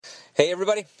Hey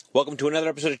everybody, welcome to another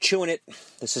episode of Chewing It.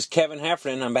 This is Kevin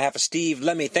Heffernan on behalf of Steve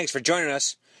Lemme. Thanks for joining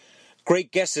us.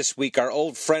 Great guest this week. Our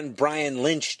old friend Brian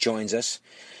Lynch joins us.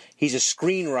 He's a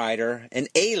screenwriter, an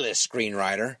A-list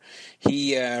screenwriter.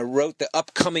 He wrote the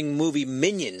upcoming movie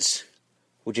Minions,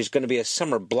 which is going to be a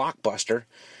summer blockbuster.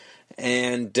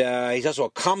 And he's also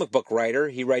a comic book writer.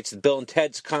 He writes the Bill and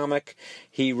Ted's comic.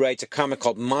 He writes a comic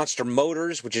called Monster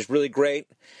Motors, which is really great.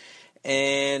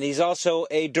 And he's also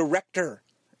a director.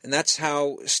 And that's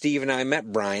how Steve and I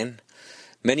met Brian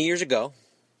many years ago,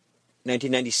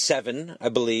 1997, I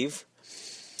believe.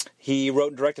 He wrote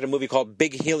and directed a movie called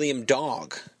Big Helium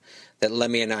Dog that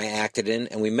Lemme and I acted in,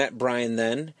 and we met Brian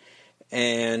then.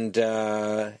 And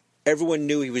everyone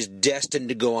knew he was destined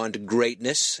to go on to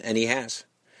greatness, and he has.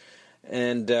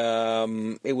 And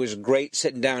it was great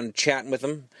sitting down and chatting with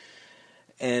him.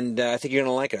 And I think you're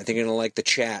going to like it. I think you're going to like the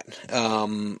chat.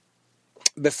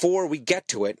 Before we get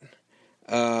to it,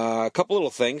 a couple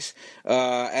little things.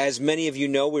 As many of you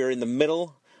know, we're in the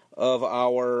middle of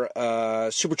our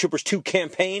Super Troopers 2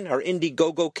 campaign, our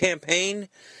Indiegogo campaign,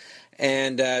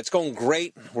 and it's going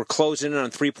great. We're closing in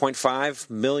on $3.5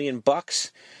 million,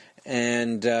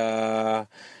 and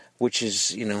which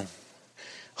is,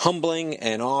 humbling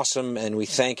and awesome, and we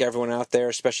thank everyone out there,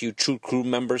 especially you true crew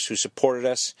members who supported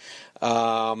us.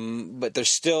 But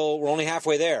we're only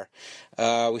halfway there.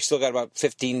 We still got about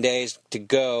 15 days to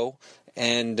go.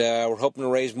 And we're hoping to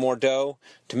raise more dough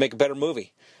to make a better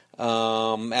movie.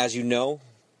 As you know,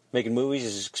 making movies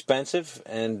is expensive,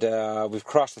 and we've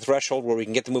crossed the threshold where we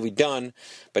can get the movie done.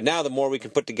 But now the more we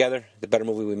can put together, the better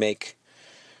movie we make.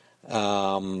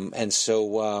 And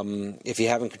so if you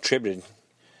haven't contributed,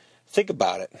 think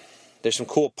about it. There's some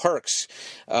cool perks.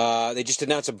 They just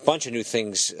announced a bunch of new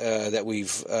things that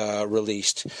we've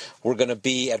released. We're going to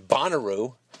be at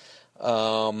Bonnaroo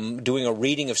doing a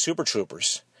reading of Super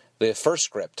Troopers. The first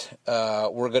script.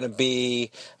 We're going to be,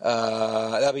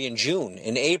 that'll be in June.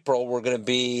 In April, we're going to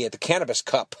be at the Cannabis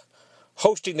Cup,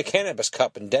 hosting the Cannabis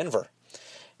Cup in Denver.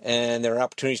 And there are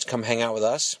opportunities to come hang out with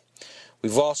us.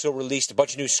 We've also released a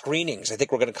bunch of new screenings. I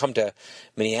think we're going to come to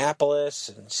Minneapolis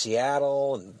and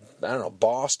Seattle and,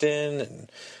 Boston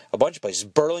and a bunch of places.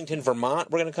 Burlington,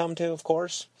 Vermont, we're going to come to, of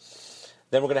course.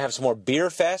 Then we're going to have some more beer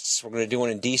fests. We're going to do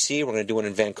one in D.C. We're going to do one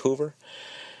in Vancouver.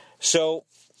 So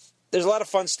there's a lot of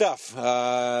fun stuff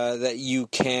that you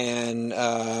can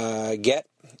get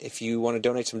if you want to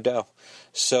donate some dough.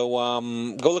 So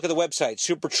go look at the website,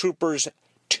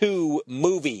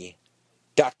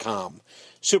 supertroopers2movie.com.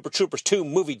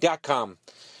 supertroopers2movie.com.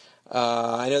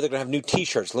 I know they're going to have new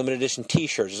T-shirts, limited edition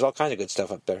T-shirts. There's all kinds of good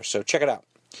stuff up there, so check it out.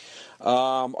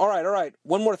 All right.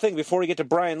 One more thing before we get to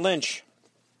Brian Lynch.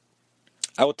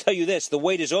 I will tell you this. The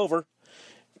wait is over.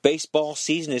 Baseball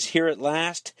season is here at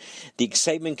last. The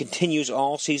excitement continues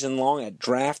all season long at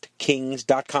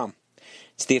DraftKings.com.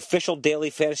 It's the official daily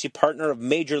fantasy partner of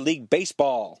Major League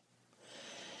Baseball.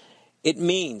 It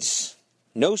means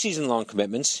no season-long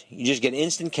commitments. You just get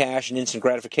instant cash and instant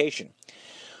gratification.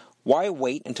 Why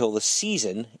wait until the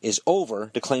season is over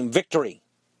to claim victory?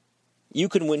 You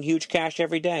can win huge cash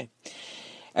every day.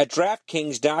 At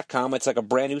DraftKings.com, it's like a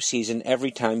brand new season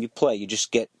every time you play. You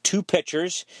just get 2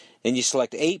 pitchers, and you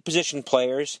select 8 position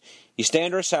players, you stay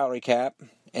under a salary cap,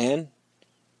 and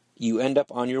you end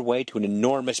up on your way to an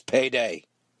enormous payday.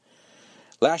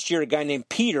 Last year, a guy named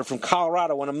Peter from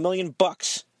Colorado won $1 million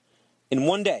in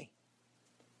one day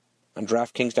on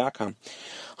DraftKings.com.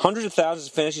 Hundreds of thousands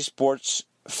of fantasy sports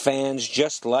fans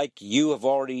just like you have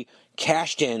already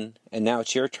cashed in, and now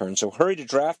it's your turn. So hurry to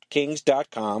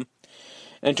DraftKings.com.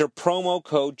 Enter promo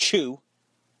code CHEW,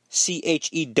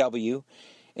 C-H-E-W,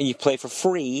 and you play for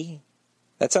free.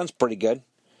 That sounds pretty good.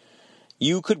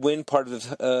 You could win part of the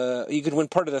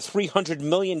 $300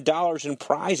 million in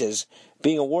prizes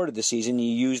being awarded this season.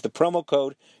 You use the promo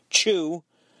code CHEW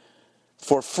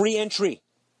for free entry.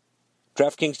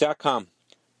 DraftKings.com.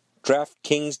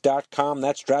 DraftKings.com.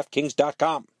 That's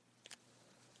DraftKings.com.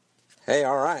 Hey,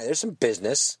 all right. There's some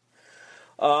business.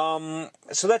 So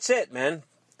that's it, man.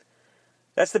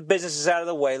 That's the business is out of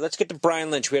the way. Let's get to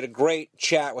Brian Lynch. We had a great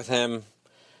chat with him,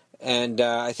 and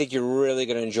I think you're really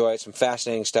going to enjoy it. Some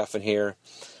fascinating stuff in here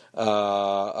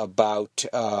about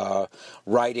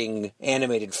writing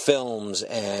animated films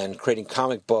and creating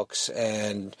comic books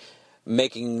and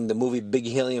making the movie Big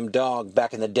Helium Dog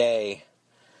back in the day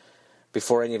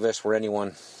before any of us were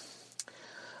anyone.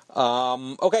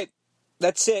 Okay,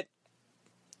 that's it.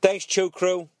 Thanks, Chew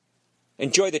Crew.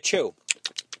 Enjoy the chew.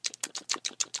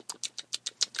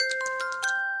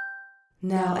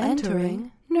 Now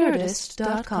entering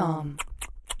Nerdist.com.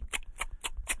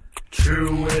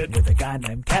 Chewing it with a guy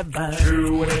named Kevin.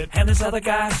 Chewing it and this other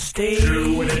guy Steve.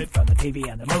 Chewing it from the TV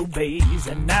and the movies,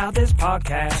 and now this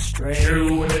podcast straight.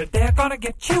 Chewing it. They're gonna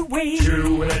get chewy.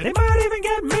 Chewing it. They might even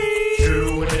get me.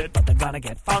 Chewing it. But they're gonna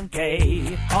get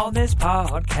funky on this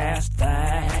podcast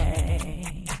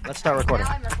thing. Let's start recording.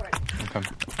 Now I'm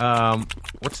recording.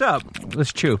 What's up?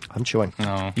 Let's chew. I'm chewing.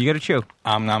 No. You got to chew.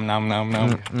 Nom nom nom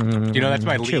nom. You know, that's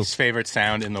my least favorite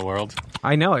sound in the world.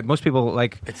 I know it. Most people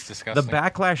like It's disgusting. the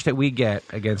backlash that we get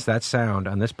against that sound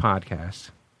on this podcast.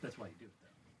 That's why you do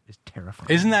it. Is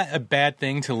terrifying. Isn't that a bad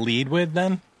thing to lead with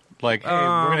then? Like, hey,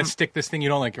 we're going to stick this thing you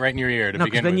don't like right in your ear to No,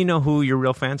 begin because then with. you know who your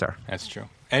real fans are. That's true.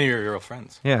 And your real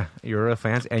friends. Yeah, your real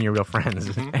fans and your real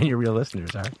friends and your real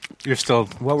listeners are. You're still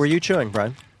What were you chewing,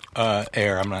 Brian?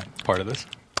 air. I'm not part of this.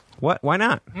 What? Why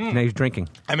not? Now he's drinking.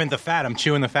 I meant the fat. I'm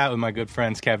chewing the fat with my good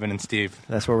friends Kevin and Steve.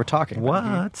 That's what we're talking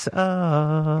about. What's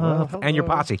up? And your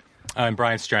posse. And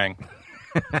Brian Strang.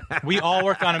 We all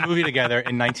worked on a movie together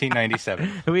in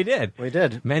 1997. We did. We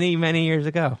did. Many, many years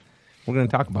ago. We're going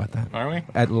to talk about that. Are we?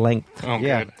 At length. Oh,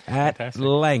 Yeah. good. At Fantastic.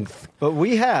 length. But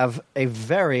we have a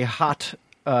very hot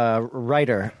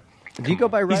writer. Do you go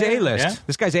by He's writer? A-list. Yeah?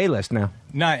 This guy's A-list now.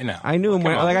 No. I knew him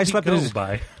when, on. like, I He slept in goes his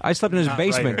by. I slept in his Not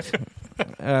basement.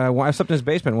 I slept in his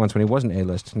basement once when he wasn't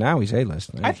A-list. Now he's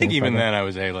A-list. I think even then I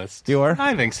was A-list. You are?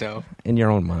 I think so. In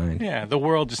your own mind. Yeah, the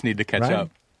world just need to catch Right? up.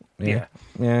 Yeah.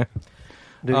 Yeah.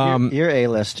 Dude, you're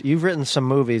A-list. You've written some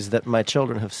movies that my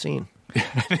children have seen. I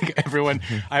think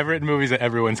I've written movies that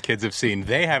everyone's kids have seen.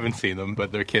 They haven't seen them,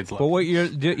 but their kids love But them. what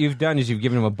you've done is you've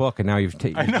given him a book, and now you've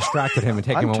distracted him and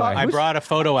taken him away. talking- I brought a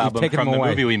photo album taken from them the away.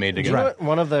 movie we made Do you together. know what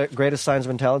one of the greatest signs of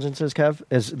intelligence is, Kev?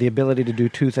 Is the ability to do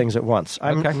two things at once.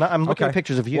 I'm looking at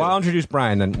pictures of you. Well, I'll introduce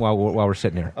Brian then while we're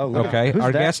sitting here. Oh, look. okay. Who's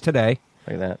Our that? guest today,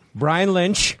 Look at that. Brian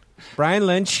Lynch. Brian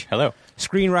Lynch, Hello.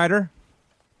 screenwriter,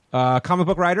 comic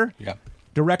book writer, Yeah.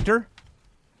 director.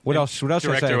 What else? What else?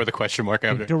 should I say? Director with a question mark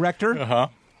after. Director, Uh-huh.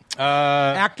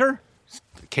 actor.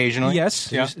 Occasionally.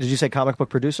 Yes. Yeah. Did you say comic book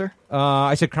producer?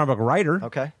 I said comic book writer.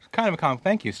 Okay. Kind of a comic.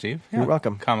 Thank you, Steve. You're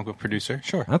welcome. Comic book producer.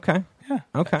 Sure. Okay. Yeah.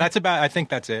 Okay. I think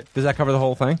that's it. Does that cover the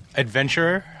whole thing?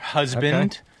 Adventurer,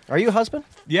 husband. Are you a husband?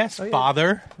 Yes. yeah.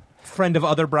 Father. Friend of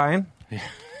other Brian.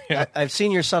 I've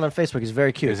seen your son on Facebook. He's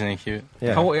very cute. Isn't he cute?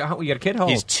 Yeah. How you got a kid? How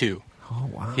He's old? 2. Oh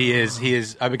wow. He is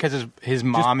because his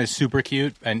mom is super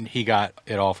cute, and he got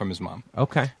it all from his mom.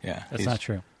 Okay. Yeah. That's he's- not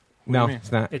true. No, mean?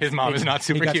 it's not. His mom is not He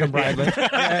super got cute. some Brian Lynch.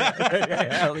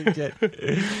 yeah, legit.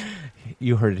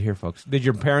 You heard it here, folks. Did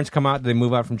your parents come out? Did they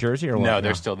move out from Jersey or what? No,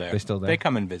 they're still there. They're still there. They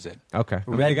come and visit. Okay. I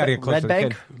mean, Red they got to Ba- get close Red to the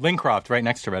Bank? kid. Lincroft, right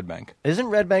next to Red Bank. Isn't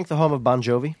Red Bank the home of Bon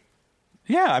Jovi?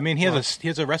 Yeah, I mean he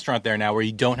has a restaurant there now where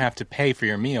you don't have to pay for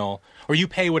your meal, or you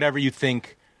pay whatever you can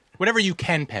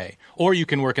pay, or you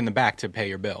can work in the back to pay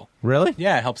your bill. Really?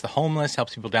 Yeah, it helps the homeless,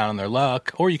 helps people down on their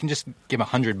luck, or you can just give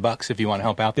 $100 if you want to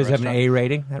help out the Does it have an restaurant. A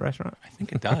rating, that restaurant? I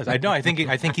think it does. I know. I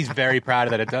think he's very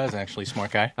proud that it does. Actually,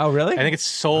 smart guy. Oh, really? I think it's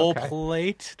Soul Okay.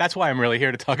 Plate. That's why I'm really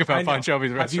here to talk I about know. Bon Jovi's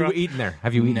Have restaurant. you eaten there?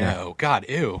 Have you eaten there? No, God,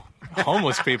 ew.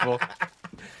 Homeless people.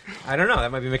 I don't know.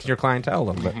 That might be mixing your clientele a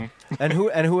little bit. And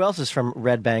who else is from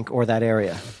Red Bank or that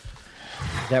area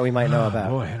that we might know about?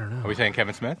 Boy, I don't know. Are we saying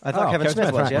Kevin Smith? I thought Oh, Kevin Kevin Smith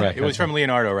Smith, was, right, yeah. right. It was from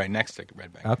Leonardo, right next to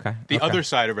Red Bank. Okay. The okay. other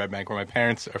side of Red Bank, where my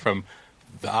parents are from,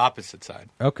 the opposite side.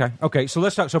 Okay. Okay. So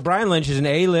let's talk. So Brian Lynch is an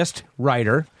A-list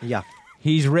writer. Yeah.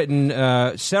 He's written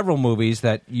several movies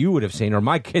that you would have seen, or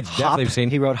my kids definitely have seen.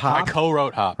 He wrote I Hop.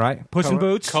 co-wrote Hop. Right? Puss in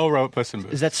Boots. Co-wrote Puss in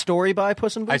Boots. Is that story by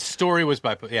Puss in My Boots? story was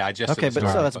by I just Okay, did the but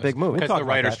story so that's a by big Puss. move. We'll Because talk the about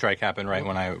writer's that. strike happened right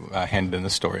when I handed in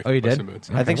the story. Oh, you Puss did? in Boots.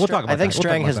 I think We'll talk about I think that. We'll talk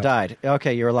Strang about has that. died.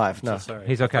 Okay, you're alive. No. Sorry.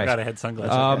 He's okay. I forgot I had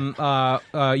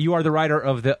sunglasses. You are the writer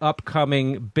of the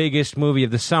upcoming biggest movie of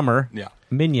the summer, Yeah.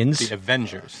 Minions, The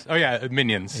Avengers. Oh, yeah,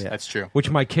 Minions. Yeah. That's true. which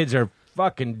my kids are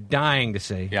fucking dying to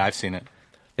see. Yeah, I've seen it.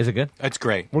 Is it good? It's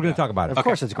great. We're going to Yeah. talk about it. Of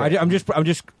course it's great. I'm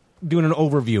just doing an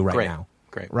overview right Great. now.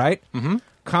 Great. Right? Mm-hmm.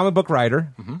 Comic book writer.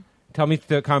 Mm-hmm. Tell me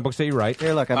the comic books that you write.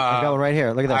 Here, look, I've got one right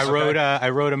here. Look at this. I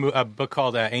wrote a book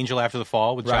called Angel After the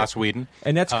Fall with Right. Joss Whedon.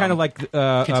 And that's kind of like based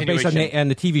on continuation.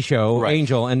 the TV show Right.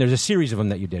 Angel, and there's a series of them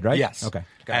that you did, right? Yes. Okay.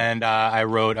 Got it. And I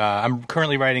wrote. I'm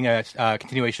currently writing a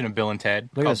continuation of Bill and Ted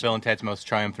Look at called this. Bill and Ted's Most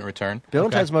Triumphant Return. Bill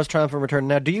and Okay. Ted's Most Triumphant Return.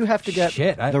 Now, do you have to get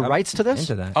Shit, the I'm rights to this?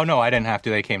 Into that. Oh no, I didn't have to.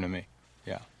 They came to me.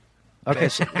 Yeah. Okay,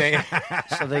 so, They,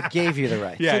 so they gave you the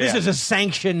rights. yeah, So this yeah. is a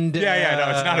sanctioned Yeah,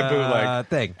 no, it's not a bootleg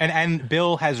thing. And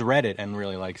Bill has read it and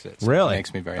really likes it. So Really? It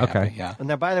makes me very Okay. happy. Yeah. And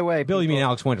now, by the way, Bill, you mean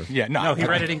Alex Winter? Yeah. No, no, he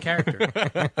read it in character.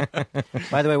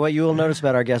 By the way, what you will notice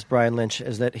about our guest Brian Lynch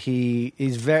is that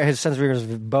his sense of humor is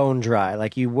bone dry.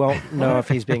 Like you won't know if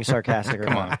he's being sarcastic or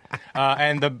Come not. on.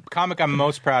 And the comic I'm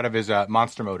most proud of is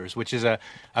Monster Motors, which is a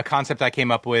concept I came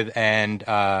up with and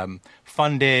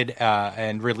funded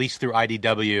and released through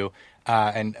IDW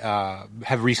and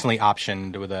have recently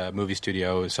optioned with a movie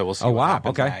studio. So we'll see. Oh what wow!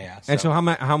 happens. Okay. Yeah, And so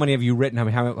how many have you written?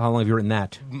 How long have you written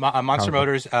that? Monster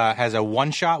Motors has a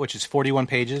one shot, which is 41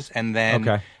 pages, and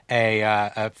then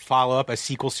a follow up, a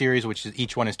sequel series, which is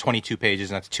each one is 22 pages,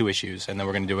 and that's 2 issues. And then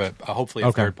we're going to do hopefully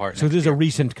a third part. So this is a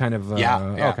recent kind of.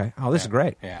 Yeah. Okay. Oh, this is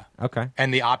great. Yeah. Okay.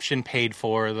 And the option paid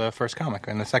for the first comic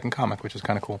and the second comic, which is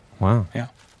kind of cool. Wow. Yeah.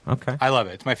 Okay. I love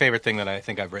it. It's my favorite thing that I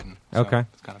think I've written. So Okay.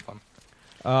 It's kind of fun.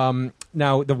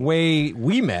 Now, the way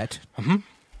we met,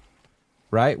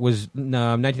 right, was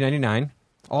 1999.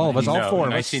 All of us, all four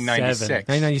of us. 1996.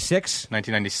 1996?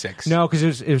 1996. No,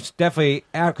 because it was definitely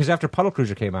because after Puddle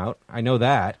Cruiser came out. I know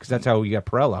that because that's how you got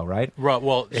Pirello, right?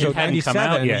 Well, It hadn't come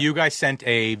out yet. you guys sent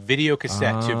a video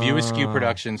cassette to View Askew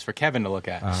Productions for Kevin to look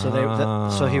at.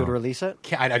 So he would release it?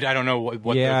 I don't know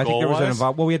what Yeah, the I think goal there was an was.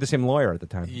 involved. Well, we had the same lawyer at the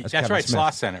time. That's Kevin right. Smith.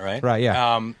 Sloss sent it, right? Right,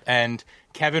 yeah. And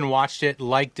Kevin watched it,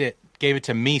 liked it, gave it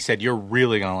to me, said, "You're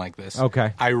really going to like this."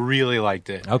 Okay. I really liked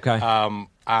it. Okay.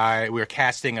 We were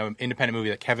casting an independent movie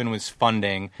that Kevin was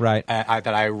funding, Right. that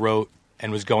I wrote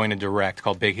and was going to direct,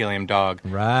 called Big Helium Dog.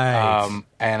 Right.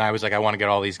 And I was like, I want to get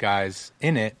all these guys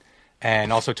in it,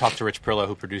 and also talk to Rich Perillo,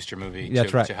 who produced your movie,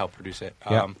 That's right. to help produce it.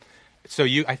 Yeah. So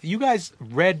you guys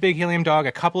read Big Helium Dog.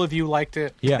 A couple of you liked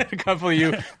it. Yeah. A couple of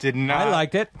you did not. I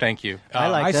liked it. Thank you. I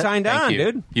liked I it. signed Thank on, you.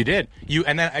 dude. You did.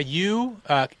 And then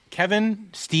Kevin,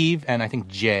 Steve, and I think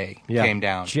Jay came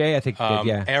down. Jay, I think, did,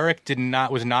 yeah. Eric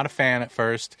was not a fan at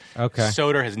first. Okay.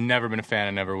 Soder has never been a fan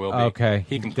and never will be. Okay.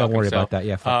 He can Don't fuck worry himself. about that.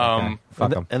 Yeah, fuck that guy.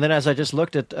 Fuck him. And then as I just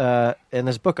looked at in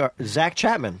this book, Zach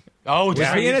Chapman. Oh, Was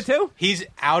he in it too? He's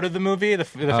out of the movie, the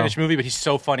finished movie, but he's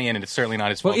so funny in it. It's certainly not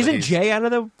his fault. Well, isn't Jay out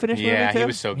of the finished movie Yeah, too? he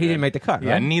was so good. He didn't make the cut,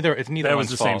 Yeah, right? neither That one's was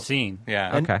the same fault. scene.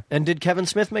 Yeah. And, Okay. And did Kevin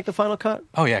Smith make the final cut?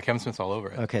 Oh yeah, Kevin Smith's all over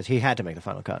it. Okay, so he had to make the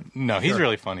final cut. No, he's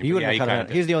really funny. You but wouldn't yeah, have cut he him kinda out.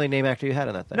 did. He's the only name actor you had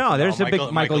in that thing. No, there's No, a big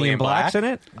Michael Michael Ian Ian Black. Black's in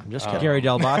it. I'm just kidding. Gary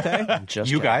Del Bate. Just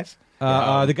You kidding. guys.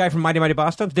 The guy from Mighty Mighty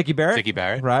Boston, Dickie Barrett. Dickie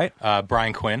Barrett. Right.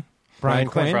 Brian Quinn. Brian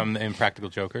Quinn. From the Impractical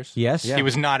Jokers. Yes. Yeah. He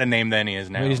was not a name then, he is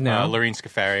now. He is now. Lorene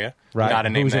Scafaria. Right. Not a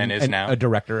name Who's then, is now. A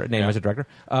director. A name Yeah. as a director.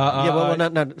 Yeah, well,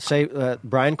 not say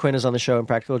Brian Quinn is on the show in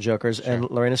Practical Jokers, and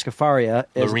Lorena Scafaria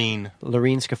is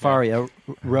Lorene Scafaria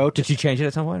wrote Did she change it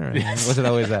at some point, or was it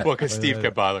always that? Well, because Steve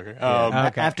kept bothering her.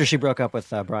 Okay. after she broke up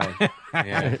with Brian.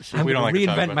 Yeah. I'm We don't like to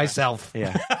talk reinvent about myself.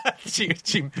 Yeah, that. She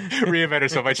reinvented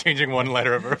herself by changing one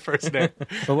letter of her first name.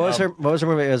 but what was her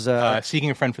movie? It was Seeking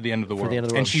a Friend for the End of the World. the End of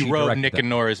the And World. she She wrote directed Nick it. and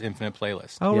Nora's Infinite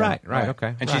Playlist. Oh, Yeah. right.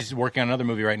 Okay. And Right. she's working on another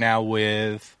movie right now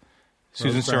with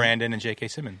Susan Rose Byrne. Sarandon and J.K.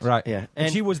 Simmons. Right. Yeah. And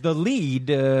And- she was the lead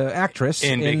actress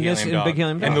In Big this Helium in Dog. Big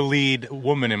Helium Dog. And the lead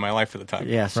woman in my life at the time.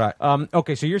 yes, Right.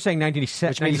 Okay. So you're saying Which means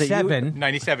that you- 97.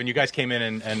 97. You guys came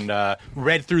in and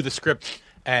read through the script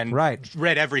and Right.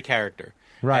 read every character.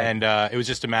 Right. And it was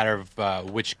just a matter of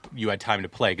which you had time to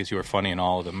play because you were funny in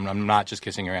all of them. I'm not just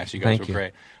kissing your ass. You guys Thank were you.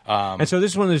 great. And so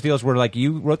this is one of those deals where, like,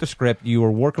 you wrote the script, you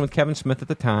were working with Kevin Smith at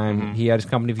the time. He had his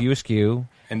company View Askew,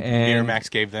 And Miramax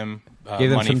gave them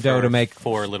money some dough for to make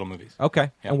 4 little movies.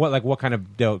 Okay. Yeah. And what kind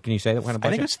of dough? Can you say that kind of I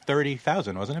budget? think it was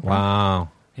 30,000, wasn't it? Brian? Wow.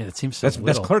 Yeah, it seems so That's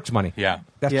little. Clerk's money. Yeah.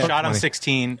 That's Yeah. Clerk's Shot on money.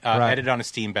 16, Right. edited on a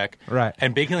Steenbeck. Right.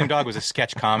 And Big Helium Dog was a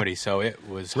sketch comedy, so it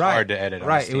was Right. hard to edit on a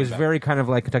Right. It was Steenbeck. very kind of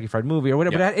like Kentucky Fried Movie or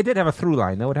whatever. Yeah. But it did have a through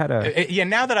line, though. It had a. Yeah,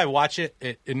 now that I watch it,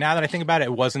 now that I think about it,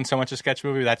 it wasn't so much a sketch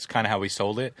movie. That's kind of how we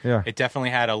sold it. Yeah. It definitely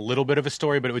had a little bit of a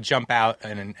story, but it would jump out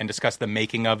and discuss the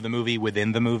making of the movie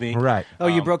within the movie. Right. Oh,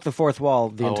 you broke the fourth wall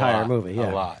the A entire lot, movie.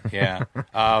 Yeah, A lot, yeah.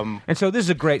 And so this is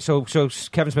a great. So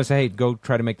Kevin Smith said, "Hey, go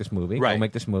try to make this movie. Go Right.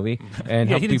 make this movie." And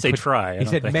Yeah, help he you didn't say put- try, I He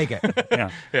don't said, think. "Make it." Yeah.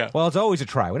 Yeah. Well, it's always a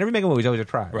try. Whenever you make a movie, it's always a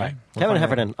try. Right. Kevin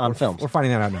Heffernan on films. We're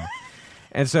finding that out now.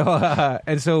 And so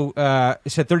it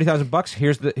said $30,000.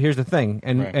 Here's the thing,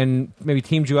 and Right. and maybe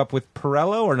teamed you up with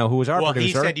Pirello or no? Who was our Well,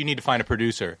 producer? he said you need to find a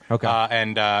producer. Okay.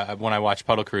 And when I watched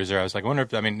Puddle Cruiser, I was like, I wonder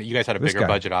if, I mean, you guys had a This bigger guy.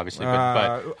 budget, obviously, but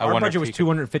I our wonder budget if was he could-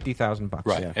 $250,000.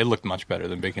 Right. Yeah. It looked much better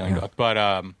than Big Helium Yeah. Dog, but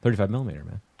 35 millimeter,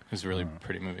 man. it was a really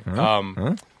pretty movie.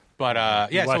 Huh? But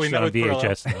yeah, so Watched we it met on with Pirillo.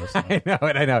 VHS, though. So.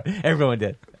 I know. Everyone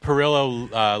did.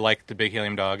 Pirillo liked the Big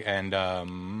Helium Dog, and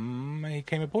he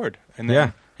came aboard. And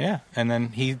then, yeah. And then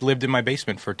he lived in my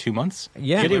basement for 2 months.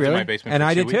 Yeah. He Did he lived in really? my basement And for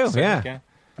I 2 did too, weeks, yeah.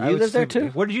 You lived there too?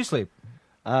 Where did you sleep?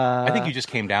 I think you just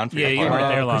came down for Yeah, your you part. were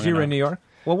there long Because you were in enough. New York.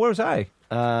 Well, where was I?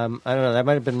 I don't know. That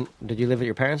might have been. Did you live at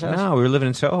your parents' house? No, we were living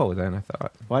in Soho then. I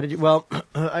thought. Why did you? Well,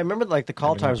 I remember like the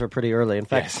call times were pretty early. In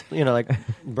fact, like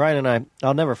Brian and I,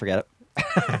 I'll never forget it.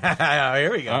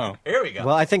 Here we go. Oh. Here we go.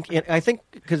 Well, I think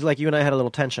because like you and I had a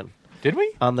little tension Did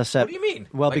we? on the set. What do you mean?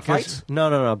 Well, Like because fights?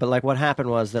 no. But like what happened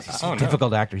was that Oh, no.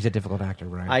 difficult actor. He's a difficult actor,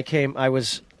 Brian. I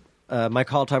was my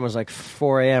call time was like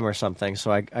 4 a.m. or something,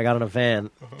 so I got in a van,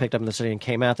 picked up in the city, and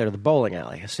came out there to the bowling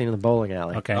alley. A scene in the bowling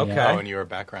alley. Okay. Oh, and you were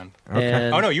background.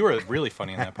 And- Oh no, you were really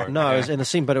funny in that part. No, I was in the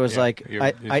scene, but it was like it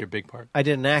was your big part. I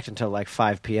didn't act until like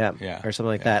 5 p.m. Or something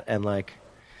like that, and like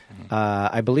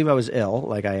I believe I was ill,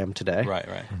 like I am today. Right.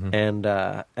 And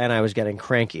I was getting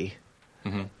cranky.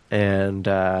 And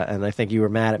I think you were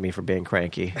mad at me for being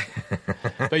cranky.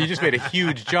 But you just made a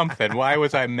huge jump then. Why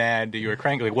was I mad that you were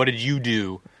cranky? Like, what did you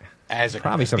do as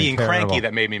being cranky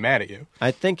that made me mad at you?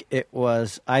 I think it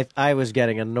was I was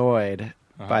getting annoyed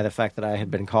by the fact that I had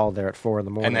been called there at 4 in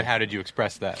the morning. And then how did you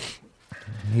express that?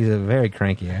 He's a very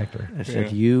cranky actor. I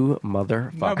said, "You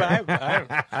motherfucker." No,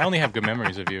 but I only have good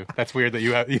memories of you. That's weird that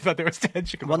you thought there was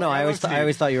tension. Well, no, I always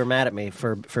thought you were mad at me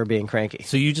for being cranky.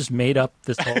 So you just made up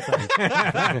this whole thing?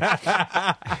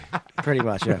 Pretty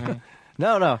much, yeah.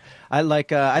 No. I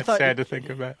thought. Sad to think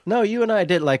about. No, you and I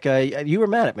did you were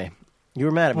mad at me. You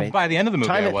were mad at me. By the end of the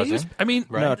movie, I wasn't.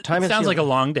 No, time it sounds like a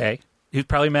long day. He was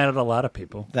probably mad at a lot of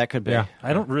people. That could be. Yeah.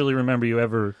 I don't really remember you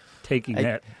ever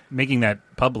making that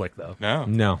public, though.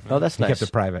 No. Oh, that's He nice. kept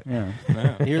it private.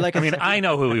 Yeah. You're like. I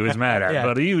know who he was mad at, Yeah.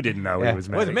 but you didn't know he was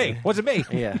mad Wasn't at. me. Wasn't me.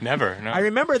 Yeah. Never. No. I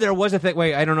remember there was a thing.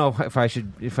 Wait, I don't know if I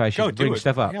should Go, do bring it.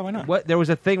 stuff up. Yeah, why not? What? There was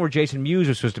a thing where Jason Mewes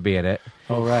was supposed to be in it.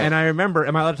 Oh, right. And I remember.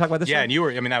 Am I allowed to talk about this? Yeah, one? and you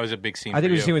were. I mean, that was a big scene. I think for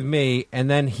it was a scene you. with me, and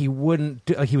then he wouldn't.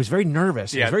 He was very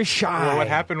nervous. He was very shy. Well, what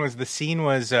happened was the scene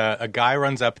was a guy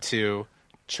runs up to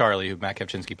Charlie, who Matt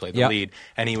Kevchinsky played the lead,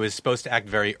 and he was supposed to act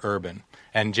very urban.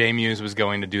 And Jay Mewes was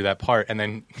going to do that part, and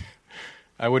then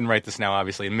I wouldn't write this now,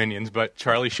 obviously, in Minions, but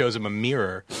Charlie shows him a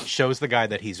mirror, shows the guy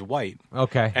that he's white.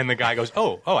 Okay. And the guy goes,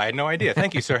 oh, I had no idea.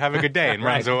 Thank you, sir. Have a good day, and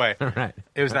runs away. Right.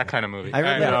 It was that kind of movie.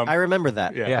 I remember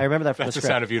that. Yeah. I remember that from That's the the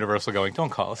script. sound of Universal going, don't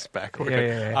call us back. We're good.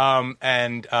 Yeah.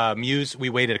 And Mewes, we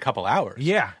waited a couple hours.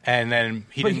 Yeah. And then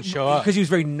he didn't show up. Because he was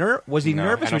very nervous. Was he No,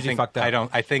 nervous I or don't was he think, fucked up?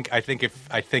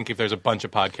 I think if there's a bunch of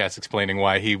podcasts explaining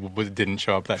why he didn't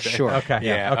show up that day. Sure. Okay.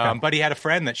 Yeah. Okay. But he had a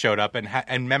friend that showed up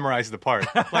and memorized the part.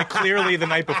 Like clearly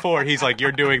the night before, he's like,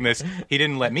 "You're doing this." He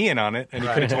didn't let me in on it, and he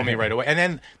could have told me right away. And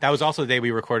then that was also the day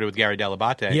we recorded with Gary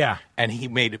Delabate. Yeah. And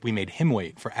we made him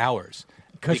wait for hours.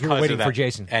 Because we were waiting of that. for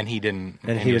Jason. And he didn't.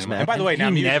 And he was didn't. mad. And by the way, now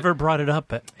He Mewes, never brought it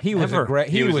up. He was ever. a great.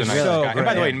 he was was the nicest so guy. great. And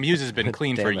by the way, Mewes has been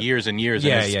clean for Damn it. years and years.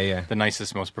 Yeah, and is yeah. the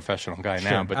nicest, most professional guy now.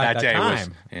 Sure. But At that that day was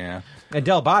time. And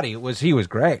Delabate was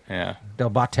great. Yeah.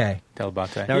 Delabate.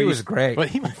 Delabate. He was great. But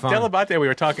Fun. Delabate, we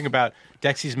were talking about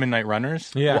Dexy's Midnight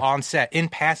Runners on set, in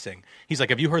passing. He's like,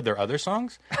 "Have you heard their other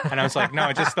songs?" And I was like,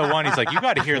 "No, just the one." He's like, "You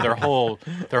got to hear their whole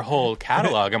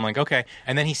catalog." I'm like, "Okay."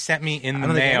 And then he sent me in the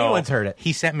don't think mail. anyone's heard it.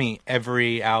 He sent me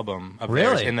every album of Really?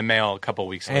 theirs in the mail a couple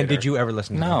weeks later. And did you ever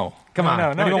listen to No. him? Come on.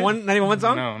 No, not, even one, not even one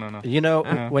song? No. You know,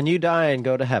 when you die and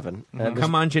go to heaven,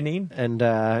 Come on, Janine. and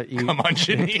you Come on,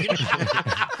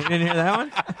 Janine. You didn't hear that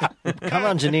one? Come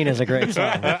on, Janine is a great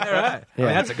song. All right. I mean,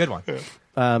 that's a good one.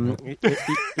 You're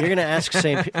going to ask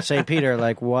St. Peter,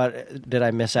 like, what did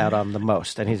I miss out on the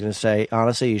most? And he's going to say,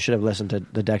 honestly, you should have listened to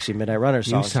the Dexy Midnight Runners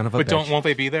You songs. son of a But bitch. won't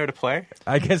they be there to play?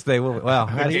 I guess they will. Well,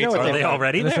 How do you know what Are they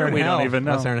already unless they're there? in We hell. don't even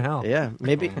know. Unless they're in hell. Yeah,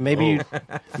 maybe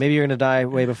you're going to die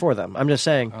way before them. I'm just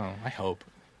saying. Oh, I hope.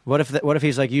 What if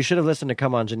he's like, you should have listened to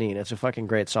Come On Janine? It's a fucking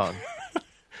great song.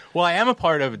 Well, I am a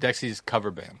part of Dexy's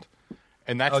cover band.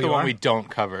 And that's the you one are? we don't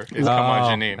cover, is Come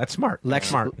On Janine. That's smart.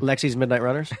 Smart. Lexi's Midnight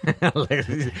Runners?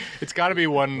 It's got to be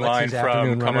one line Lexi's from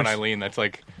Afternoon Come On Runners. Eileen that's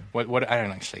like, what? I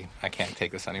don't actually, I can't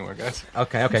take this anymore, guys.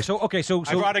 Okay. So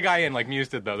I brought a guy in like Muse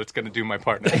did, though, that's going to do my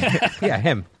part now. yeah,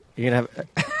 him. You're going to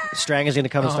have... Strang is going to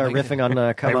come and start riffing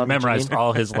on Come I On memorized Janine?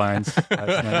 all his lines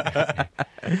last night.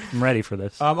 I'm ready for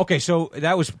this. Okay, so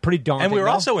that was pretty daunting. And we were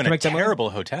though, also in to a make that movie?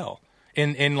 terrible hotel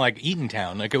in like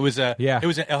Eatontown. Like it was a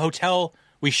hotel.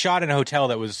 We shot in a hotel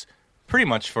that was pretty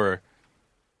much for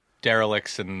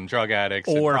derelicts and drug addicts,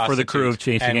 Or and for the crew of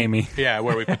prostitutes. Chasing And- Amy. Yeah,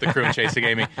 where we put the crew of Chasing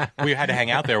Amy. We had to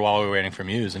hang out there while we were waiting for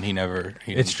Muse, and he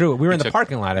It's true. We were in the took-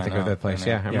 parking lot, I think, know, of that place. I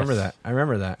know. Yeah, I remember Yes. that. I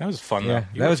remember that. That was fun, Yeah, though.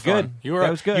 You that were was fun. good. You were. That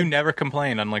was good. You never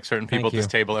complained, unlike certain people at Thank this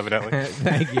you. table, evidently.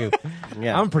 Thank you.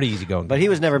 Yeah. I'm pretty easygoing. But he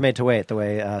was never made to wait the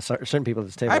way certain people at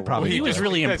this table I were. probably He was did.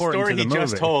 really The important story to the he movie.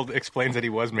 just told explains that he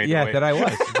was made to Yeah, wait. that I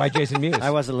was by Jason Mewes. I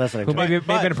wasn't listening Who to it.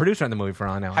 may have been a producer on the movie for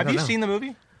all I know. I Have don't you know. seen the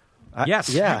movie? Yes.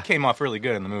 Yeah. You came off really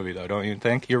good in the movie, though, don't you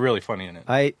think? You're really funny in it.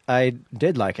 I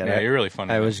did like it. Yeah, you're really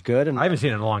funny. I in it. was good. And I haven't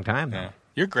seen it in a long time. Though. Yeah.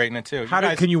 You're great in it, too. How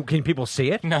guys, can people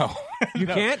see it? No. You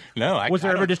No. can't? No. Was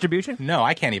there I ever don't- distribution? No,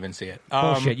 I can't even see it.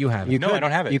 Bullshit, you have it. you No, could, I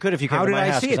don't have it. You could if you came How to did my I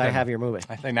house see it because I then? have your movie.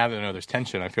 I think now that I know there's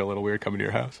tension, I feel a little weird coming to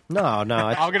your house. No. I'm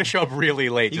going to show up really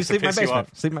late You just can to sleep in my piss you basement.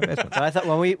 off. Sleep in my basement. But I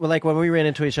thought when we ran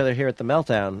into each other here at the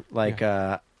Meltdown, like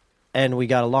and we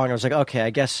got along. I was like, okay, I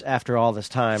guess after all this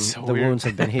time, So the weird. wounds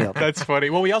have been healed. That's funny.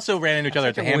 Well, we also ran into each other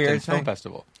at the That's a weird Hamptons Film thing.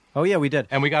 Festival, Oh yeah, we did.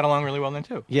 and we got along really well then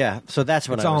too. Yeah, so that's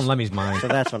when It's I all was, in Lemmy's mind. So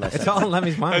that's when I said It's all in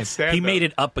Lemmy's mind. That's sad, He though. made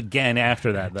it up again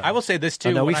after that, though. I will say this too.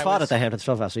 Oh, no, we when I fought was- at the Hamptons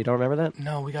Film Festival. You don't remember that?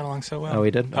 No, we got along so well. Oh,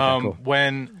 we did? Okay, cool.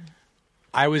 When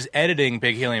I was editing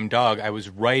Big Helium Dog, I was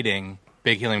writing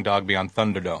Big Helium Dog Beyond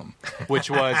Thunderdome, which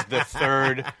was the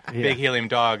third Big Helium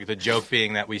Dog, the joke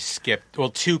being that we skipped... Well,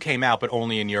 2 came out, but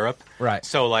only in Europe. Right.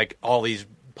 So, like, all these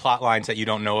plot lines that you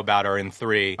don't know about are in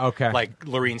 3. Okay. Like,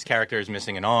 Lorraine's character is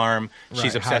missing an arm. Right.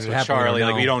 She's How obsessed did it with happen? We Charlie. don't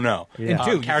Like, know. we don't know. In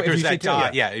 2, if Characters you say that 2,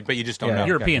 die. yeah. Yeah, but you just don't Yeah. know.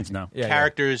 Europeans know. Yeah,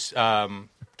 Characters...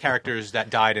 characters that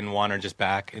died in 1 are just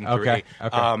back in 3. Okay,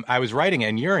 okay. I was writing it,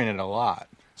 and you're in it a lot.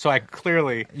 So I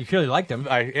clearly... You clearly liked him.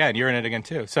 yeah, and you're in it again,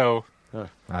 too. So...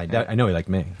 I know he liked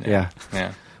me. Yeah.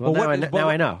 Yeah. Well, Well, now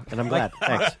I know, and I'm glad.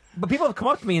 Thanks. But people have come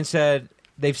up to me and said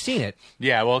they've seen it.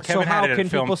 Yeah, well, Kevin how had it can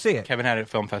at film, people see it? Kevin had it at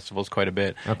film festivals quite a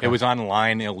bit. Okay. It was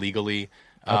online illegally.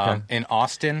 Okay. In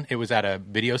Austin, it was at a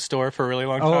video store for a really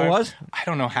long Oh, time. it was? I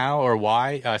don't know how or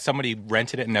why. Somebody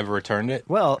rented it and never returned it.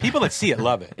 Well- people that see it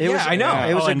love it. It was, I know.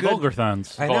 It was a and good.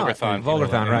 Vulgarthons. I know. Vulgarthon.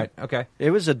 Vulgarthon, right. Okay.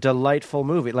 It was a delightful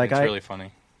movie. Like It's I, really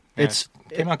funny. Yeah, it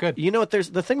came out good. You know what? There's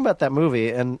the thing about that movie,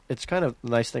 and it's kind of the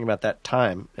nice thing about that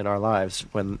time in our lives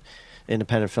when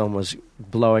independent film was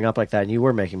blowing up like that, and you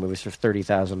were making movies for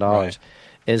 $30,000. Right.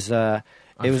 Is it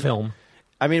was film.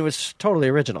 I mean, it was totally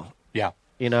original. Yeah.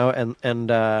 You know,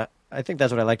 and I think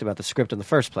that's what I liked about the script in the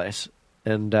first place,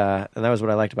 and that was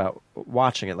what I liked about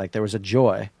watching it. Like there was a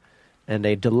joy and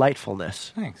a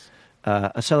delightfulness, Thanks.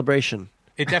 a celebration.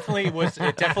 It definitely was.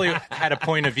 It definitely had a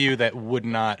point of view that would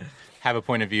not have a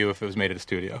point of view if it was made at a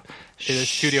studio. The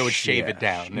studio would shave it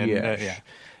down. And, yeah.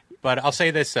 But I'll say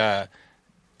this: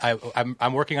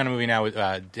 I'm working on a movie now with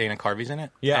Dana Carvey's in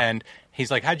it. Yeah. And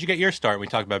he's like, "How'd you get your start?" We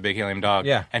talked about Big Helium Dog.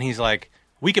 Yeah. And he's like,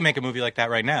 "We can make a movie like that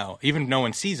right now, even if no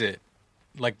one sees it."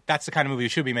 Like that's the kind of movie you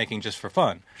should be making just for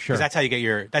fun. Sure. Because that's how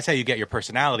you get your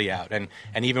personality out. And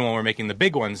even when we're making the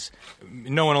big ones,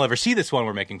 no one will ever see this one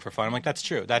we're making for fun. I'm like, that's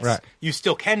true. That's Right. You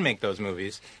still can make those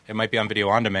movies. It might be on video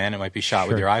on demand. It might be shot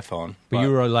with your iPhone. But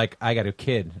you were like, I got a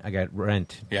kid. I got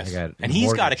rent. yes. I got And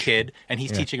he's got a mortgage. kid, and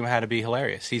he's Yeah. teaching him how to be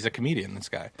hilarious. He's a comedian. This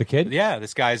guy. The kid? Yeah.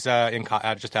 This guy's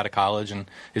just out of college and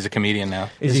is a comedian now.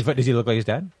 Does he look like his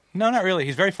dad? No, not really.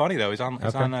 He's very funny though. He's on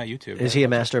YouTube. Is he a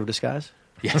master of disguise?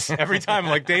 Yes. Every time, I'm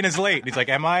like, Dana's late. And he's like,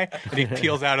 am I? And he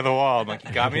peels out of the wall. I'm like,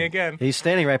 you got me again. He's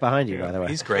standing right behind you, by the way.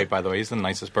 He's great, by the way. He's the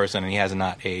nicest person, and he has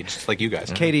not aged, just like you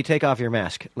guys. Katie, take off your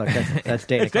mask. Look, that's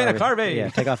Dana. It's Dana Carvey. Yeah,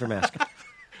 take off your mask.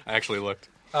 I actually looked.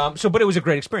 But it was a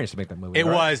great experience to make that movie. It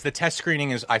right? was. The test screening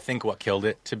is, I think, what killed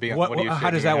it. To be honest, How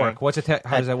does that work?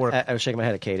 How does that work? I was shaking my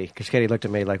head at Katie because Katie looked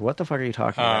at me like, "What the fuck are you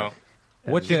talking about?"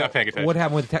 She's not paying attention. What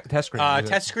happened with the test screening?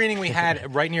 Test screening we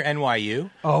had right near NYU.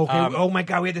 Oh, okay. Oh my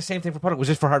God, we had the same thing for Puddle. Was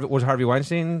this for Harvey? Was Harvey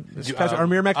Weinstein? Our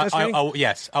Miramax test screening?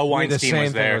 Yes. We had the Weinstein same was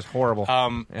thing. there. It was horrible.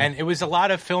 And it was a lot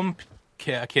of film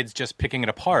kids just picking it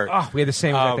apart. Oh, we had the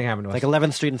same exact thing happen to us. Like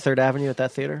 11th Street and 3rd Avenue at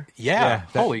that theater. Yeah.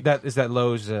 Holy. That is that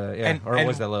Lowe's? And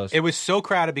was that Lowe's? It was so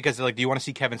crowded because they're like, do you want to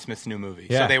see Kevin Smith's new movie?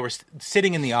 Yeah. So they were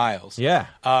sitting in the aisles. Yeah.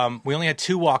 We only had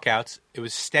 2 walkouts. It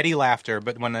was steady laughter,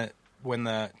 but when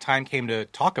the time came to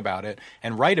talk about it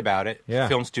and write about it,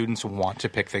 film students want to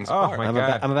pick things apart. my I'm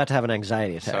God. I'm about to have an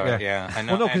anxiety attack. So, yeah. I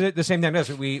know. Well, no, because at the same time,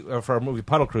 we for our movie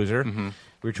Puddle Cruiser,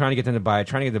 we were trying to get them to buy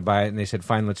it, and they said,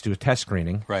 "Fine, let's do a test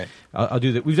screening." Right. I'll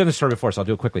do that. We've done this story before, so I'll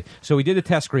do it quickly. So we did the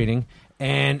test screening,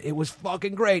 and it was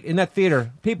fucking great in that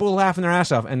theater. People were laughing their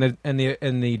ass off, and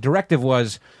the directive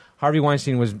was Harvey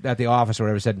Weinstein was at the office or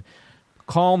whatever. Said,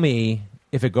 "Call me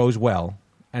if it goes well,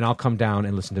 and I'll come down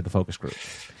and listen to the focus group."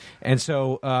 And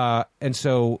so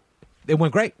it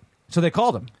went great. So they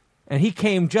called him, and he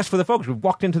came just for the focus group.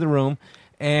 Walked into the room,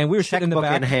 and we were sitting in the Checkbook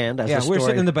back. in hand, as yeah, the we were story-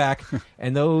 sitting in the back,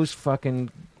 and those fucking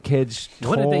kids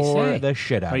What did they tore say? the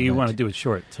shit out. Oh, of you it. want to do it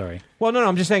short? Sorry. Well, no,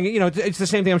 I'm just saying. It's the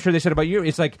same thing. I'm sure they said about you.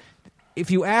 It's like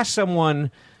if you ask someone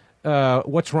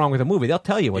what's wrong with a movie, they'll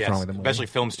tell you what's Yes, wrong with the movie. especially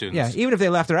film students. Yeah, even if they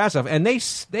laugh their ass off, and they've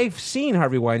seen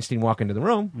Harvey Weinstein walk into the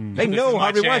room, they This know is my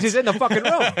Harvey chance. Weinstein's in the fucking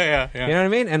room. Yeah. You know what I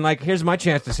mean? And like, here's my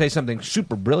chance to say something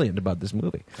super brilliant about this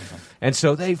movie. And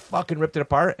so they fucking ripped it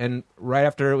apart. And right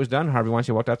after it was done, Harvey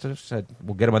Weinstein walked out to us and said,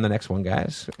 "We'll get him on the next one,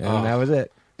 guys." And that was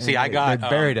it. See, And I got they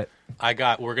buried it.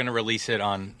 we're going to release it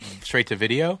on straight to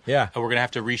video. Yeah. And we're going to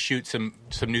have to reshoot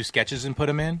some new sketches and put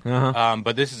them in. Uh-huh.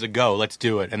 But this is a go. Let's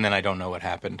do it. And then I don't know what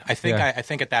happened. I think Yeah. I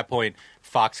think at that point,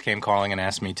 Fox came calling and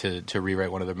asked me to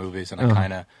rewrite one of their movies, and I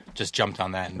kind of just jumped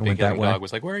on that. And Went Big that Helium way. Dog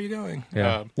was like, "Where are you going?"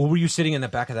 Yeah. Well, were you sitting in the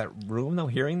back of that room though,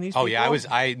 hearing these? Oh people? yeah,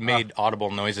 I made audible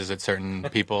noises at certain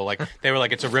people. Like they were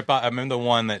like, "It's a rip-off." I remember the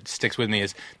one that sticks with me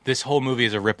is this whole movie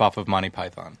is a rip-off of Monty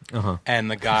Python. Uh-huh.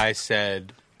 And the guy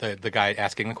said, the guy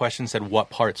asking the question said, "What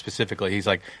part specifically?" He's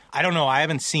like, "I don't know. I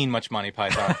haven't seen much Monty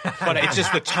Python, but it's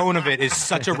just the tone of it is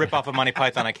such a rip-off of Monty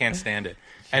Python. I can't stand it."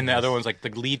 And the other one's like, the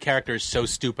lead character is so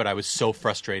stupid. I was so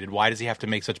frustrated. Why does he have to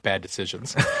make such bad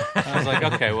decisions? I was like,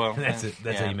 okay, well, That's it.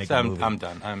 That's how you make so a movie. I'm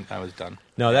done. I was done.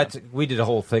 No, we did a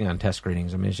whole thing on test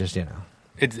screenings. I mean, it's just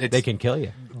It's they can kill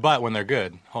you. But when they're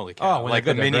good, holy cow! Oh, when like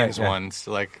they're the good, they're Minions great, yeah. ones,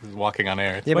 like walking on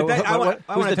air. Yeah, But but that- I wanna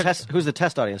who's the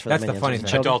test audience for That's the the Minions? funny Is it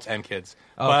thing. children? Adults and kids.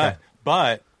 Okay.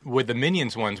 But with the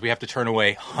Minions ones, we have to turn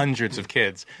away hundreds of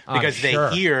kids I'm because sure.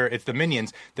 they hear it's the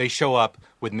Minions. They show up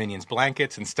with Minions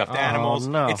blankets and stuffed animals.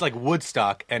 no. It's like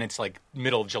Woodstock, and it's like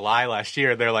middle of July last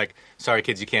year. They're like, "Sorry,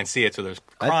 kids, you can't see it." So there's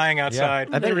crying outside.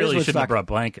 I They think really this shouldn't have Woodstock- brought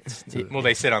blankets. Well,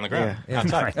 they sit on the ground Yeah.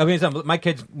 outside. I mean, my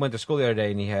kids went to school the other day,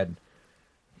 and he had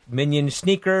Minion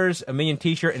sneakers, a Minion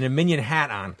T-shirt, and a Minion hat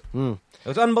on. It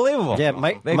was unbelievable. Yeah,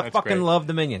 they That's fucking great. love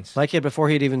the Minions. My kid, before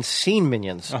he'd even seen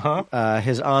Minions,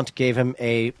 his aunt gave him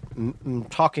a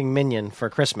talking Minion for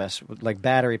Christmas, with, like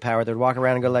battery powered. They'd walk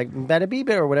around and go like "bada beep"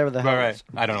 or whatever the hell. Right, it right. is.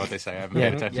 I don't know what they say. I haven't Yeah.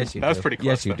 paid attention. Yes, you that was do. pretty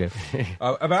close. Yes, you though. do.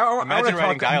 I wanna Imagine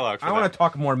writing talk, dialogue for I want that. to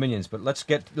talk more Minions, but let's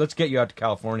get you out to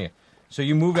California. So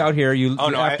you moved out here. Oh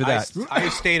no! After that,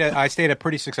 I stayed a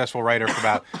pretty successful writer for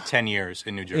about 10 years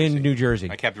in New Jersey. in New Jersey.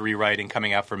 I kept rewriting,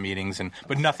 coming out for meetings,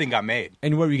 but nothing got made.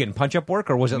 And what were you getting, punch-up work,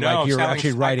 or was it like you were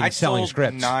actually writing, I selling sold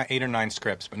scripts? 8 or 9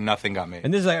 scripts, but nothing got made.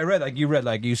 And this is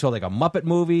like you sold like a Muppet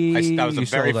movie. That was the you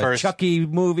very sold first a Chucky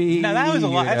movie. no, that was a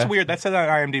lot. That's Yeah. weird. That says on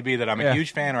IMDb that I'm Yeah. a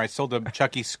huge fan, or I sold a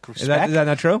Chucky Is spec. that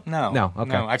not true? No, Okay.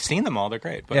 no. I've seen them all; they're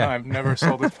great, but Yeah. no, I've never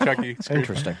sold a Chucky script.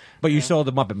 Interesting. But you sold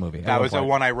the Muppet movie. That was the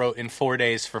one I wrote in 4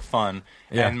 days for fun.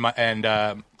 Yeah.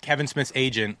 And Kevin Smith's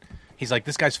agent, he's like,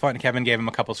 "This guy's fun." Kevin gave him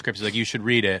a couple scripts. He's like, "You should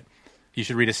read it. You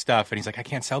should read his stuff." And he's like, "I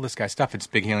can't sell this guy's stuff. It's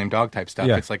Big Helium Dog type stuff.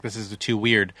 Yeah. It's like this is too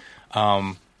weird."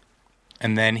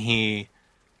 And then he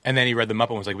read the Muppet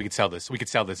and was like, "We could sell this. We could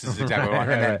sell this. This is exactly what I want."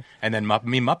 Right. And then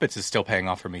Muppets is still paying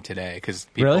off for me today because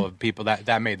Really? people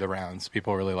that made the rounds.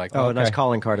 People really like. Oh, that. nice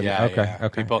calling card. In Yeah. there.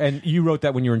 Okay. People- And you wrote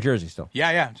that when you were in Jersey still.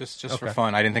 Yeah, just for Okay.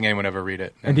 fun. I didn't think anyone would ever read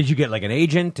it. And did you get like an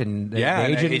agent? And the Yeah,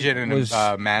 agent, an agent and was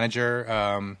a manager.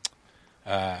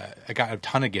 I got a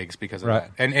ton of gigs because of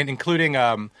Right. that, and including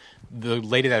the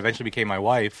lady that eventually became my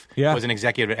wife Yeah. was an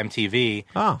executive at MTV.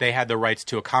 Oh. They had the rights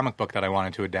to a comic book that I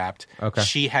wanted to adapt. Okay.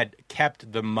 She had kept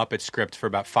the Muppet script for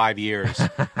about 5 years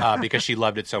because she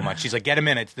loved it so much. She's like, "Get him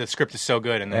in it. The script is so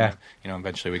good." And then,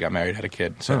 eventually we got married, had a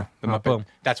kid. So Huh. the Oh, Muppet. boom.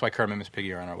 That's why Kermit and Miss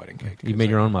Piggy are on our wedding cake. you made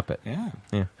your own Muppet. Yeah.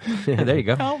 Yeah. Yeah, there you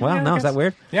go. Oh, Well, yeah, no, I is that guess.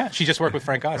 weird? Yeah, she just worked with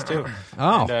Frank Oz too.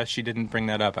 Oh. And she didn't bring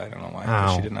that up. I don't know why. but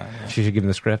Oh, She did not. Yeah. She should give him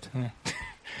the script.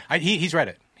 He's read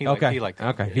it. He liked it.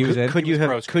 Okay. He was in. Could you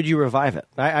was could you revive it?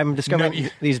 I'm discovering No, you-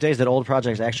 these days that old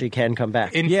projects actually can come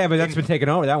back. Yeah, but that's been taken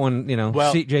over. That one,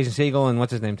 Well- Jason Segel and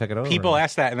what's his name took it over. People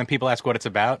ask that, and then people ask what it's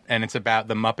about, and it's about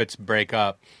the Muppets break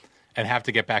up and have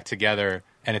to get back together,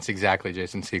 and it's exactly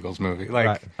Jason Segel's movie. Like,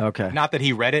 Right. Okay. not that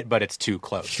he read it, but it's too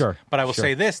close. Sure, But I will sure.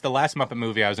 say this: the last Muppet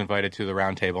movie, I was invited to the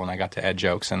round table, and I got to add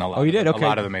jokes, and a lot. Oh, you did? A Okay.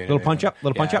 lot of them made it. Little punch-up?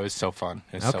 Little Yeah, punch-up? It was so fun.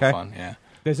 It was Okay. so fun. Yeah.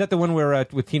 Is that the one where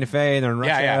with Tina Fey and they're in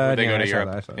Russia? Yeah, they go to I saw Europe.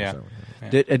 that, I saw that, Yeah.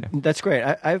 I saw that. That's great.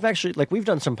 I've actually we've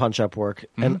done some punch up work,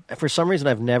 and for some reason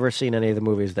I've never seen any of the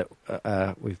movies that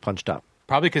we've punched up.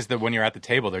 Probably because when you're at the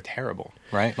table, they're terrible,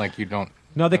 right? Like you don't.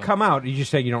 No, they come out. You just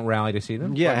say you don't rally to see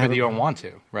them? Yeah, I but haven't- you don't want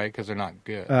to, right? Because they're not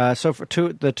good. So for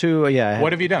the two, yeah.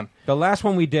 What have you done? The last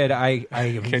one we did, I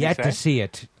have Can you yet say? to see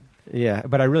it, Yeah,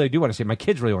 but I really do want to see it. My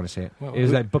kids really want to see it. Well, It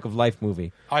was that Book of Life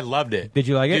movie. I loved it. Did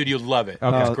you like it? Dude, you love it.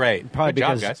 Okay. It's great. Probably Good job,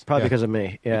 because guys. probably Yeah. because of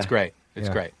me. Yeah, It's great. It's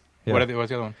Yeah. great. Yeah. What's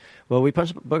the other one? Well, we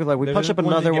punched up Book of Life. We There's punched up one that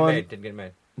another didn't get one. made, didn't get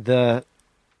made.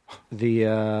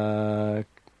 The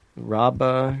Rob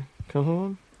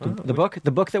Calhoun, the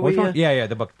book that Which we. one? Yeah,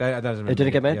 the book. That doesn't. It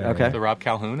didn't get made? Okay. The Rob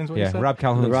Calhoun is what you Yeah, said? Rob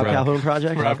Calhoun. The Rob Calhoun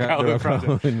project. Rob Calhoun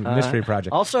project. Mystery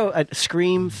Project. Also, at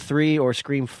Scream 3 or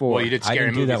Scream 4. Well, you did I Scary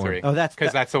didn't do Movie that one. 3. Oh, that's-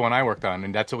 because that's the one I worked on,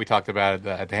 and that's what we talked about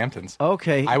at the Hamptons.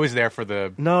 Okay. I was there for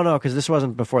the. No, because this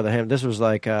wasn't before the him. This was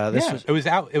like this Yeah, was it was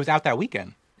out. It was out that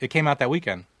weekend. It came out that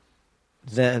weekend.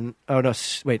 then. Oh no!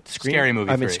 Wait, Scream. Scary Movie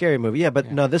I mean, 3. Scary Movie. Yeah,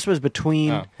 but no, this was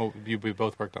between. Oh, well, we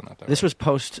both worked on that. Though, This right? was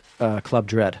post Club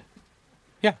Dread.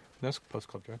 Yeah. That's Post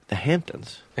Club Dread. The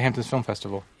Hamptons. The Hamptons Film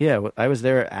Festival. Yeah, I was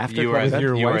there after. You were Club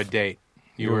Dread. you were a date.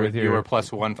 You were +1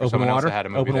 for Open someone water? else that had a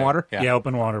movie Open there. water? Yeah. Yeah,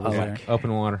 Open Water was there.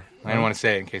 Open water. I didn't want to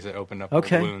say it in case it opened up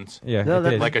Okay. balloons. Yeah, No, it that-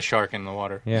 did. Like a shark in the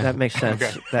water. Yeah. That makes sense.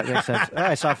 Okay. That makes sense. Oh,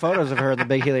 I saw photos of her in the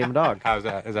Big Helium Dog. How's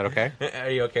that? Is that okay? Are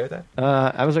you okay with that?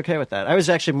 I was okay with that. I was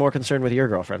actually more concerned with your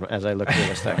girlfriend as I looked through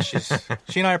this thing.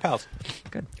 She and I are pals.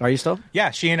 Are you still?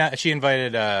 Yeah, she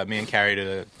invited me and Carrie to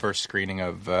the first screening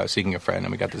of Seeking a Friend,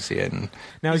 and we got to see it. And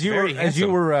Now, as he's you were very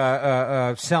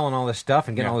handsome. selling all this stuff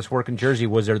and getting Yeah. all this work in Jersey,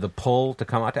 was there the pull to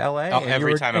come out to L.A.? Oh, And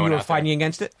every you were, time I and went you were out there. fighting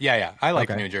against it? Yeah. I like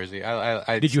Okay. New Jersey.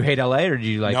 I Did you hate L.A. or did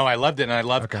you like? No, I loved it, and I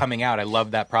loved Okay. coming out. I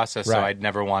loved that process, so Right. I'd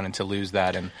never wanted to lose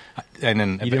that. And then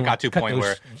You it didn't got to a cut point those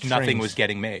where nothing strings. was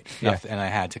getting made, Yeah. and I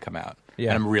had to come out. Yeah.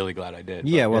 And I'm really glad I did.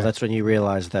 Yeah, But well, that's when you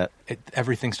realized that.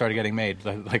 everything started getting made,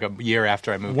 like a year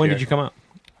after I moved When here. did you come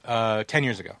out? 10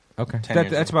 years ago. Okay, 10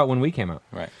 years that's ago. about when we came out.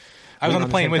 Right. I was on the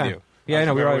plane same with time. you. Yeah, I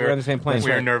know. We were on the same plane. We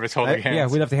were nervous holding hands. Yeah,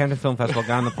 we left the Hampton Film Festival,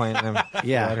 got on the plane. And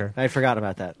Yeah, later. I forgot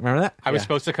about that. Remember that? I was Yeah.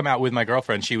 supposed to come out with my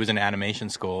girlfriend. She was in animation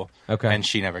school. Okay. And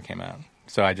she never came out.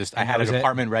 So I had was an it?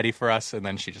 apartment ready for us, and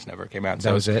then she just never came out. So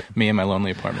That was it? Me and my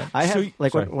lonely apartment. I have So-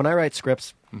 like sorry. when I write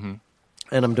scripts and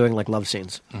I'm doing like love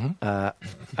scenes, I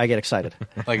get excited.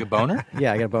 Like a boner?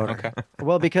 Yeah, I get a boner. Okay.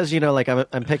 Well, because like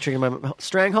I'm picturing my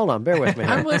Strang. Hold on, bear with me.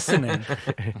 I'm listening.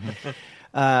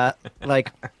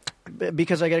 Like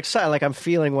because I get excited, like I'm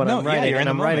feeling what No, I'm yeah, writing, you're in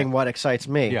and the I'm writing moment. what excites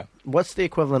me. Yeah. What's the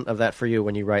equivalent of that for you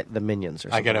when you write the Minions? Or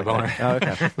I something get a like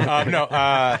that? boner. Oh, okay. No.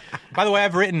 By the way,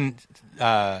 I've written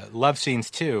love scenes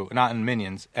too, not in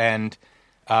Minions. And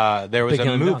there was Big a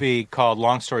Helium movie called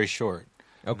Long Story Short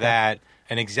Okay. that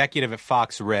an executive at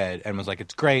Fox read and was like,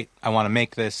 "It's great. I want to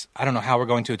make this. I don't know how we're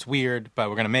going to. It's weird, but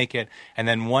we're going to make it." And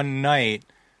then one night,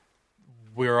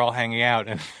 we were all hanging out,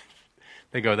 and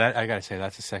they go, "That I gotta say,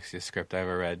 that's the sexiest script I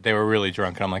ever read." They were really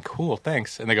drunk, and I'm like, "Cool,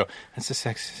 thanks." And they go, "That's the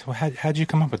sexiest. Well, how'd you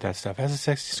come up with that stuff? That's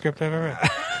the sexiest script I've ever read."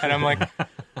 And I'm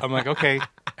like, okay.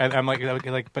 And I'm like,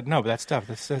 but no, but that stuff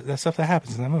that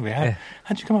happens in that movie.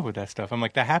 How'd you come up with that stuff? I'm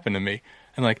like, that happened to me.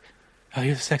 I'm like, oh,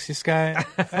 you're the sexiest guy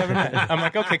I ever met. I'm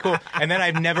like, okay, cool. And then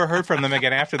I've never heard from them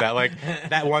again after that. Like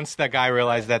that once that guy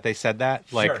realized that they said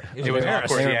that, like Sure. it was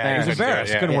embarrassed. awkward. They were Yeah, He was embarrassed.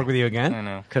 embarrassed. Yeah. Couldn't work with you again. I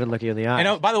know. Couldn't look you in the eye.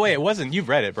 And by the way, it wasn't. You've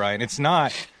read it, Brian. It's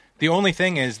not. The only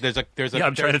thing is there's a. Yeah,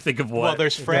 I'm trying to think of what. Well,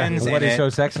 there's friends What in is it. so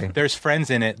sexy? There's friends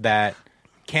in it that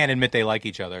can't admit they like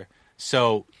each other.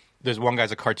 So there's one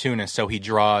guy's a cartoonist, so he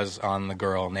draws on the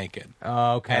girl naked.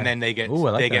 Oh, okay. And then they get Ooh,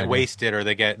 I like they that get idea. wasted or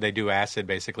they do acid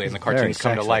basically, and the Very cartoons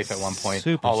come to sexy. life at one point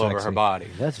Super all over her sexy. body.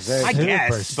 That's very. I Super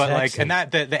guess, but like, sexy. and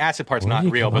that the acid part's Where not did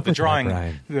you real, come but up the with that, drawing,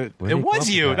 Brian? Where did it you come up was with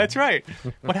you. that? That's right.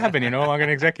 What happened? You're no longer an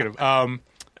executive.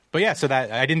 But yeah, so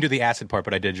that I didn't do the acid part,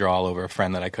 but I did draw all over a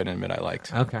friend that I couldn't admit I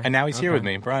liked. Okay. And now he's here Okay. with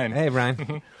me, Brian. Hey,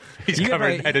 Brian. He's You covered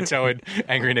have a- head to toe in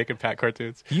Angry Naked Pat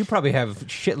cartoons. You probably have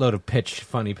shitload of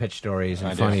funny pitch stories I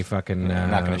and do. funny fucking I'm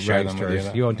not gonna share writing them with stories. you,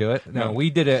 though. You won't do it? No, No. we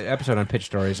did an episode on pitch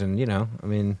stories, and I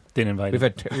mean, Didn't invite we've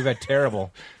him. had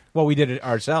terrible. Well, we did it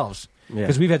ourselves Yeah.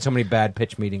 because we've had so many bad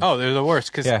pitch meetings. Oh, they're the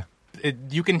worst because Yeah.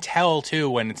 you can tell too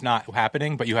when it's not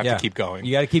happening, but you have Yeah. to keep going.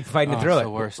 You got to keep fighting Oh, it through it's it. the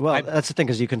worst. Well, that's the thing,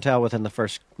 because you can tell within the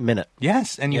first minute.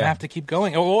 Yes, and you Yeah. have to keep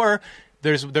going. Or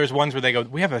there's ones where they go,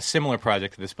 we have a similar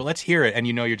project to this, but let's hear it, and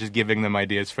you're just giving them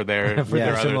ideas for their For their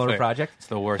their other similar thing. project? It's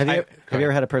the worst. Have you Go ever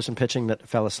ahead. had a person pitching that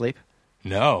fell asleep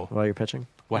No. while you're pitching?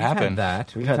 What We've had happened?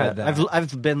 that. We've had that.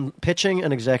 I've been pitching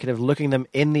an executive, looking them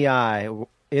in the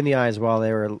eyes while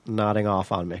they were nodding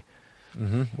off on me.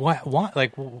 What?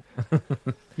 Like,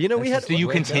 You know, we had do you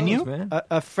Way it continue? goes, man.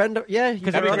 a friend. Yeah,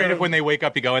 That'd be great if when they wake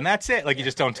up, you go, and that's it. Like, you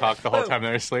just don't talk the whole time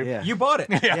they're asleep. Yeah. You bought it.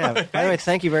 yeah. By the way,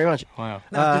 thank you very much. Wow.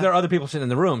 No, there are other people sitting in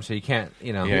the room, so you can't.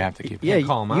 You have to keep. Yeah,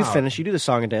 call 'em you out. finish. You do the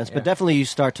song and dance, Yeah. but definitely you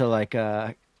start to like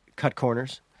cut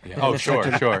corners, Yeah. Oh,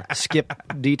 sure. skip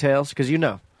details, because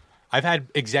I've had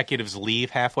executives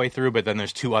leave halfway through, but then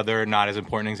there's two other not as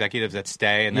important executives that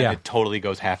stay, and then Yeah. it totally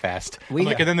goes half-assed. We-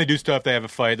 And then they do stuff, they have a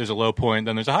fight, there's a low point,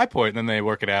 then there's a high point, and then they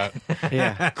work it out.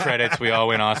 Yeah. Credits, we all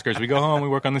win Oscars. We go home, we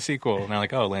work on the sequel. And they're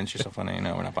like, oh, Lynch, you're so funny.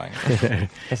 No, we're not buying it.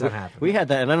 It's not happening. We had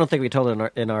that, and I don't think we told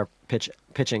it in our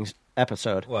pitching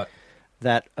episode. What?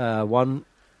 That one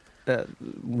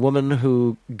woman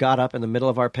who got up in the middle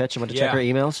of our pitch and went to check Yeah. her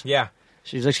emails. Yeah.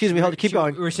 She's like, "Excuse me, hold it, keep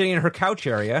going." We were sitting in her couch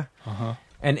area,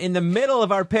 and in the middle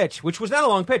of our pitch, which was not a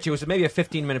long pitch, it was maybe a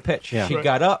 15-minute pitch. Yeah. She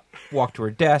got up, walked to her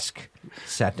desk,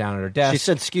 sat down at her desk. She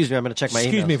said, "Excuse me, I'm going to check my emails."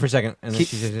 Excuse me for a second. And then Keep-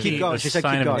 she said, keep going. A She said,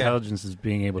 sign "Keep of going." intelligence is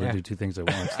being able to do two things at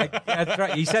once. That's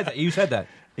right. You said that. You said that.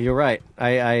 You're right.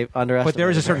 I underestimated. But there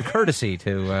is a certain courtity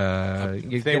to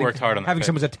They worked hard on that having pitch.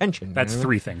 someone's attention. That's you know?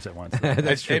 three things at once.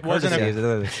 That's true. It wasn't Courtesy is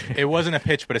another- It wasn't a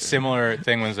pitch, but a similar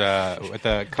thing was with the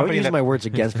Don't company use that my words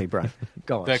against me, Brian.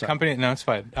 Go on. the sorry. company. No, it's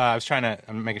fine.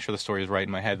 I'm making sure the story is right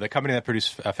in my head. The company that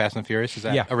produced Fast and Furious, is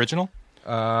that Yeah. original?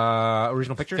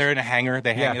 original pictures. They're in a hangar.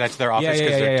 They hang. Yeah. That's their office Yeah,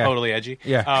 because yeah, they're yeah. totally edgy.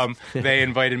 Yeah. They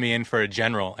invited me in for a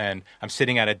general, and I'm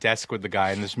sitting at a desk with the guy,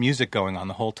 and there's music going on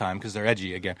the whole time because they're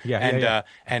edgy again. Yeah, and yeah,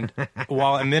 and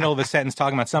while in the middle of a sentence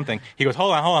talking about something, he goes,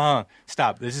 "Hold on,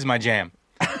 stop. This is my jam."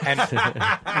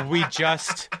 And we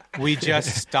just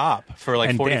stop for like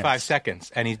And 45 dance.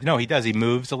 seconds, and he does. He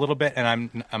moves a little bit, and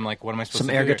I'm like, what am I supposed Some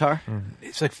to do air here? guitar.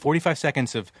 It's like 45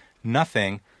 seconds of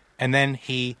nothing, and then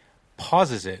he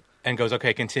pauses it and goes,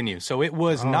 okay, continue. So it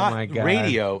was not my God.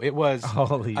 radio. It was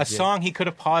Holy a shit. song he could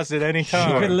have paused at any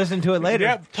time. You could listen to it later.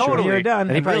 Yep, totally. You're done.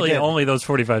 And he probably Really, did. only those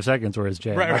 45 seconds were his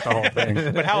jam, Right, not the whole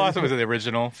thing. But how awesome is it? The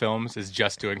original films is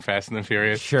just doing Fast and the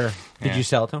Furious. Sure. Did Yeah. you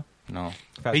sell it to him? No.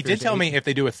 Fast He Furious did tell 8? me if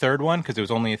they do a third one, because it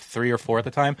was only 3 or 4 at the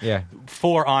time. Yeah.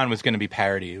 4 on was going to be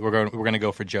parody. We're going to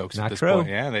go for jokes Not at this true. point.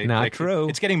 Yeah, Not true.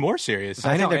 It's getting more serious.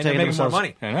 I know. they're And they're taking making more themselves-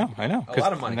 money. I know. A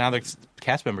lot of money. Now the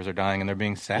cast members are dying and they're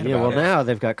being sad Yeah, about well, it. now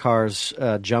they've got cars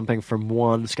jumping from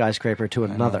one skyscraper to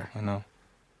another. I know.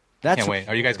 That's Can't wait.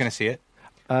 Are you guys going to see it?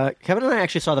 Kevin and I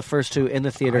actually saw the first two in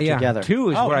the theater Yeah. together. 2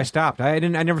 is Oh. where I stopped. I've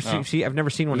never Oh.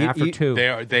 seen one You- after you-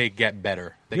 2. They get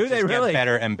better. Do just they really? get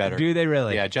better and better? Do they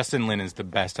really? Yeah, Justin Lin is the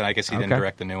best, and I guess he didn't Okay.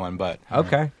 direct the new one, but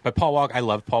Okay. But Paul Walker, I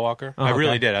love Paul Walker. Oh, I okay.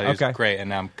 really did. He was Okay. great, and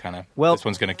now I'm kind of Well, this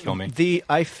one's going to kill me.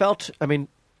 I mean,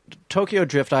 Tokyo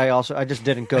Drift. I just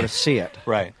didn't go to see it,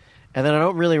 Right. and then I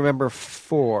don't really remember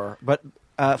 4, but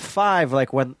 5,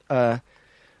 like when The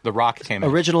Rock came in.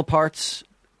 original parts,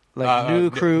 like new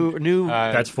crew, new.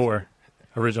 That's 4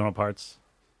 original parts.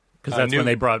 Because that's new- when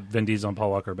they brought Vin Diesel and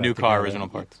Paul Walker back New car together. original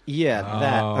parts. yeah,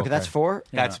 that. Okay, that's 4.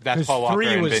 That's Yeah. 'Cause Paul Walker 3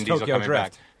 and was Vin Diesel Tokyo coming Drift.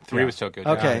 back. 3 Yeah. was Tokyo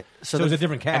Drift. Okay, So so it's the- a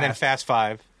different cast. And then Fast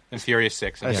 5 and Furious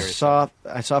 6 and I Furious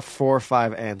saw 4,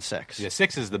 5, and 6. 7. Yeah,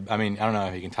 6 is I mean, I don't know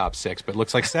if you can top 6, but it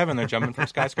looks like 7. They're jumping from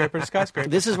skyscraper to skyscraper.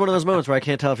 This is one of those moments where I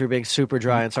can't tell if you're being super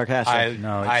dry and sarcastic.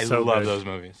 No, it's I so love good. those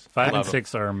movies. 5 Love and 'em.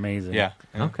 6 are amazing. Yeah.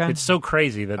 Okay. It's so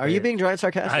crazy that Are you being dry and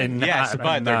sarcastic? I'm not, Yes, I'm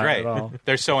but they're not great. at all.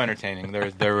 They're so entertaining.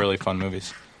 They're really fun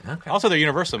movies. Okay. Also, they're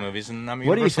Universal movies, and I'm a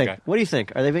What do you Universal think? guy. What do you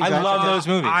think? Are they being I dry and love sarcastic? those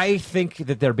movies. I think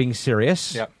that they're being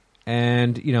serious. Yep.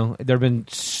 And, there have been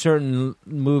certain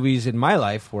movies in my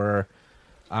life where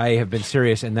I have been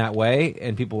serious in that way,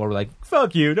 and people were like,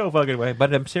 fuck you, no fucking way.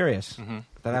 But I'm serious. Mm-hmm.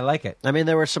 But I like it. I mean,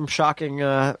 there were some shocking,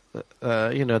 at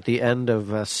the end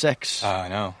of 6. I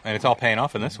know, and it's all paying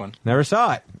off in this one. Never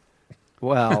saw it.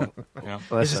 Well, You know? Is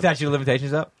the listen, statute of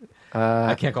limitations up?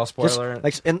 I can't call just, spoiler.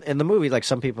 like in the movie, like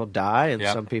some people die and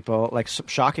Yeah. some people like some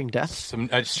shocking deaths. Some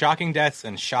shocking deaths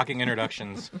and shocking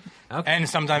introductions, Okay. and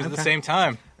sometimes at the same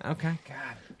time. Okay. God.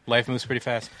 Life moves pretty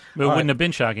fast. But it wouldn't have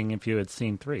been shocking if you had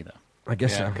seen 3, though. I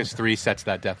guess Yeah, so. because 3 sets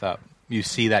that death up. You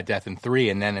see that death in 3,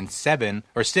 and then in 7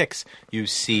 or 6, you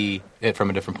see it from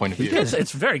a different point of view.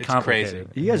 It's very It's complicated.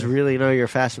 crazy. You guys really know you're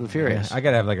Fast and Furious. I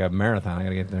got to have like a marathon. I got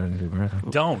to get there and do a marathon.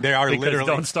 Don't. They are because literally-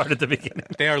 Don't start at the beginning.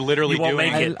 They are literally You won't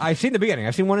doing make it. I've seen the beginning.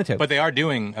 I've seen 1 and 2. But they are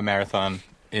doing a marathon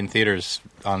in theaters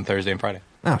on Thursday and Friday.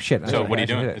 Oh, shit. So I what are you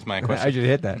should doing hit it. is my question. I should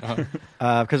hit that.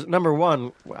 Because number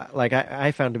one, like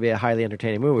I found to be a highly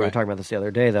entertaining movie. We were Right. talking about this the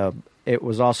other day, though. It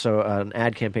was also an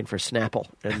ad campaign for Snapple.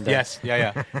 And, Yes,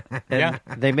 yeah. and Yeah.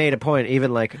 they made a point,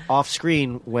 even like off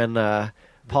screen, when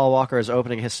Paul Walker is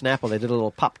opening his Snapple, they did a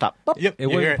little pop top. Pop. Yep. It you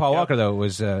hear wasn't Paul Yep. Walker, though. It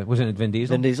was, wasn't it Vin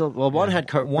Diesel? Vin Diesel. Well, one had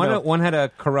One had a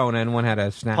Corona and one had a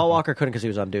Snapple. Paul Walker couldn't because he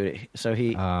was on duty, so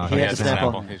he Oh, he yeah, had it's the an Snapple.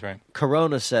 Apple. He's right.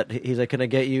 Corona said, he's like, "Can I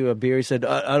get you a beer?" He said,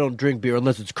 "I don't drink beer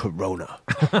unless it's Corona."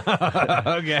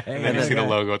 Okay. And then you see the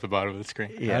logo at the bottom of the screen.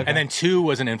 Yeah. Okay. And then 2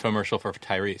 was an infomercial for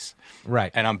Tyrese.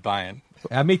 Right. And I'm buying.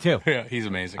 Me too. Yeah, he's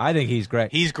amazing. I think he's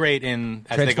great. He's great in,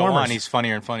 as they go Transformers. on, he's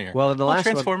funnier and funnier. Well, in the last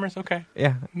one- Transformers, okay.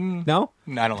 Yeah. No?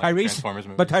 I don't like Tyrese? Transformers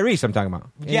movies. But Tyrese I'm talking about.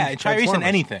 Yeah, In Tyrese in Transformers.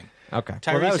 anything. Okay. Tyrese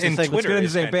Well, that was the in thing. Twitter Let's get on the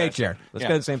is same page fantastic. here. Let's Yeah.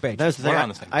 get on the same page. That was the thing. We're on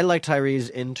the same I like Tyrese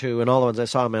into, and all the ones I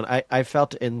saw him in. I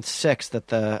felt in 6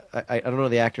 that I don't know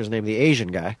the actor's name, the Asian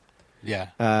guy, Yeah.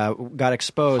 got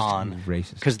exposed Han.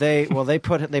 Racist. because they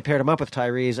paired him up with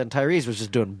Tyrese, and Tyrese was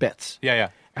just doing bits. Yeah.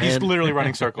 He's literally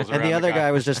running circles around And the other guy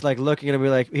was just like looking at him,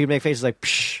 like he'd make faces like,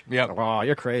 "Psh, Yep. oh,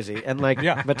 you're crazy," and like,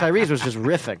 but Tyrese was just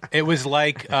riffing. It was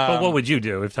like. But what would you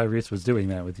do if Tyrese was doing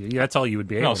that with you? That's all you would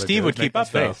be able to do. Steve would keep up,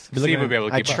 though. Steve would be able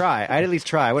to keep I'd up. try. I'd at least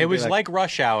try. It was like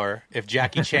Rush Hour if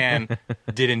Jackie Chan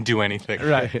didn't do anything.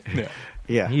 Right.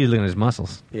 yeah, He was looking at his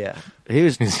muscles. yeah. He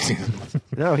was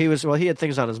no, he was. Well, he had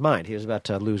things on his mind. He was about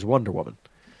to lose Wonder Woman.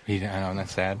 I know,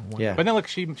 that's sad. Yeah. But then look,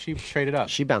 she traded up.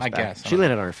 She bounced I back. guess. She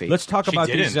landed on her feet. Let's talk She about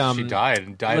didn't. these. She died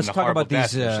Let's in a talk horrible about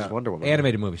these death. She's Wonder Woman.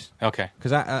 animated movies Okay.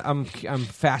 because I'm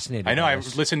fascinated. I know. by I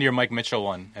this. listened to your Mike Mitchell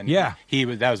one, and Yeah.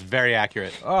 that was very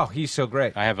accurate. Oh, he's so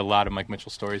great. I have a lot of Mike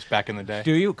Mitchell stories back in the day.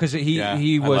 Do you? Because he Yeah,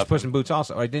 he I was love Puss him. in Boots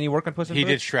also. Or didn't he work on Puss in He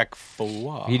Boots? did Shrek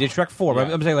 4. He did Shrek 4. But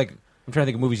Yeah. I'm saying like I'm trying to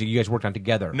think of movies that you guys worked on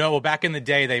together. No, well, back in the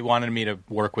day, they wanted me to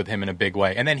work with him in a big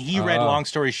way, and then he read Long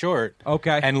Story Short,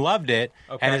 Okay. and loved it.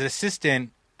 Okay. And his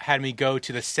assistant had me go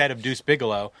to the set of Deuce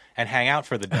Bigalow and hang out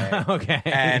for the day. Okay.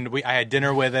 And I had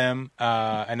dinner with him,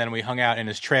 and then we hung out in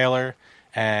his trailer,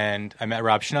 and I met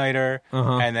Rob Schneider,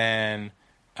 and then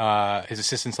his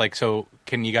assistant's like, "So,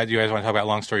 can you guys want to talk about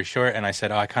Long Story Short?" And I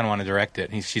said, "Oh, I kind of want to direct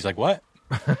it." And she's like, "What?"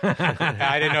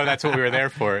 I didn't know that's what we were there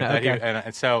for.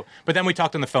 And so, but then we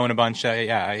talked on the phone a bunch.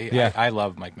 I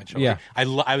love Mike Mitchell. Yeah.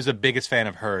 I was the biggest fan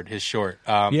of Herd, his short.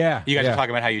 You guys are talking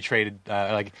about how you traded,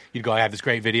 like you'd go, I have this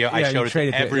great video. I Yeah, showed you it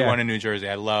traded to it, everyone yeah. in New Jersey.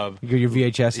 I love. Your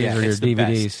VHSs or your it's the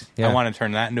DVDs. best. Yeah. I want to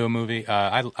turn that into a movie.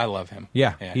 I love him.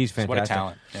 Yeah, he's fantastic. What a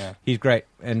talent. Yeah. He's great,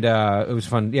 and it was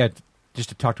fun. Yeah, just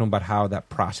to talk to him about how that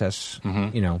process,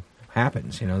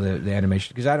 happens. The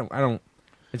animation because I don't.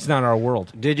 It's not our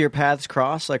world. Did your paths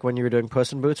cross like when you were doing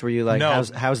Puss in Boots? Were you like, No.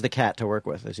 how's the cat to work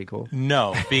with? Is he cool?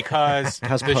 No, because the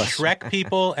How's Puss? Shrek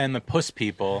people and the Puss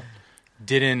people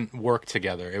didn't work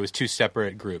together. It was two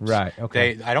separate groups. Right,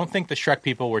 okay. I don't think the Shrek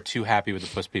people were too happy with the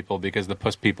Puss people because the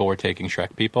Puss people were taking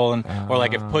Shrek people, or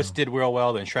like if Puss did real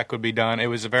well, then Shrek would be done. It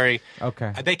was a very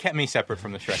Okay. They kept me separate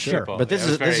from the Shrek Sure, people. But this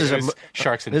It is was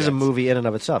sharks and this is a jets. movie in and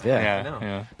of itself. Yeah.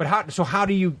 Yeah. But how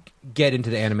do you get into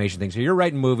the animation thing? So you're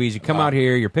writing movies. You come out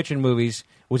here. You're pitching movies.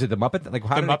 Was it the Muppet? Like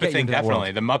how The did it Muppet get you thing, into that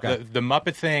definitely. world? The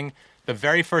Muppet thing. The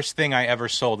very first thing I ever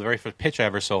sold, the very first pitch I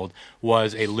ever sold,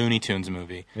 was a Looney Tunes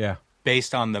movie. Yeah.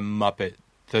 Based on the Muppet.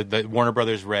 The Warner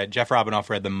Brothers Jeff Robinoff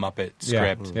read the Muppet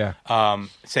script. Yeah.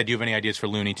 Said, do you have any ideas for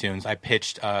Looney Tunes? I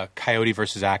pitched Coyote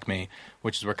versus Acme,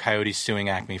 which is where Coyote's suing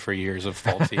Acme for years of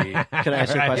faulty... Can I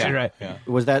ask you a question? Right. Yeah.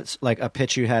 Was that like a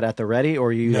pitch you had at the ready,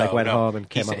 or you went home and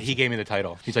came up? He gave me the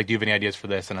title. He's like, do you have any ideas for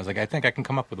this? And I was like, I think I can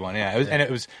come up with one. Yeah, and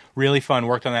it was really fun.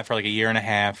 Worked on that for like a year and a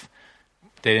half.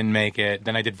 They didn't make it.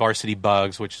 Then I did Varsity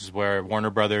Bugs, which is where Warner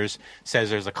Brothers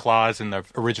says there's a clause in the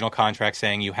original contract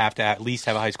saying you have to at least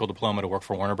have a high school diploma to work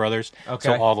for Warner Brothers. Okay.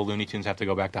 So all the Looney Tunes have to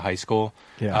go back to high school.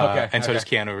 Yeah. Okay. And so does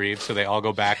Keanu Reeves. So they all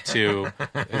go back to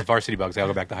Varsity Bugs. They all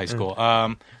go back to high school.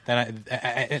 Then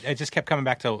I just kept coming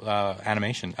back to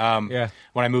animation. Yeah.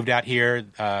 When I moved out here,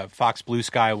 Fox Blue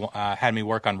Sky had me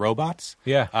work on robots.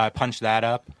 Yeah. I punched that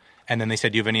up. And then they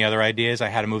said, do you have any other ideas? I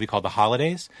had a movie called The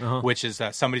Holidays, which is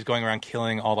somebody's going around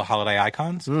killing all the holiday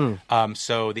icons.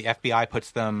 So the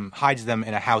FBI hides them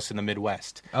in a house in the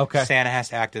Midwest. Okay. Santa has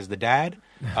to act as the dad.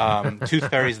 Tooth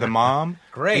Fairy's the mom.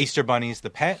 Great. Easter Bunny's the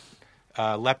pet.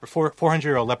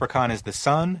 400-year-old leprechaun is the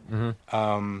son.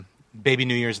 Baby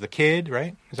New Year's the kid,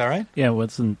 right? Is that right? Yeah,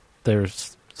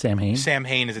 there's Sam Hain? Sam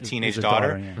Hain is a teenage his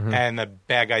daughter, daughter, yeah. and the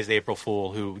bad guy's the April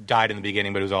Fool who died in the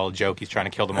beginning, but it was all a joke. He's trying to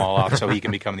kill them all off so he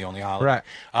can become the only holiday.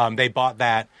 Right. They bought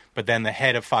that, but then the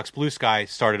head of Fox Blue Sky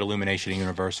started Illumination at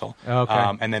Universal.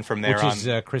 Okay. And then from there Which on...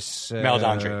 is Chris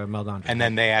Meldondre. And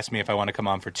then they asked me if I want to come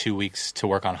on for 2 weeks to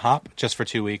work on Hop, just for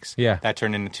 2 weeks. Yeah. That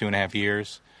turned into 2.5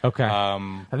 years. Okay. I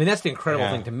mean, that's the incredible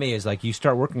yeah. thing to me is like you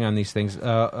start working on these things.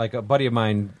 Like a buddy of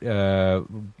mine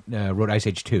wrote Ice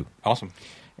Age 2. Awesome.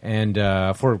 And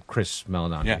for Chris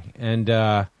Meldondre. Yeah.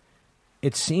 And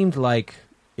it seemed like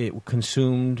it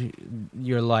consumed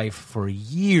your life for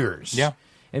years. Yeah.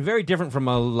 And very different from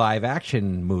a live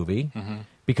action movie.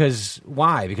 Because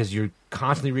why? Because you're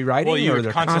constantly rewriting, Well, or you're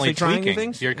they're constantly trying tweaking. new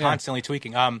things. You're constantly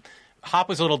tweaking. Hop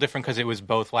was a little different because it was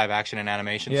both live action and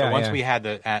animation. Yeah, so once yeah. we had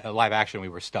the live action, we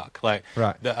were stuck. Right.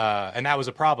 And that was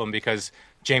a problem because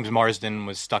James Marsden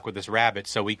was stuck with this rabbit.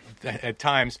 So we, at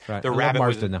times, Right. the I love rabbit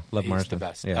Marsden, was though. Love he's Marsden. the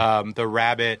best. Yeah. The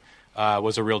rabbit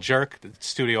was a real jerk. The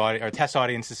studio or test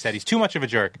audiences said he's too much of a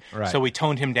jerk. Right. So we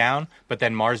toned him down. But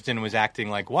then Marsden was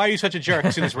acting like, "Why are you such a jerk?"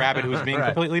 to this rabbit who was being Right.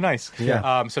 completely nice.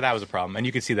 Yeah. So that was a problem, and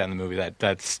you can see that in the movie.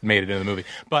 That's made it in the movie.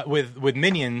 But with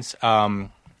Minions.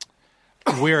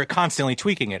 We're constantly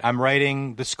tweaking it. I'm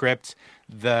writing the script.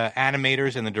 The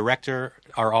animators and the director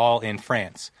are all in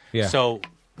France. Yeah. So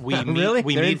we meet. Really?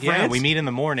 We They're in meet. Yeah, France? we meet in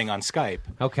the morning on Skype.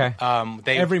 Okay.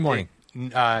 Every Every morning?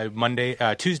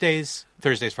 Tuesdays,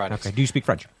 Thursdays, Fridays. Okay. Do you speak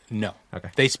French? No. Okay.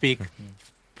 They speak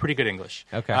pretty good English.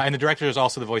 Okay. And the director is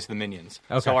also the voice of the Minions.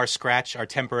 Okay. So our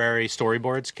temporary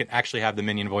storyboards can actually have the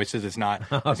Minion voices. It's not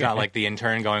it's not like the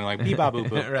intern going like bee ba boo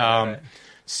boo. Right.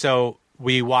 So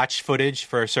we watch footage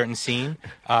for a certain scene.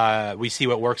 We see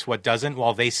what works, what doesn't.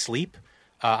 While they sleep,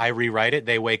 I rewrite it.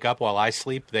 They wake up while I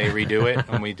sleep. They redo it,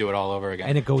 and we do it all over again.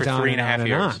 And it goes for on 3.5 and on and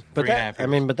years. on. But 3.5 that, I years.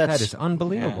 mean, but that's That is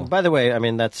unbelievable. By the way, I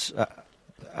mean that's.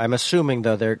 I'm assuming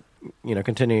though they're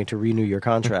continuing to renew your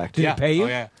contract. Did yeah. it pay you? Oh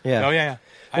yeah. Yeah. Oh yeah.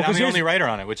 Well, I'm 'cause the here's- only writer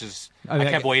on it, which is I mean,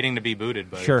 I kept waiting to be booted,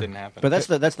 but Sure. it didn't happen. But that's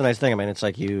the nice thing. I mean, it's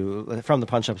like from the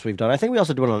punch-ups we've done. I think we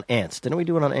also do it on Ants. Didn't we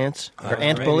do it on Ants or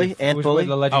Ant Maybe. Bully? It Ant was Bully.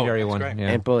 the legendary Oh, that's one. great.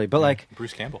 Yeah. Ant Bully. But like,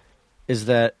 Bruce Campbell. is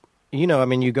that I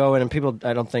mean, you go in and people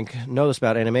I don't think know this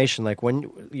about animation. Like when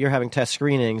you're having test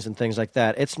screenings and things like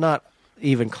that, it's not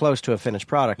even close to a finished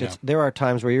product. No. There are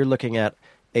times where you're looking at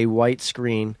a white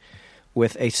screen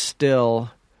with a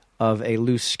still of a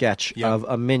loose sketch Yeah. of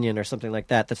a minion or something like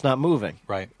that that's not moving.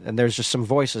 Right. And there's just some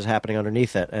voices happening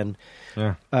underneath it. And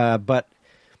Yeah. but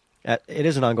it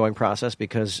is an ongoing process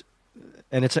because,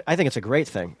 and I think it's a great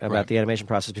thing about Right. the animation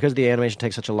process because the animation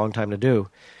takes such a long time to do.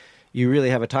 You really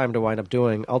have a time to wind up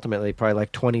doing ultimately probably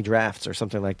like 20 drafts or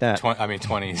something like that.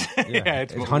 20s. Yeah,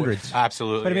 it's hundreds.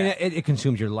 Absolutely. But I mean, yeah. it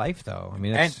consumes your life, though. I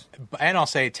mean, that's, and I'll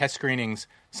say test screenings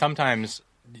sometimes.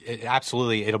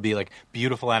 It'll be like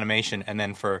beautiful animation, and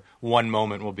then for one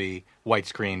moment will be white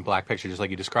screen, black picture, just like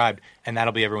you described, and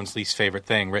that'll be everyone's least favorite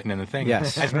thing written in the thing.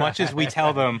 Yes. As much as we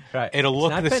tell them Right. it'll It's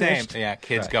look not the finished. same. Yeah,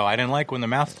 kids Right. go, I didn't like when the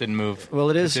mouth didn't move. Well,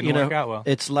 it is, didn't work out well.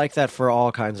 it's like that for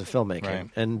all kinds of filmmaking. Right.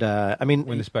 And I mean,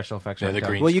 when the special effects Yeah, are the done.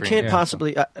 green well, you screen. can't Yeah.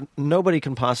 possibly, nobody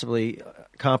can possibly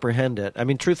comprehend it. I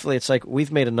mean, truthfully, it's like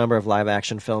we've made a number of live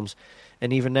action films,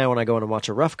 and even now when I go in and watch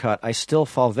a rough cut, I still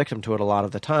fall victim to it a lot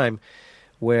of the time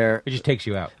where, It just takes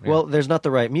you out. Yeah. well, there's not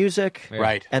the right music. Yeah.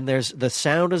 Right. And the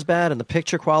sound is bad, and the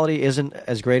picture quality isn't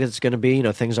as great as it's going to be.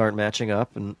 Things aren't matching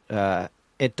up, and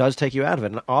it does take you out of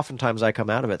it. And oftentimes, I come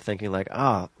out of it thinking like,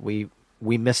 we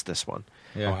missed this one.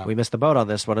 Yeah. Wow. We missed the boat on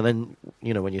this one. And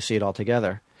then when you see it all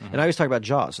together, and I always talk about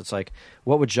Jaws. It's like,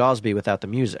 what would Jaws be without the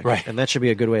music? Right. And that should be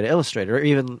a good way to illustrate it. Or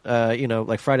even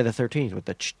like Friday the 13th with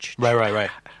the Right.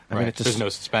 I mean, it's just, There's no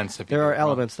suspense. If you there do are it wrong.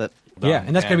 elements that. Yeah,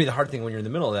 and that's Yeah. going to be the hard thing when you're in the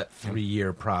middle of that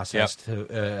 3-year process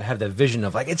to have that vision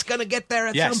of like it's going to get there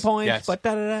at Yes, some point, yes. but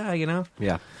da. Yeah.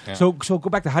 Yeah. So go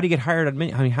back to how do you get hired on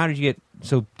Minions? I mean, how did you get?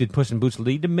 So did Puss in Boots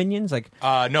lead to Minions? Like,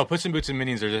 No, Puss in Boots and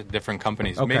Minions are different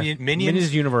companies. Okay. Minions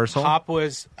is Universal.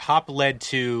 Hop led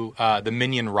to the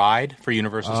Minion ride for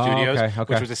Universal Oh, Studios, okay.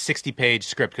 which was a 60-page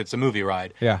script. 'Cause it's a movie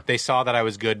ride. Yeah. They saw that I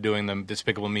was good doing the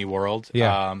Despicable Me world.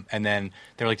 Yeah. And then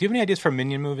they're like, "Do you have any ideas for a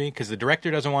Minion movie?" Because the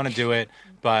director doesn't want to do it,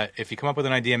 but if you come up with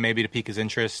an idea, maybe to pique his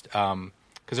interest, because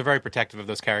they're very protective of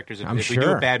those characters. If, I'm if we do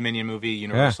sure. a bad Minion movie,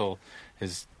 Universal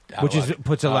is out which of is luck.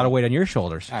 puts a lot of weight on your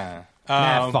shoulders. Fuck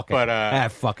it. But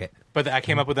Fuck it. But I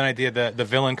came up with an idea. The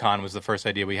Villain Con was the first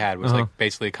idea we had. Was like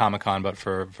basically a Comic Con, but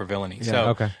for villainy. Yeah. So,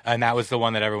 Okay. and that was the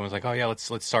one that everyone was like, "Oh yeah, let's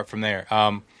start from there."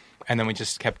 And then we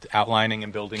just kept outlining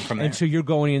and building from there. And so you're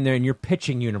going in there and you're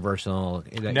pitching Universal.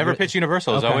 Never pitched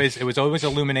Universal. Okay. It was always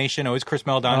Illumination. Always Chris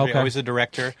Meledandri. Okay. Always the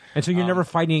director. And so you're never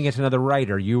fighting against another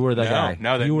writer. You were the guy.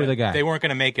 No, you were the guy. They weren't going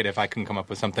to make it if I couldn't come up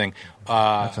with something.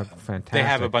 That's a fantastic. They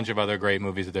have a bunch of other great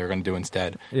movies that they were going to do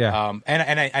instead. Yeah.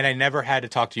 And I never had to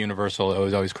talk to Universal. It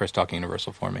was always Chris talking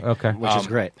Universal for me. Okay. Which is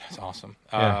great. That's awesome.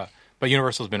 Yeah. But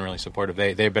Universal's been really supportive.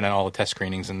 They've been at all the test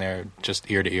screenings and they're just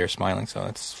ear to ear smiling. So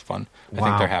that's fun. I Wow.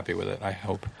 think they're happy with it. I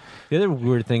hope. The other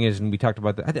weird thing is, and we talked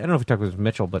about that. I don't know if we talked with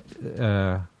Mitchell, but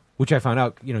which I found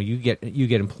out. You get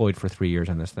employed for 3 years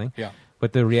on this thing. Yeah.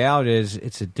 But the reality is,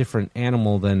 it's a different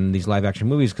animal than these live action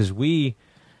movies because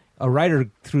a writer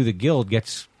through the guild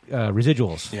gets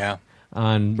residuals. Yeah.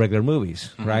 On regular movies,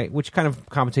 right? Which kind of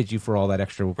compensates you for all that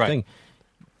extra Right. thing.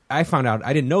 I found out.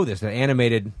 I didn't know this. That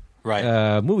animated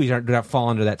movies do not fall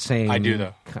under that same. I do,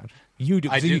 though. You do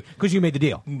I do. because you made the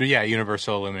deal. Yeah,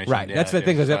 Universal Illumination. Right. Yeah, That's the it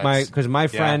thing is. because my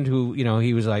friend yeah. who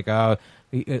he was like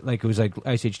it was like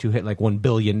Ice Age 2 hit like $1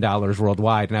 billion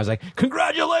worldwide, and I was like,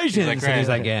 congratulations! He's like, and he's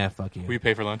 "Great." like, yeah, fuck you. Will you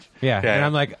pay for lunch? Yeah. And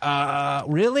I'm like,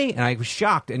 really? And I was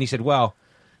shocked. And he said, well,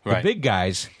 the Right. big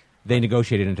guys they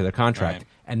negotiated into their contract, Right.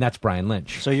 and that's Brian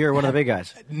Lynch. So you're one of the big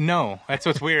guys. No, that's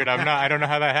what's weird. I'm not. I don't know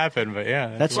how that happened, but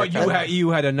yeah, That's Well, you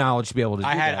had a knowledge to be able to do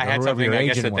I had that. I or had whoever something your I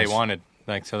guess agent that they was. wanted,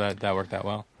 so that worked out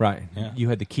well. Right. Yeah. You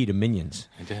had the key to Minions.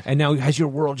 I did. And now has your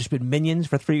world just been Minions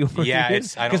for 3 years? Yeah,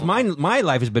 it's- I because don't- my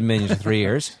life has been Minions for 3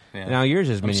 years. Yeah. Now yours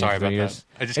is I'm Minions sorry for 3 about years.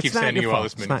 that. I just It's keep not sending your you all fault.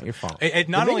 this It's Minions. not your fault.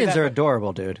 Not The only Minions that, are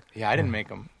adorable, dude. yeah, I didn't make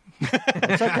them.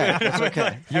 It's okay. It's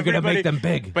okay. You're going to make them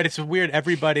big. But it's weird.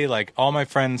 Everybody, like, all my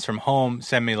friends from home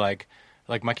send me, like,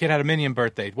 my kid had a Minion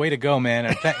birthday. Way to go, man.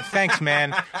 Or, thanks,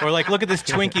 man. Or, like, look at this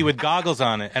Twinkie with goggles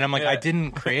on it. And I'm like, I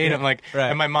didn't create it. I'm like, Right.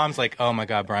 And my mom's like, oh, my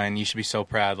God, Brian, you should be so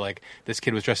proud. Like, this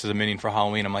kid was dressed as a Minion for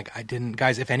Halloween. I'm like, I didn't.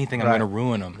 Guys, if anything, I'm Right. going to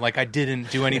ruin him. Like, I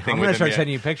didn't do anything I'm with going to him start yet.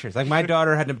 sending you pictures. Like, my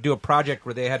daughter had to do a project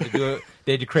where they had to do it.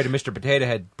 They had to create a Mr. Potato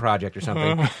Head project or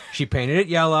something. She painted it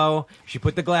yellow. She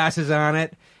put the glasses on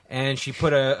it. And she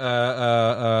put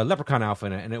a leprechaun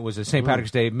outfit in it, and it was a St.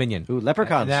 Patrick's Day Minion. Ooh,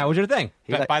 leprechauns. And that was your thing.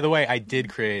 By the way, I did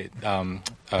create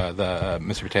the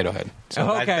Mr. Potato Head. So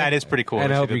Oh, okay. that is pretty cool.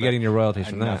 And I hope She you're did getting that. your royalties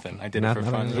from that. Nothing. I did it for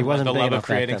fun. He wasn't the big love enough of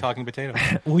creating back then. talking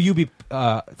potatoes. Will you be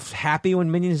happy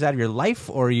when Minions is out of your life,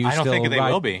 or are you I don't still think they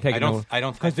will be. taking I don't over?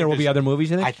 think Because there will be there's- other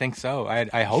movies in it? I think so.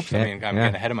 I hope so. I mean, I'm Yeah.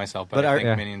 getting ahead of myself, but But I are- think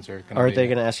Yeah. Minions are going to be... Are they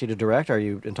going to ask you to direct? Are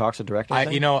you in talks to direct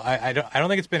anything? I don't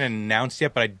think it's been announced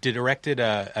yet, but I directed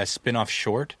a spin-off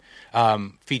short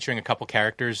featuring a couple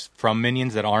characters from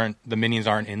Minions that aren't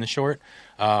in the short.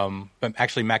 But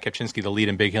actually, Matt Kepchinski, the lead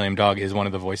in Big Helium Dog, is one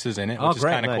of the voices in it, which Oh, is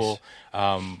great. kind of Nice.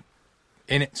 cool.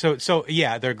 In it, so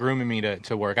yeah, they're grooming me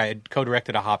to work. I had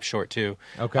co-directed a Hop short too.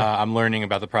 Okay. I'm learning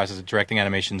about the process of directing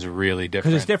animation is really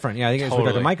different. Because it's different. Yeah, I think it's what we talked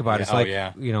to Totally. Mike about. Yeah. It's Oh, like,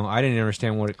 yeah. I didn't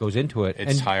understand what it goes into it.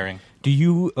 It's And tiring. Do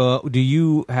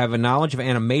you have a knowledge of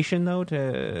animation, though?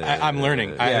 I'm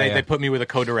learning. Yeah. They put me with a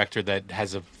co-director that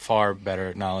has a far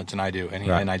better knowledge than I do, and,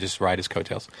 Right. and I just ride his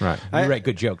coattails. Right. You write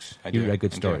good jokes. I You do. write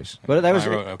good I do. stories. But that was- I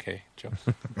wrote okay jokes.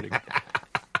 Pretty good.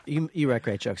 You write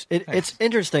great jokes. It's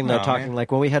interesting, though, No, talking man.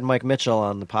 like when we had Mike Mitchell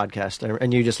on the podcast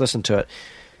and you just listened to it.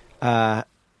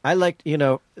 I liked,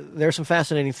 there's some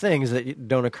fascinating things that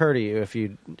don't occur to you if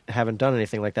you haven't done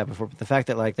anything like that before. But the fact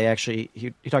that, like, they actually,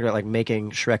 you talked about, like,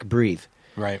 making Shrek breathe.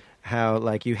 Right. How,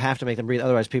 like, you have to make them breathe,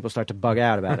 otherwise people start to bug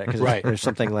out about it because Right. there's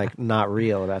something, like, not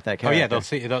real about that Oh character. yeah, they'll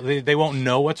see. They won't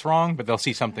know what's wrong, but they'll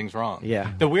see something's wrong. Yeah.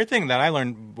 The weird thing that I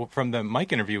learned from the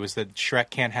Mike interview was that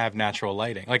Shrek can't have natural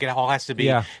lighting. Like, it all has to be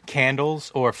Yeah.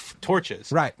 candles or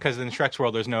torches. Right. Because in Shrek's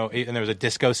world, and there was a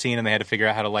disco scene, and they had to figure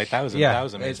out how to light that. Yeah, That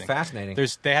was it's amazing. fascinating.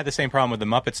 They had the same problem with the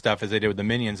Muppet stuff as they did with the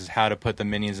Minions, is how to put the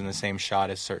Minions in the same shot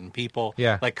as certain people.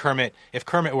 Yeah. Like Kermit. If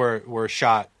Kermit were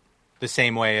shot the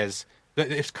same way as.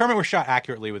 If Kermit were shot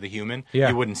accurately with a human, Yeah.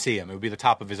 you wouldn't see him. It would be the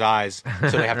top of his eyes,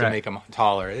 so they have to Right. make him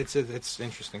taller. It's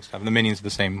interesting stuff. The Minions are the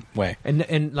same way.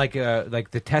 And like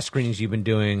the test screenings you've been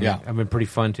doing Yeah. have been pretty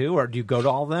fun, too? Or do you go to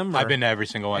all of them? Or? I've been to every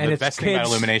single one. And The it's best thing about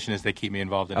kids- Illumination is they keep me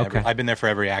involved in Okay. I've been there for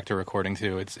every actor recording,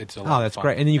 too. It's a lot Oh, of that's fun.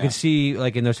 great. And then you Yeah. can see,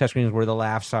 like, in those test screenings where the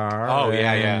laughs are. Oh,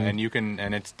 yeah. And you can,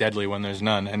 and it's deadly when there's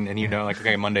none. And like,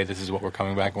 okay, Monday, this is what we're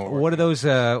coming back. And What are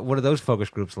those focus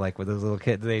groups like with those little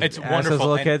kids? It's ask wonderful. Those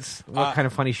little And, kids, what kind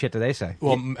of funny shit do they say?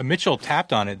 Well, Mitchell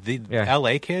tapped on it. The Yeah.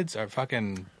 L.A. kids are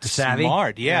fucking Savvy?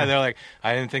 smart. Yeah, Yeah. they're like,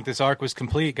 I didn't think this arc was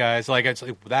complete, guys. Like, it's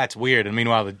like, that's weird. And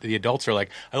meanwhile, the adults are like,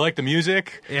 I like the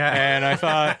music. Yeah. And I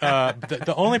thought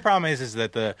the only problem is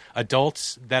that the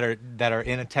adults that are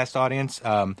in a test audience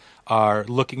are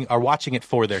watching it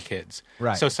for their kids.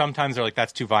 Right. So sometimes they're like,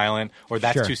 that's too violent or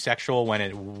that's Sure. too sexual when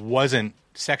it wasn't.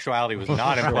 Sexuality was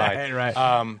not implied. Right.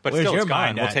 But Where's still, your it's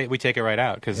gone. mind at? We take it right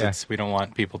out because Yeah. we don't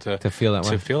want people to feel that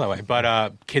way.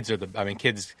 But kids are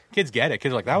kids get it.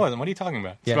 Kids are like, that wasn't. What are you talking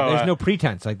about? Yeah, So, there's no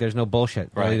pretense. Like, there's no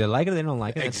bullshit. Right. They either like it or they don't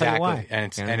like it. That's how exactly. why.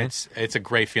 And You know what I mean? it's a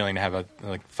great feeling to have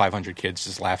like 500 kids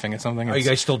just laughing at something. Are you It's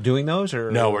guys still doing those? Or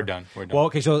No, we're done. We're done. Well,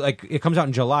 okay, so like it comes out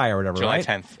in July or whatever, July right?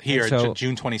 10th here, And so-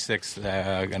 June 26th,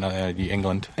 in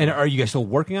England. And are you guys still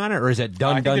working on it, or is it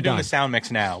done? I think they're doing done? the sound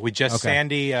mix now. We just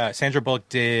Okay. Sandra Bullock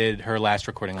did her last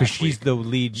recording Because last she's week. the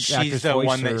lead. She's actress the voice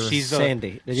one that or- she's the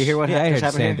Sandy. Did you hear what Yeah, I heard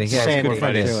happened Sandy. here? Yeah, Sandy. good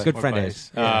friend Buddies. is. Good friend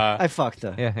is. I fucked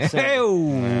her. Yeah. Sandy. Hey,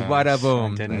 bada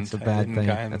boom. I didn't- That's a I bad didn't-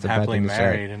 thing. I'm That's a bad happily thing to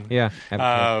married say. and-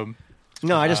 Yeah.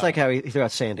 No, I just like how he threw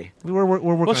out Sandy. We're working.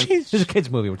 Well, on, she's- this is a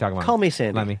kids movie we're talking about. Call me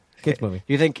Sandy. Lemmy. Kids movie.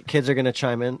 Do you think kids are going to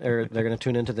chime in or they're going to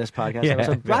tune into this podcast Yeah.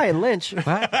 episode? Brian Lynch.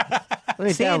 What? Let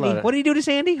me Sandy. download it. What do you do to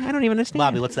Sandy? I don't even understand.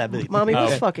 Bobby, what's that mean? Mommy, who's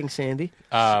Okay. fucking Sandy?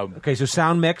 Okay, so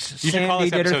sound mix. You should call Sandy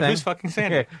this did her episode, thing. Who's fucking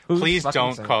Sandy? Okay, who's Please fucking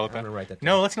don't Sandy? call it I'm that. gonna write that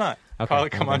No, down. let's not. Okay. Call it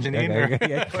Come On Janine. Okay.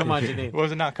 Yeah, Come On Janine. What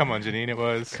was it not Come On Janine? It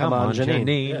was... Come on,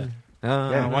 Janine. Yeah.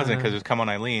 No, it wasn't because it was Come On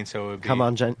Eileen, so it would be... Come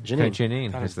on, Janine.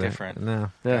 Janine. That was is the- different.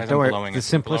 No. Yeah, Guys, don't I'm worry. blowing The it.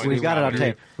 simplicity. Blowing We've got it on the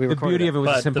tape. We The recorded beauty of it was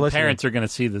the But the simplicity. parents are going to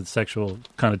see the sexual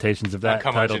connotations of that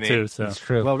Come on, title Janine. too. So It's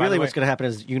true. Well, By really, the what's way- going to happen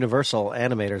is Universal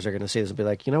animators are going to see this and be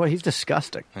like, you know what? He's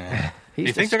disgusting. Yeah. He's Do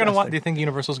you think they're going to? Do disgusting. you think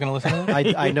Universal's going to listen to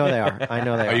this? I know they are. I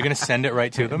know they are. Are you going to send it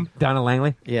right to them? Donna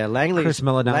Langley. Yeah, Langley's Chris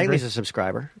Melodondri? Langley's a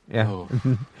subscriber. Yeah. Oh.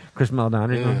 Chris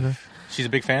Melodondri. Ugh. She's a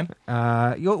big fan.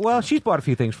 Well, she's bought a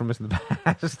few things from us in the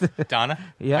past. Donna.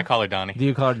 Yeah. I call her Donnie. Do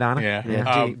you call her Donna? Yeah. Yeah,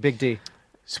 Um, D, Big D.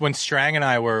 So when Strang and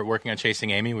I were working on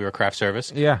Chasing Amy, we were craft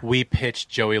service. Yeah. We pitched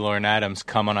Joey Lauren Adams'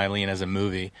 "Come on Eileen" as a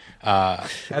movie. As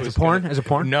a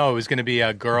porn? No, it was going to be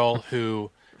a girl who.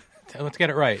 Let's get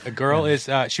it right. A girl is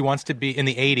she wants to be in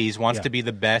the 80s. Wants to be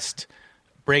the best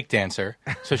breakdancer,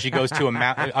 so she goes to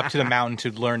up to the mountain to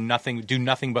do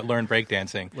nothing but learn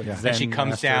breakdancing. Then she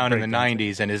comes down in the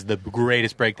 90s and is the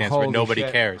greatest breakdancer, but nobody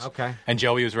cares. Okay. And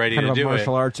Joey was ready Kind to of a do it.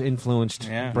 martial arts influenced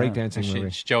breakdancing movie.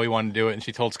 Joey wanted to do it, and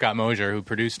she told Scott Mosier, who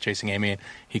produced Chasing Amy, and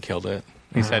he killed it.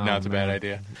 He said, "No, it's a bad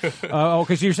idea."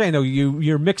 Because you're saying though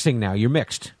you're mixing now. You're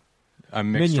mixed. A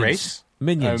mixed race.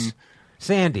 Minions.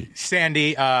 Sandy.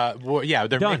 Yeah,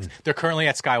 they're Done. mixed. They're currently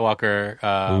at Skywalker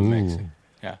mixing.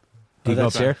 Yeah. Do you go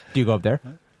up there? Do you go up there?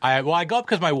 I go up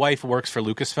because my wife works for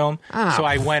Lucasfilm, so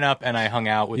I went up and I hung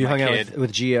out with my kid. Out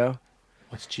with Gio?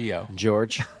 What's Gio?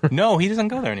 George? No, he doesn't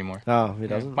go there anymore. Oh, he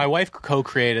doesn't? My wife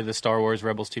co-created the Star Wars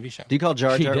Rebels TV show. Do you call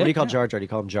Jar She Jar? did? What do you call Jar Jar? Do you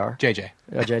call him Jar? JJ.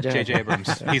 JJ? JJ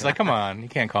Abrams. He's like, come on, you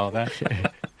can't call it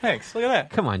that. Thanks, look at that.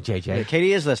 Come on, JJ. Yeah,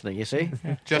 Katie is listening, you see?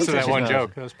 Just for that one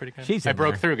joke. That was pretty good. She's I in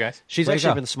broke there. through, guys. She's Wake actually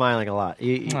up. been smiling a lot.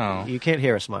 You can't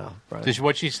hear a smile, Brian.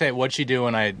 What'd she say? What'd she do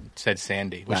when I said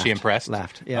Sandy? Was she impressed?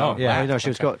 Laughed. Yeah. Oh, yeah. laughed. No, she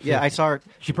was Okay. going. Yeah, I saw her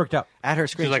She perked up. at her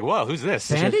screen. She's like, whoa, who's this?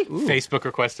 Sandy? Facebook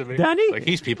requested me. Danny? Like,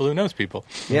 he's people who knows people.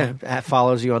 yeah,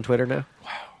 follows you on Twitter now.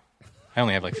 I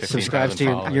only have like 15,000 Subscribes to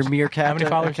followers. your Meerkat How many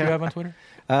followers do you account? have on Twitter?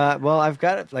 Well, I've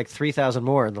got like 3,000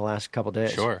 more in the last couple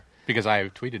days. Sure. Because I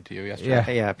tweeted to you yesterday. Yeah.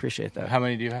 Yeah, I appreciate that. How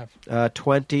many do you have?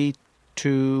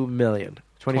 22 million.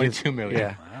 22 million.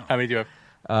 Yeah. How many do you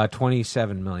have?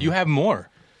 27 million. You have more.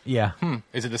 Yeah.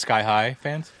 Is it the Sky High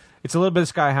fans? It's a little bit of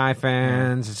Sky High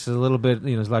fans. It's a little bit,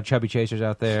 there's a lot of chubby chasers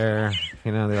out there.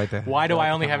 They like to. Why do they like I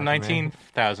to only come have out, man.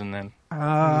 19,000 then? You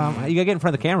gotta get in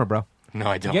front of the camera, bro. No,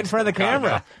 I don't. Get in front of the God, camera.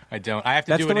 no, I don't. I have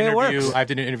to That's do the an way it interview. works. I have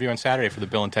to do an interview on Saturday for the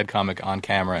Bill and Ted comic on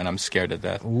camera, and I'm scared to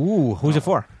death. Ooh, who's it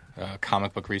for?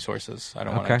 Comic book resources. I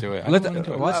don't want Okay. to do it. I don't wanna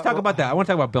do it. Let's talk about that. I want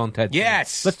to talk about Bill and Ted.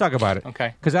 Yes! Let's talk about it.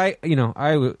 Okay. Because I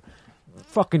was a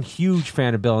fucking huge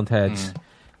fan of Bill and Ted's.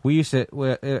 We used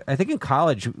to, I think in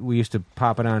college, we used to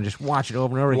pop it on and just watch it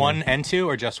over and over again. 1 and 2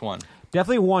 or just 1?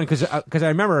 Definitely 1, because I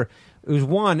remember it was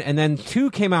 1, and then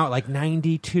 2 came out like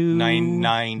 92,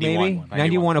 91. maybe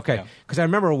 91. Okay, Yeah. because I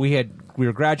remember we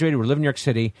were graduated, we were living in New York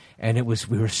City, and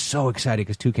we were so excited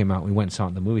because 2 came out. We went and saw it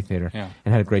in the movie theater and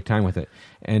had a great time with it.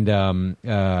 And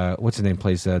what's his name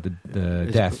plays the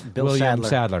Death? Bill William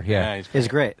Sadler. Yeah, It's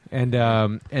great. and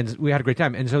we had a great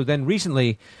time. And so then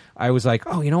recently, I was like,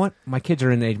 oh, you know what? My kids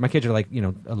are in age. My kids are like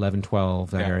 11,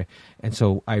 12 that area. And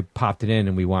so I popped it in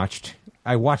and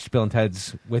I watched Bill and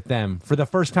Ted's with them for the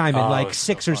first time in like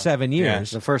 6 or 7 years.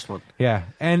 The first one. Yeah,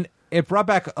 and it brought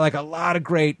back like a lot of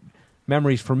great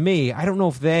memories for me. I don't know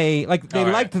if they liked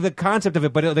the concept of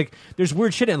it, but there's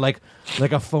weird shit in like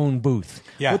a phone booth.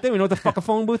 Yeah. But they don't know what the fuck a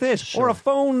phone booth is, or a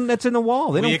phone that's in the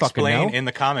wall. They don't fucking know. In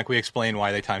the comic, we explain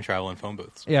why they time travel in phone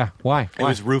booths. Yeah, why? It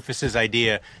was Rufus's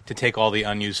idea to take all the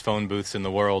unused phone booths in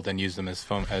the world and use them as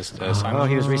Oh,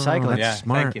 he was recycling. That's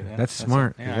smart. Thank you. That's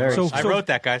smart. Yeah. So I wrote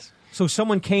that, guys. So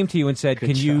someone came to you and said,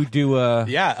 "Can you do a?"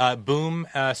 Yeah, Boom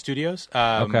Studios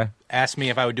asked me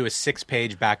if I would do a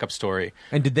 6-page backup story.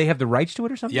 And did they have the rights to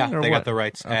it or something? Yeah, or they what? got the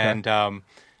rights. Okay.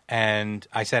 And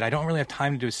I said, I don't really have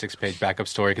time to do a 6-page backup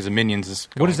story because the Minions is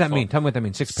What does that going mean? Tell me what that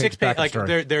means. 6-page 6-page, backup like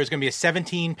story. there's going to be a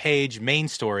 17-page main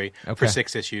story for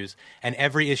 6 issues, and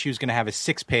every issue is going to have a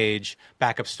 6-page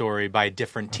backup story by a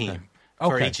different team.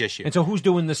 For each issue. And so who's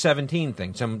doing the 17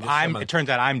 thing? It turns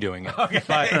out I'm doing it.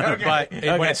 But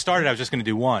when it started, I was just going to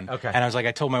do 1. Okay. And I was like,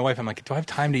 I told my wife, I'm like, do I have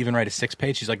time to even write a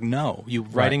 6-page? She's like, no. You're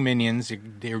writing Minions,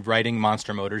 you're writing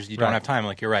Monster Motors, you don't have time. I'm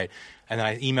like, you're right. And then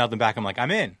I emailed them back. I'm like,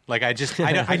 I'm in. Like, I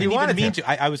didn't even mean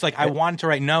to. I was like, I wanted to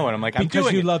write no, and I'm like, I'm Because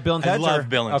doing you it. love Bill and I Ted? love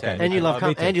Bill and Okay. Ted. And you love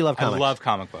comics. I love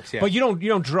comic books. Yeah. But you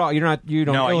don't draw. You don't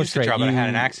no, I used to illustrate. draw, but I had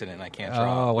an accident. And I can't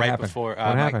draw. Oh, what right happened? before What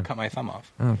I happened? cut my thumb off.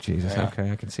 Oh Jesus! Yeah.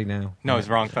 Okay, I can see now. No, it's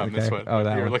wrong thumb. Okay. That's what Oh,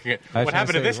 that you were one. looking at. I was What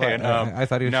happened to gonna this say, hand? I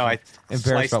thought he was no, I embarrassed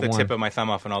sliced about the one. tip of my thumb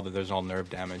off, and there's all nerve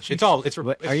damage. It's all. It's.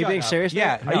 Are you being serious?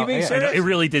 Yeah. Are you being serious? It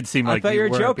really did seem I like thought you were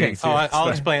weren't joking. being Oh, serious. I'll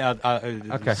explain.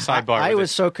 Sidebar. I with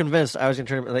was it. so convinced I was going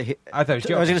to turn. I thought he was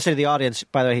joking. I was going to say to the audience.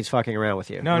 By the way, he's fucking around with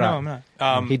you. No, I'm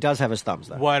not. He does have his thumbs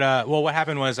though. What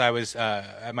happened was I was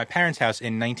at my parents' house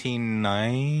in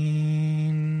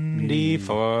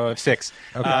 1996,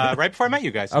 right before I met you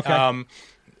guys. Okay.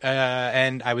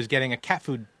 And I was getting a cat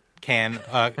food can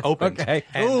opened, Okay.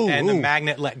 and the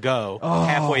magnet let go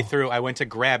halfway through. I went to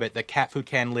grab it. The cat food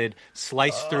can lid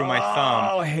sliced through my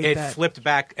thumb. I hate It that. flipped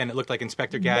back, and it looked like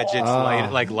Inspector Gadget's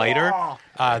lighter.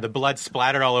 The blood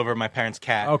splattered all over my parents'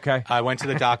 cat. Okay. I went to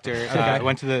the doctor.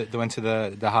 Went to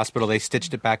the hospital. They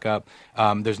stitched it back up.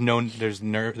 There's no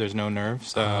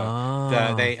nerves.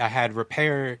 I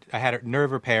had a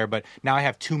nerve repair, but now I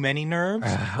have too many nerves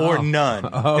or none.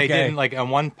 Okay. They didn't like on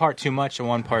one part too much and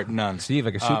one part none. So you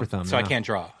have like a super thumb. So I now. can't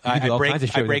draw. You can do all kinds of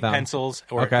shit I with break your thumb. pencils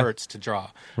or Okay. it hurts to draw.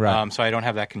 Right. So I don't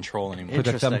have that control anymore. Put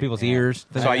the thumb in people's ears.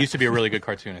 So I used to be a really good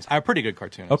cartoonist. I'm a pretty good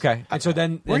cartoonist. Okay. And so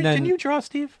then, Didn't you draw,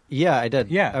 Steve? Yeah, I did.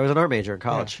 Yeah. I was an art major in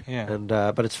college. Yeah. And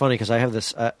but it's funny because I have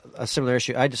this a similar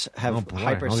issue. I just have all the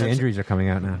hypersensitive. injuries are coming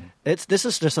out now. This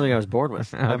is just something I was born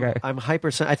with. Okay. I'm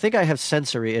I think I have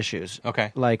sensory issues.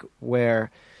 Okay. Like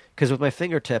because with my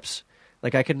fingertips,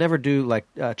 like I could never do like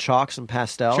chalks and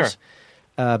pastels.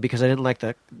 Sure. Because I didn't like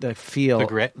the feel. The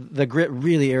grit? The grit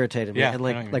really irritated me. Yeah, And I know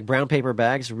what you mean. like brown paper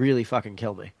bags really fucking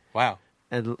killed me. Wow.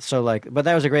 And so but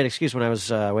that was a great excuse when I was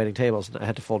waiting tables and I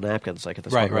had to fold napkins. Like at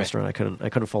this one restaurant, I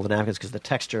couldn't fold the napkins because the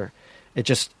texture. It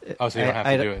just. Oh, so you don't have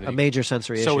I to had do it. a major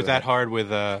sensory issue. So was with that it. hard with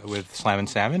Slam and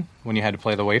Salmon when you had to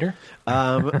play the waiter?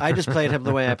 I just played him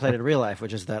the way I played in real life,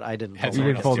 which is that I didn't. Had fold You someone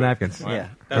didn't else fold do it. napkins. Wow. Yeah.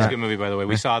 That was a good movie, by the way.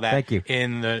 We saw that Thank you.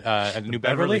 in the New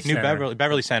Beverly Center.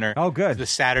 Beverly Center. Oh, good. The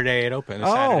Saturday it opened. The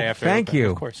Oh, Saturday after thank it opened. you.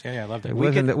 Of course. Yeah, I loved it.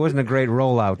 It wasn't a great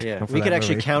rollout. Yeah, for we that could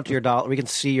actually movie. count your dollar. We can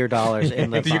see your dollars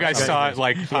in the. You guys box. saw it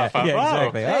like pop up. Yeah,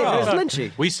 exactly. Hey, Oh. there's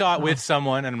Lynchy. We saw it with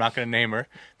someone, and I'm not going to name her,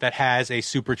 that has a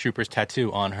Super Troopers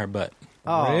tattoo on her butt.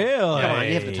 Oh, Really? Come on,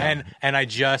 you have to tell. And I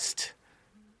just,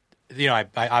 I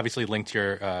obviously linked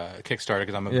your Kickstarter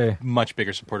because I'm a Yeah. much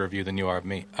bigger supporter of you than you are of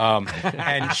me.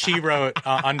 And she wrote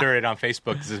under it on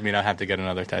Facebook, "Does this mean I have to get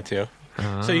another tattoo?"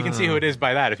 So you can see who it is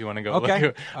by that if you want to go Okay.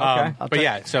 look. Okay. But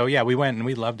yeah, we went and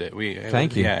we loved it.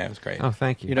 Thank you. Yeah, it was great. Oh,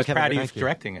 thank you. You know, Kevin, Proud of you thank for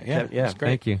directing it. Yeah, Yeah, it was great.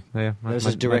 Thank you. Yeah, That was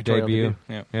his directorial debut.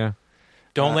 Yeah. Yeah.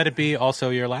 Don't let it be also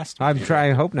your last. I'm movie.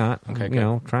 trying. Hope not. Okay, You good.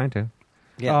 know, trying to.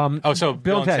 Yeah. So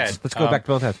Bill and Ted. Let's go back to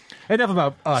Bill and Ted. Enough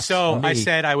about us. So Me. I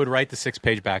said I would write the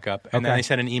 6-page backup, and then Okay. I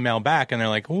sent an email back, and they're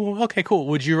like, "Oh, okay, cool.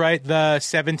 Would you write the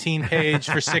 17-page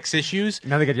for 6 issues?"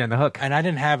 Now they get you on the hook. And I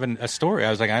didn't have a story. I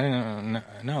was like, I didn't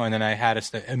know. And then I had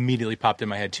immediately popped in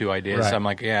my head 2 ideas. Right. So I'm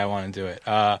like, yeah, I want to do it.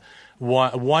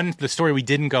 One, the story we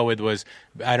didn't go with was,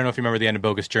 I don't know if you remember the end of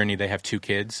Bogus Journey. They have 2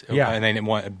 kids. Yeah. And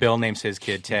then Bill names his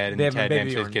kid Ted, They and have a Ted baby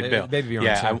names his Bjorn. kid They- Bill. baby Bjorn,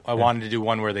 yeah, so- I wanted to do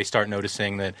one where they start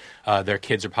noticing that their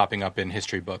kids are popping up in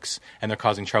history books and they're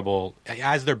causing trouble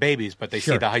as they're babies, but they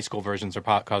see Sure. the high school versions are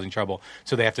causing trouble,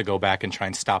 so they have to go back and try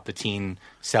and stop the teen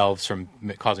selves from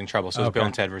causing trouble. So it's Okay. Bill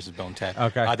and Ted versus Bill and Ted.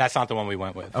 Okay. That's not the one we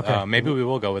went with. Okay. Maybe we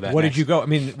will go with that. What next. did you go? I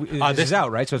mean, this is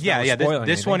out, right? So it's not spoiling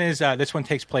This anything. one is this one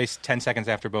takes place 10 seconds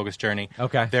after Bogus Journey.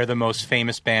 Okay. They're the most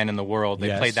famous band in the world. They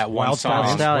Yes. played that one Wild song.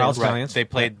 Stallions. Wild Stallions. They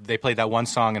played that one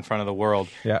song in front of the world.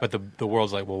 Yeah. But the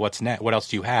world's like, well, what's next? What else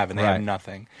do you have? And they Right. have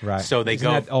nothing. Right. So they Isn't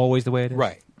go that always the way it is?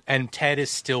 right. And Ted is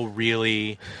still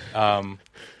really.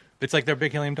 It's like their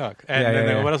Big Helium Dog. And Yeah, then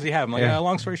yeah, yeah. what else do you have? I'm like, Yeah.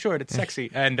 long story short, it's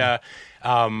sexy. And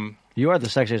You are the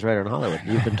sexiest writer in Hollywood.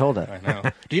 You've been told that. I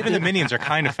know. Even the minions are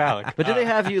kind of phallic. But did they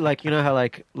have you like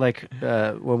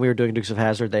how when we were doing Dukes of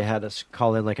Hazzard, they had us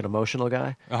call in like an emotional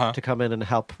guy Uh-huh. to come in and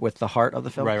help with the heart of the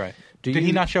film. Right. Do Did you-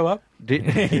 he not show up?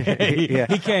 Yeah,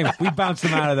 He came. We bounced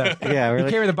him out of there. Yeah, He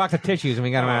really? came with a box of tissues and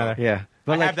we got him out of there. yeah.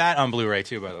 But I like, have that on Blu-ray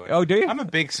too, by the way. Oh, do you? I'm a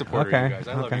big supporter of you guys.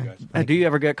 I love you guys. do you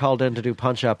ever get called in to do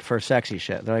punch up for sexy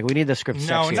shit? They're like, we need the script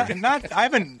No, sexier. not. I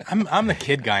haven't. I'm the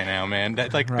kid guy now, man.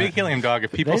 That like Right. Big Helium Dog.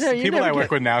 If people You people I never work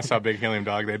get- with now saw Big Helium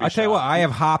Dog, they'd be. I tell you shocked. what, I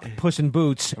have Hop, Puss in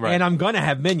Boots, Right. and I'm going to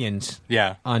have Minions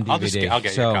Yeah, on DVD. I'll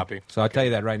get so, you a copy. So I'll tell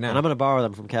you that right now. And I'm going to borrow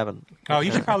them from Kevin. Oh,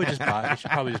 you should probably just buy.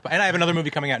 And I have another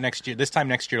movie coming out next year. This time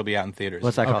next year it'll be out in theaters.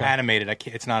 What's that called? Animated.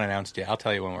 It's not announced yet. I'll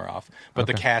tell you when we're off. But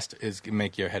the cast is gonna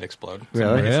make your head explode.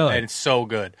 Really? Really? And it's so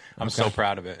good. I'm so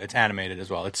proud of it. It's animated as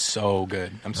well. It's so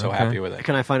good. I'm so happy with it.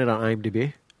 Can I find it on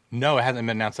IMDb? No, it hasn't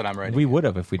been announced that I'm ready. we would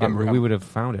have if we did. I'm- We would have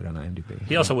found it on IMDb.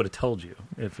 He also would have told you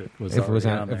if it was If it was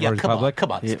already on- on if there. it was public.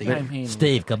 Come on, Steve. I mean,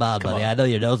 Steve, come on, buddy. I know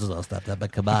your nose is all stuffed up,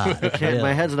 but come on.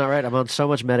 My head's not right. I'm on so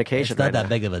much medication It's not right that now.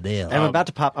 big of a deal. I'm about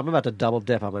to pop. I'm about to double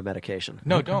dip on my medication.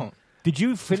 No, don't. Did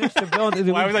you finish the bill?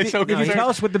 Why was I so Did you concerned? tell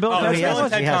us what the bill? Oh, the test he Bill was? and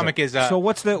hasn't. Ted He hasn't. comic is. So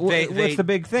what's the what's the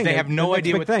big thing? They have no What's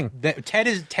idea the what big thing.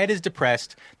 Ted is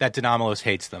depressed that Denomalos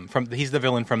hates them. He's the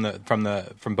villain from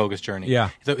Bogus Journey. Yeah.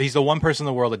 He's the one person in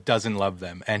the world that doesn't love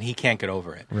them, and he can't get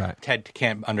over it. Right. Ted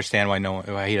can't understand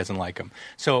why he doesn't like him.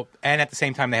 So, and at the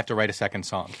same time, they have to write a second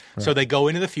song. Right. So they go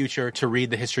into the future to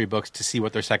read the history books to see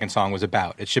what their second song was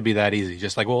about. It should be that easy.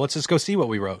 Just like, well, let's just go see what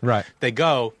we wrote. Right.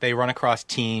 They run across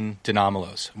teen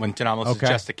Denomalos when Denomalos is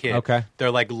just a kid. Okay.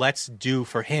 They're like, let's do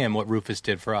for him what Rufus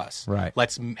did for us. Right.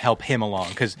 Let's help him along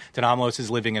because Denomalos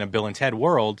is living in a Bill and Ted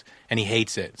world and he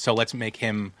hates it. So let's make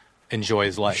him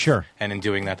enjoys life. Sure. And in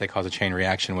doing that, they cause a chain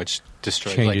reaction, which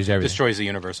Changes everything. destroys the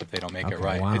universe if they don't make it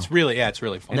right. Wow. It's really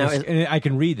fun. And I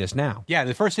can read this now. Yeah,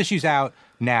 the first issue's out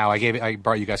now. I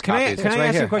brought you guys copies. Can I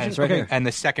ask you a question? It's right here. And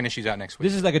the second issue's out next week.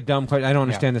 This is like a dumb question. I don't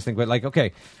understand this thing, but like,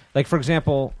 okay, like for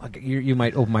example, you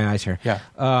might open my eyes here. Yeah.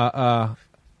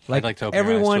 Like I'd like to open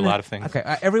your eyes to a lot of things. Okay,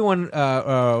 everyone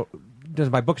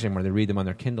doesn't buy books anymore. They read them on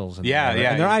their Kindles and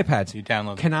and their iPads. You download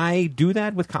them. Can I do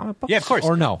that with comic books? Yeah, of course.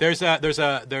 Or no? There's a. It's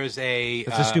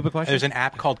a stupid question. There's an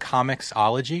app called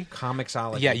Comixology.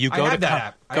 Comixology. Yeah, you go to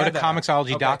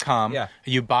Comixology.com. Okay. Yeah.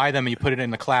 You buy them and you put it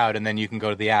in the cloud, and then you can go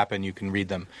to the app and you can read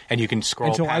them, and you can scroll.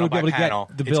 And so panel I would be by able to panel.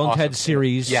 get the It's Bill and awesome. Ted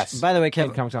series. Yes. By the way,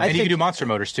 Kevin, Comixology. And you can do Monster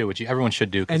Motors too, which everyone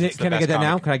should do. And can I get that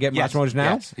now? Can I get Monster Motors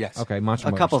now? Yes. Okay, Monster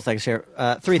a Motors. couple things here.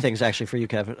 Three things actually for you,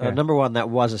 Kevin. Yeah. Number one, that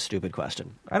was a stupid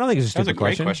question. I don't think it's a That was stupid a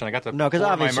great question. I got to No, because pour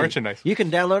my obviously merchandise. you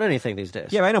can download anything these days.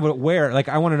 Yeah, I know, but where? Like,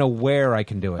 I want to know where I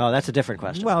can do it. Oh, that's a different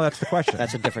question. Well, that's the question.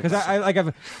 That's a different Because question.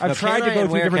 I've No, tried can to I go and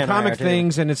through where different can I comic are two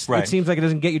things, and it Right. seems like it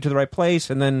doesn't get you to the right place,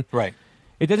 and then Right.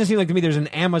 it doesn't seem like to me there's an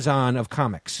Amazon of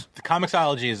comics. The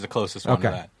Comixology is the closest one to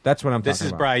Okay, that. that's what I'm This talking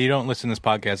is about. Brian. You don't listen to this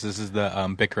podcast. This is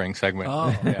the bickering segment.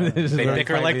 Oh. This is They where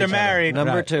bicker fight like with they're each other. married.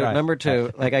 Number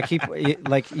two. Like I keep,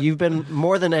 like you've been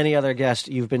more than any other guest.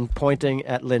 You've been pointing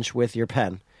at Lynch with your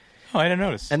pen. Oh, I didn't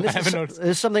notice. And I this haven't noticed.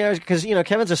 is something I was because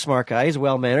Kevin's a smart guy. He's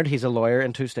well mannered. He's a lawyer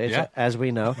in two states, Yeah. as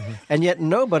we know. And yet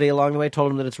nobody along the way told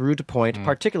him that it's rude to point,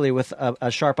 particularly with a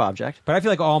sharp object. But I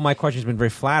feel like all my questions have been very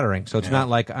flattering, so it's not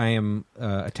like I am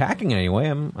attacking in any way.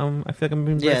 I feel like I'm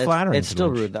being very flattering. It's still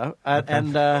rude though.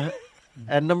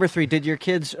 And number three, did your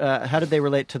kids? How did they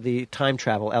relate to the time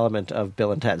travel element of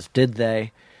Bill and Ted's? Did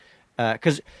they?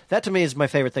 Because that to me is my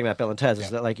favorite thing about Bill and Ted's is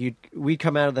that like we'd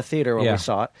come out of the theater when we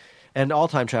saw it, and all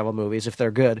time travel movies, if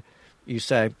they're good, you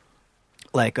say.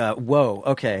 Like, whoa,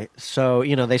 okay. So,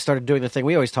 they started doing the thing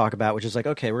we always talk about, which is like,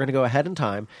 okay, we're going to go ahead in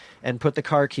time and put the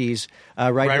car keys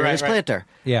right near his planter.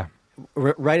 Yeah.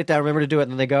 Write it down, remember to do it,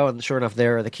 and then they go, and sure enough,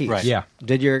 there are the keys. Right. Yeah.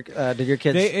 Did your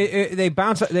kids... They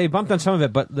bumped on some of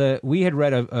it, but we had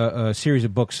read a series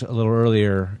of books a little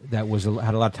earlier that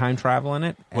had a lot of time travel in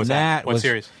it. And What's that? What was,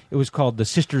 series? It was called The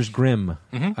Sisters Grimm.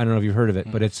 I don't know if you've heard of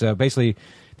it, but it's basically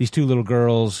these two little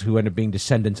girls who end up being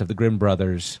descendants of the Grimm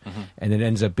brothers, and it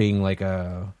ends up being like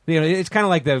it's kind of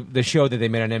like the show that they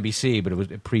made on NBC, but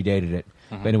it predated it,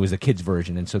 and it was the kids'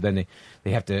 version, and so then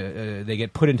they have to they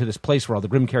get put into this place where all the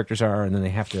Grimm characters are, and then they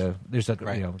have to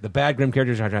the bad Grimm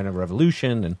characters are trying to have a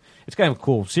revolution, and it's kind of a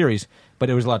cool series, but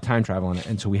there was a lot of time travel in it,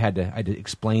 and so I had to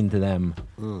explain to them.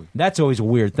 That's always a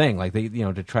weird thing, like they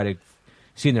to try to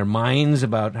see in their minds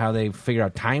about how they figure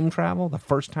out time travel the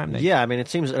first time they... Yeah, I mean,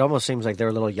 it almost seems like they're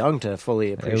a little young to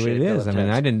fully appreciate it. It is. Bill and I mean,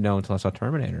 Ted's. I didn't know until I saw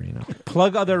Terminator.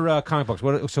 Plug other comic books.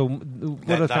 What are the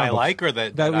That I like or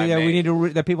that I we made? need to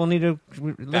that people need to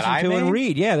listen I to and made?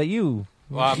 read. Yeah, that you.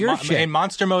 Your shit. In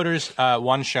Monster Motors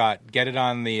One Shot, get it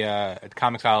on the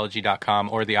Comixology.com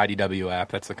or the IDW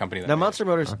app. That's the company that Now, made Monster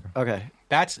Motors... Okay.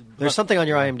 There's something on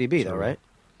your IMDb, though, right?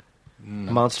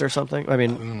 Monster something? I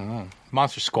mean...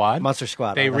 Monster Squad. Monster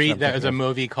Squad. There's a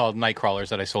movie called Nightcrawlers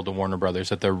that I sold to Warner Brothers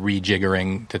that they're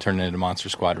rejiggering to turn it into a Monster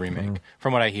Squad remake.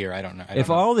 From what I hear, I don't know. If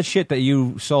all the shit that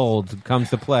you sold comes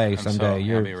to play someday, I'll be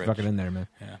you're rich. fucking in there, man.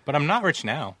 Yeah. But I'm not rich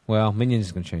now. Well, Minions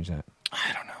is going to change that.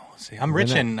 I don't know. We'll see. I'm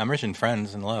rich in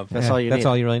friends and love. That's all you need. That's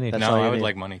all you really need. That's no, all you I would need.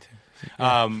 like money too.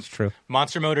 It's true.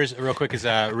 Monster Motors, real quick, is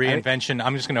a reinvention.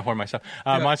 I'm just going to whore myself.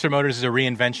 Monster Motors is a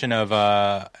reinvention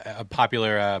of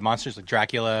popular monsters like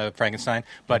Dracula, Frankenstein,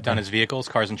 but done as vehicles,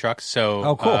 cars and trucks.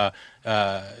 So, cool.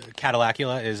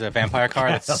 Cadillacula is a vampire car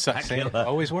that sucks.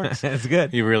 Always works. That's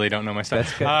good. You really don't know my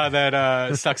stuff. That's good.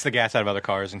 That sucks the gas out of other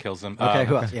cars and kills them. Okay,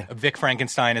 who else? Yeah. Vic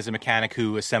Frankenstein is a mechanic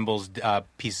who assembles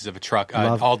pieces of a truck,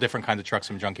 all different kinds of trucks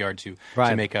from junkyard to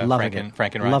make a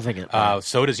Frankenride. Loving it.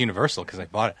 So does Universal because I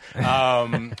bought it.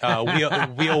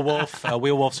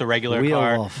 Wheelwolf's a regular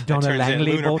car. Wheelwolf. That Donna turns in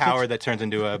Langley lunar voltage? power that turns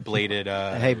into a bladed.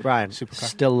 Hey, Brian, supercar.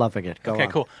 still loving it. Go Okay,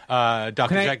 on. cool.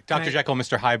 Dr. Jekyll,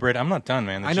 Mr. Hybrid. I'm not done,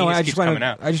 man. The I know. genius keeps coming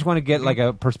out. I just want to get like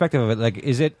a perspective of it. Like,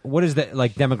 what is the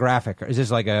like demographic? Is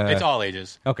this like a? It's all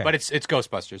ages. Okay. But it's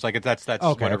Ghostbusters. Like that's Okay,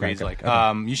 what it okay, reads okay, like.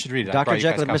 okay. You should read it. Dr.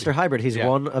 Jekyll and Mr. Hybrid, he's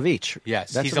one of each.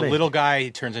 Yes, That's he's amazing. a little guy.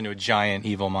 He turns into a giant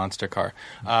evil monster car.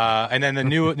 And then the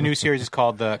new series is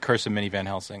called The Curse of Mini Van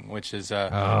Helsing, which is a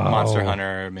Monster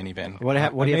Hunter minivan. What do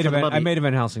you have for the Mummy? I made a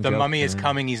Van Helsing. The joke. Mummy is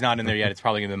coming. He's not in there yet. It's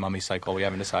probably going to be the Mummy cycle. We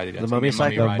haven't decided yet. The Mummy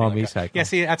cycle? Riding The Mummy like cycle. Yeah,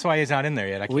 see, that's why he's not in there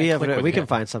yet. I can't click with We him. can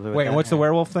find something. With Wait, that. what's the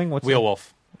werewolf thing? What's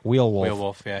Wheelwolf. Wheel Wolf. Wheel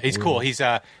Wolf, yeah. He's cool. He's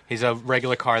a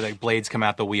regular car that blades come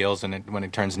out the wheels, and when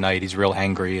it turns night, he's real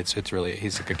angry.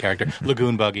 He's a good character.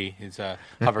 Lagoon Buggy. He's a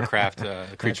hovercraft,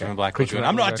 creature from Black Lagoon.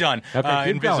 I'm not done. Okay,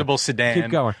 Invisible going. Sedan.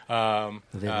 Keep going.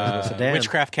 Sedan.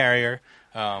 Witchcraft Carrier.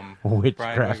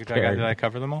 Witchcraft Carrier. Did I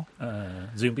cover them all?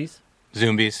 Zombies.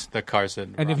 Zombies, the cars that.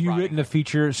 And have you written a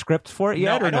feature script for it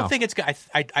yet? No, or I don't think it's.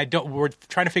 I don't. We're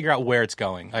trying to figure out where it's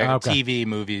going. Like Okay. TV,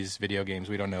 movies, video games.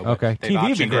 We don't know. Okay. They've TV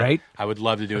would be optioned it. great. I would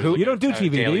love to do. You don't do TV, do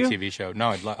daily you? TV show.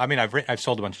 No, I've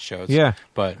sold a bunch of shows. Yeah.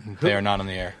 but they are not on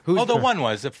the air. The one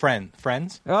was Friends.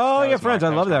 Oh, That yeah, was Friends.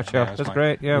 mine. I love that That show. was mine. That's That was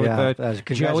great. Yeah, Yeah, with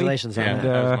congratulations Joey on and, that.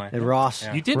 That was mine. And Ross.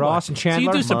 Yeah. You did Ross watch. and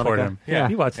Chandler. So you do support Monica. him. Yeah.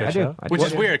 You watched that I do. show. I Which do.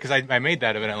 is weird because I made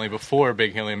that evidently before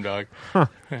Big Helium Dog.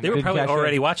 They were Good probably catch,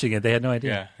 already yeah. watching it. They had no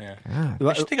idea. Yeah. Ah.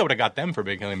 I should think I would have got them for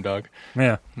Big Helium Dog.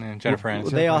 Yeah. Yeah, Jennifer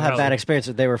Aniston. They all have Probably. bad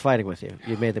experiences. They were fighting with you.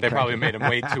 You made them. They cry. probably made him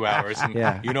wait 2 hours. And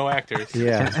Yeah. You know actors.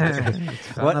 Yeah.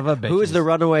 Son of a Who is bitches. the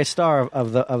runaway star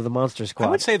of the Monster Squad? I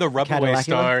would say the runaway Cadillacula?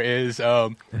 star is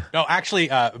no, actually,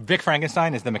 Vic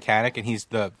Frankenstein is the mechanic, and he's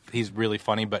really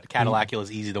funny. But Cadillacula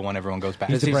is easy, the one everyone goes back.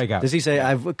 He's to. the breakout. Does he say,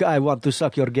 I want to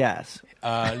suck your gas?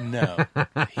 No,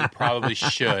 he probably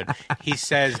should. He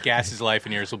says, "Gas is life,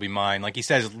 and yours will be mine." Like he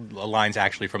says lines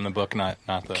actually from the book, not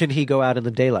the. Can he go out in the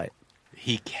daylight?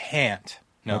 He can't.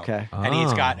 No. Okay. And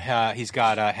he's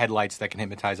got headlights that can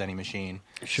hypnonize any machine.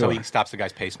 Sure. So he stops the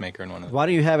guy's pacemaker in one of them. Why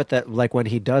do you have it that, like, when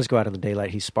he does go out in the daylight,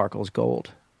 he sparkles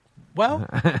gold? Well,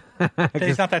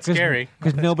 he's not that scary.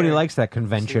 Because nobody likes that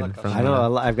convention. From, I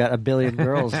know. I've got a billion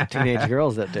girls, teenage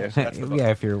girls that do. yeah,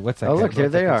 if you're what's that? Oh, guy? look, here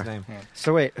What's they that are. guy's name?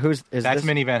 So wait, is That's this?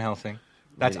 Minnie Van Helsing.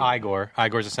 That's Igor.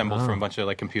 Igor's assembled from a bunch of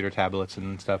like computer tablets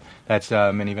and stuff. That's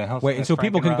Minnie Van Helsing. Wait, and That's so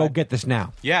people can go Frankenrod. get this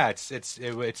now. Yeah, it's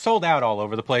sold out all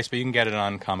over the place, but you can get it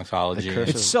on Comixology. curse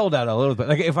It's sold out a little bit.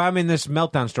 Like if I'm in this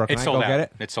meltdown store, can It's I sold go out. get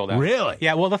it? It's sold out. Really?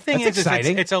 Yeah. Well, the thing That's is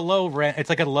exciting. it's a low rent. It's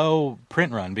like a low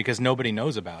print run because nobody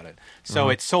knows about it. So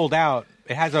it's sold out.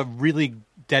 It has a really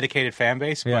dedicated fan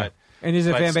base, Yeah. but And is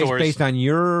it but fan base stores- based on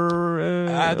your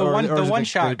the or one is it one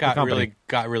shot got company?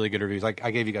 really good reviews. Like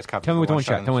I gave you guys copies. Tell me of what the one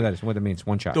shot. in Tell me the- what that is. What that means.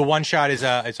 One shot. The one shot is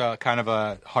a kind of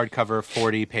a hardcover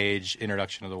 40-page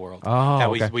introduction of the world Oh, that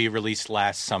okay. we released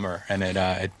last summer, and it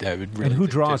really And who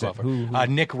did draws well it? for- Who-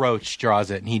 Nick Roach draws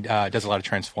it, and he does a lot of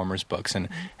Transformers books, and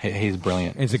he's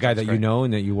brilliant. Is it a guy that you know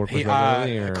and that you work with He,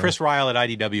 regularly? Or? Chris Ryle at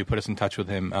IDW put us in touch with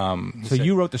him. So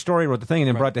you wrote the story, wrote the thing, and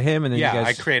then brought it to him, and then yeah, you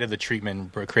guys. I created the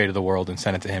treatment, created the world, and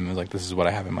sent it to him. And was like, this is what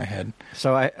I have in my head.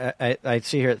 So I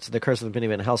see here it's the Curse of Minnie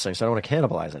Van Helsing. So I don't want to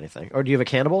cannibalize anything. Or do you have a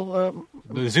cannibal?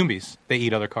 The zombies, they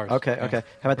eat other cars. Okay, Yeah. okay.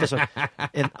 How about this one?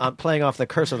 I'm playing off the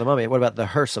Curse of the Mummy. What about the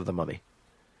Hearse of the Mummy?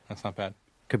 That's not bad.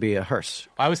 Could be a hearse.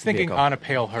 I was thinking vehicle. On a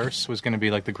Pale Hearse was going to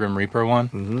be like the Grim Reaper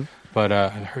one, but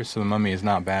Hearse of the Mummy is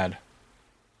not bad.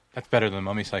 That's better than the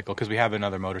Mummy Cycle because we have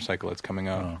another motorcycle that's coming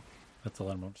out. Oh, that's a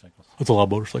lot of motorcycles. That's a lot of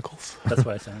motorcycles. That's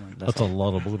why I sound like that. That's a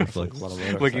lot of motorcycles.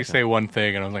 Like you say one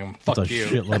thing, and I was like, "Fuck That's a you!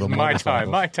 shitload of my motorcycles. time,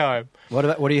 my time."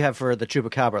 What do you have for the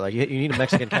Chupacabra? Like you need a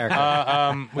Mexican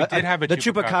character. We did have a the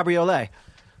Chupacabra. Chupacabriolet.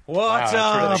 What's Wow, that's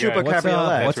up? really good. What's Cabriolet. up?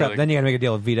 That's What's up? really Then you got to make a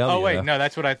deal with VW. Oh wait, though. no,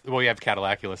 that's what I. Well, you have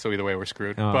Cadillacula, so either way we're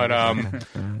screwed. Oh,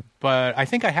 But I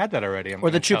think I had that already.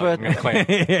 Or the Chupa- I'm gonna claim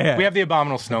it. Yeah. We have the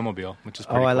Abominable Snowmobile, which is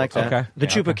pretty Oh, I cool, like too. that. Okay.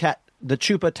 The Yeah. The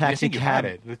Chupa I Taxi think you had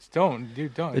Cab. it. Don't. The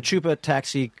Chupa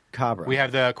Taxi Cabra. We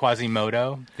have the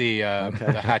Quasimodo, the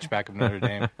hatchback of Notre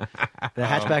Dame. the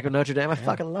hatchback of Notre Dame. I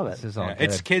fucking love This it. is all Yeah,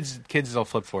 good. it's kids will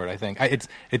flip for it. I think it's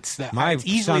My it's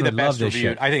easily son the would love best this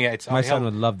reviewed. shit. I think it's My son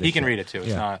would love this He can shit. read it too. It's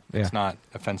Yeah. not Yeah. it's not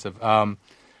offensive.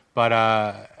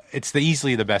 But it's the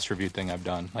easily the best reviewed thing I've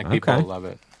done. Like people Okay. love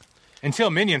it. Until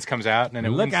Minions comes out and it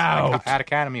Look wins out. at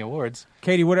Academy Awards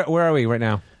Katie, where are we right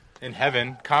now? in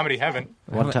heaven, comedy heaven.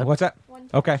 One time. What's that?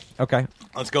 Okay.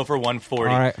 Let's go for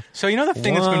 140. All right. So you know the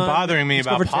thing that's been One- bothering me let's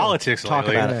go about for two. politics Talk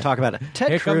lately. about it. Talk about it. Ted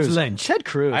Here comes Cruz. Lynch. Ted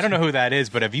Cruz. I don't know who that is,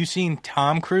 but have you seen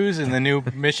Tom Cruise in the new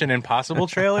Mission Impossible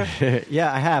trailer?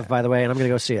 Yeah, I have, by the way, and I'm going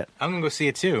to go see it. I'm gonna go see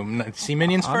it too. See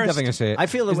Minions I'm first. definitely gonna say it. I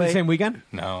feel the Is it way- the same weekend.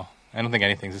 No, I don't think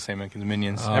anything's the same as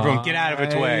Minions. Everyone, get out of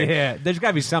its way. Yeah, there's got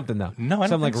to be something though. No, I don't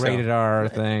some like think so. rated R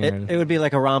thing. It would be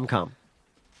like a rom-com.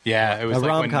 Yeah, it was A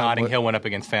like when rom-com Notting would- Hill went up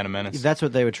against Phantom Menace. That's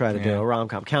what they would try to do, Yeah. a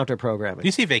rom-com, counter-programming.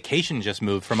 You see, Vacation just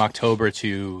moved from October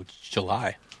to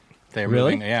July. They're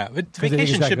Really? moving. Yeah, but they think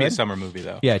Vacation it's that should be a good? summer movie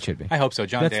though. yeah, it should be. I hope so.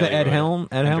 John That's Daly the Ed wrote it Helm.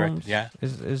 Ed and Helms. directed- Yeah,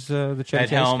 is the Chevy Ed Chase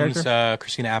Helms, character?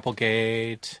 Christina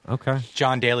Applegate. Okay.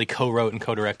 John Daly co-wrote and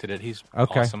co-directed it. He's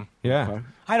Okay. awesome. Yeah.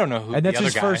 I don't know who And that's the other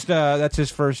his guy. first. That's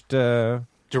his first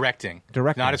Directing.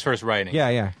 Directing. Not his first writing.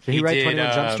 Yeah. Did he write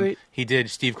 21 Jump Street? He did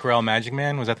Steve Carell Magic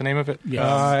Man. Was that the name of it?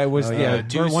 Yeah. It was Burt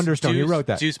Wonderstone. He wrote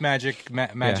that. Deuce Magic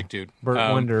Dude. Burt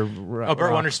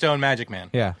Burt Wonderstone Magic Man.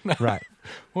 Yeah, right.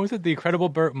 What was it? The Incredible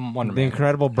Burt Wonderman. The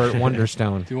Incredible Burt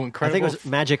Wonderstone. The Incredible I think it was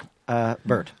Magic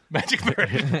Burt. Magic Bird.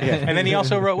 And then he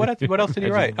also wrote, what else did he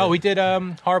write? Oh, he did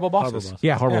Horrible Bosses.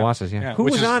 Yeah, Horrible Bosses, yeah. Who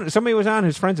Which was is- on? Somebody was on,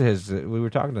 his friends of his, we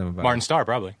were talking to them about. Martin Starr,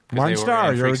 probably. 'Cause Martin they were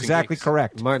Starr, in you're Freaks and exactly Geeks.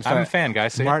 correct. Martin I'm Starr. a fan,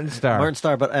 guys. See? Martin Starr. Martin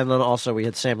Starr, and then also we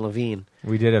had Sam Levine.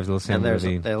 We did have a little Sam And there's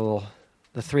Levine.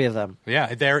 the three of them.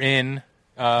 Yeah, they're in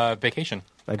Vacation.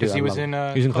 I do. Because he I was love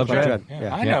in He's in Club Dread. Dread.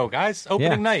 Yeah. I know, guys.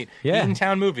 Opening night. Yeah.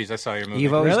 Eatontown Movies. I saw your movie.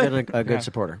 You've always Really? been a good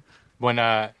supporter. When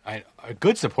a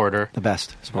good supporter. The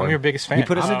best supporter. I'm your biggest fan. You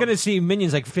put us I'm going to see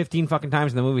Minions like 15 fucking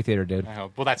times in the movie theater, dude. I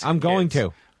hope. Well, that's I'm going kids.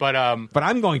 to. But I'm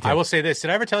going to. I will say this.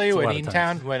 Did I ever tell you It's a when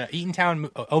lot of Eatontown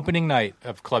opening night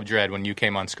of Club Dread when you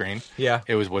came on screen? Yeah.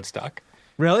 It was Woodstock.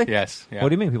 Really? Yes. Yeah. What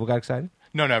do you mean? People got excited?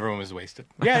 No, everyone was wasted.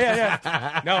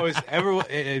 Yeah. No, it was everyone.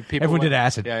 People Everyone did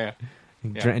acid. Yeah.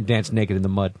 Danced naked in the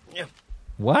mud. Yeah.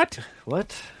 What?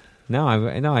 What? No,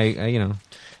 I you know.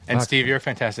 And Fuck. Steve, you're a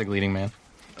fantastic leading man.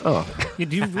 Oh, You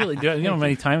do really? You know how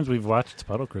many times we've watched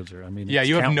Puddle Cruiser? I mean, Yeah, it's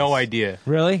you have no countless. idea.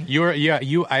 Really?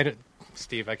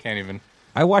 Steve, I can't even.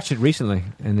 I watched it recently,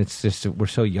 and it's just we're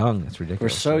so young. It's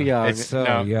ridiculous. we're so young. It's So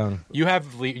no, young You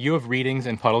have readings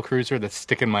in Puddle Cruiser that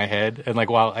stick in my head, and like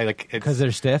while I like it's because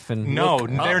they're stiff and no,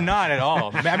 they're not at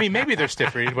all. I mean, maybe they're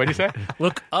stiff readings. What do you say?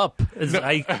 Look up.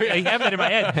 I have that in my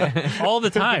head all the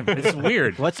time. It's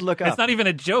weird. Let's look up. It's not even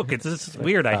a joke. It's just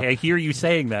weird. I hear you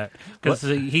saying that because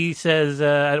he says,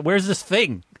 "Where's this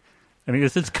thing?" And he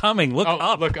goes, "It's coming. Look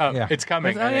up. Look up. Yeah. It's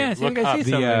coming. Oh, yeah, And so you look guys up. see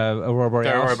the something. Aurora The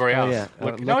Borealis. Aurora Borealis. Oh,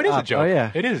 yeah. No, it is a up. joke. Oh,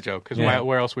 yeah. It is a joke. Because Yeah.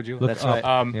 where else would you look? That's right.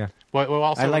 Yeah. Well,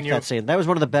 also I when like you that scene. That was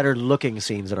one of the better looking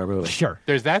scenes in our movie. Sure.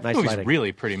 there's that Nice movie's lighting.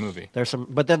 really pretty movie. There's some,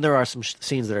 but then there are some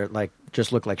scenes that are like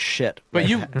just look like shit. But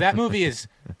that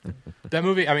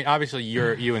movie. I mean, obviously,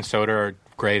 you and Soda are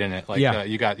great in it. Like, Yeah.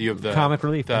 you have the Comic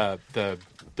relief. The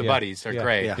Yeah. buddies are Yeah.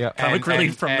 great. Yeah. Yeah. Comic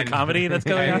relief from the comedy that's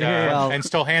going on. Well- and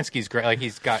Stolhansky's great. Like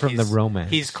he's From the romance.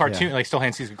 He's cartoon. Yeah. Like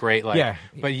Stolhansky's great. Like, Yeah.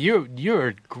 But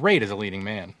you're great as a leading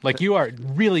man. Like you are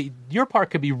really. Your part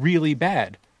could be really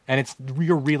bad, and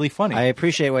you're really funny. I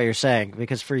appreciate what you're saying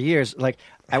because for years, like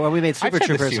when we made I've Super said this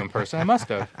Troopers, to you in person. I must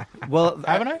have. well,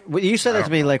 Haven't I? well, you said that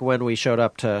to me like when we showed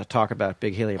up to talk about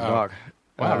Big Helium Dog.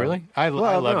 Wow, really? I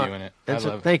love you in it.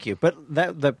 Thank you. But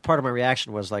the part of my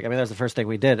reaction was like, I mean, that was the first thing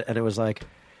we did, and it was like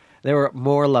there were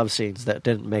more love scenes that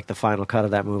didn't make the final cut of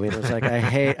that movie. And it was like I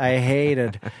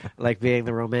hated like being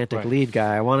the romantic Right. lead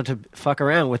guy. I wanted to fuck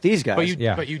around with these guys.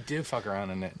 But you did fuck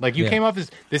around in it. Like you came off as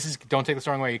don't take this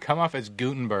the wrong way. You come off as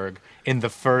Gutenberg in the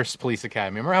first Police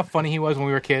Academy. Remember how funny he was when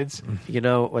we were kids? You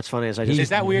know what's funny is I just Is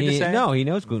that weird to say? No, he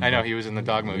knows Gutenberg. I know he was in the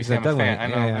dog movie. He's I'm in a the fan. dog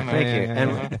I know. movie. I know.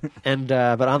 Thank you. Yeah. And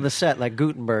but on the set, like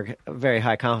Gutenberg, a very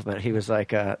high compliment. He was like,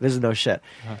 "This is no shit."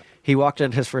 He walked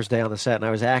in his first day on the set, and I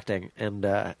was acting,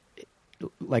 and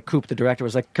like Coop, the director,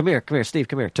 was like, "Come here, Steve,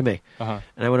 come here to me." Uh-huh.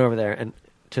 And I went over there, and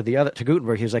to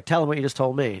Gutenberg, he was like, "Tell him what you just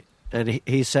told me." And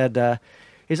he said, "I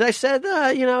said,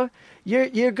 you know,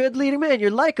 you're a good leading man.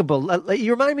 You're likable.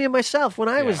 You remind me of myself when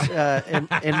I was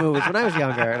in movies when I was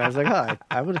younger." And I was like, "Oh,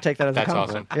 I'm going to take that as That's a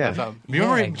compliment." awesome. Yeah. That's awesome. Do you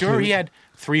remember he had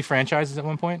 3 franchises at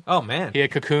one point? Oh man. He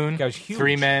had Cocoon, That was huge.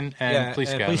 3 Men, and Yeah, Police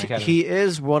and Academy. Police Academy. He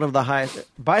is one of the highest.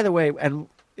 By the way, and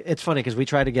it's funny because we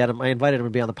tried to get him. I invited him to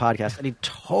be on the podcast, and he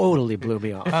totally blew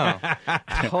me off. Oh.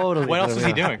 Totally. What else blew is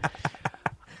me he off. doing?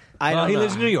 I Well, don't he know.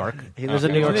 lives in New York. He lives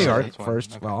in Okay. New York. New York City.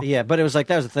 first. Well, Yeah, but it was like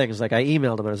that was the thing. It was like I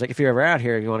emailed him and I was like, if you're ever out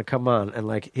here and you want to come on, and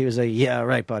like he was like, yeah,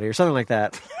 right, buddy, or something like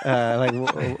that. Like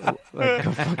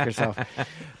go fuck yourself.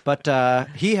 But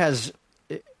he has.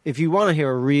 If you want to hear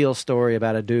a real story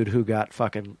about a dude who got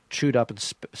fucking chewed up and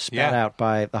spat out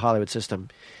by the Hollywood system,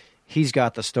 he's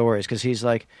got the stories because he's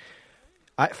like,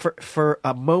 for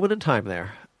a moment in time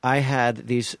there, I had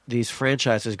these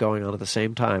franchises going on at the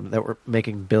same time that were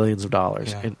making billions of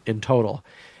dollars in total,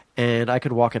 and I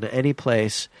could walk into any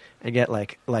place and get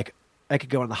like I could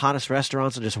go in the hottest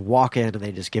restaurants and just walk in and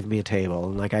they just give me a table,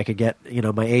 and like I could get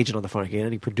my agent on the phone, I could get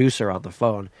any producer on the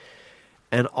phone,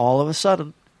 and all of a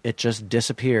sudden it just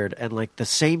disappeared, and like the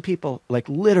same people, like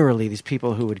literally these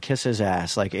people who would kiss his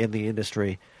ass like in the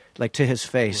industry, like to his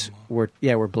face, were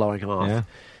blowing him off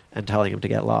and telling him to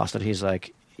get lost, and he's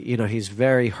like, he's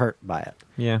very hurt by it.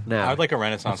 Yeah. Now I would like a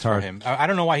renaissance That's for hard. him. I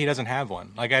don't know why he doesn't have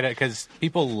one. Like, because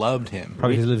people loved him.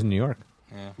 probably because he lives in New York.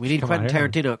 we need Come on, Quentin here.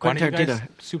 Tarantino. Why Quentin don't you guys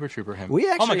Tarantino. Super Trooper him? We oh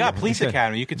my actually- God, Police should.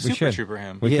 Academy. You could We Super should. Trooper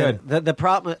him. We Yeah, could. the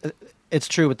problem. It's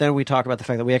true, but then we talk about the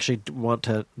fact that we actually want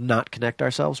to not connect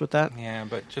ourselves with that. Yeah,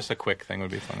 but just a quick thing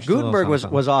would be fun. Gutenberg was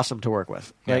something. awesome to work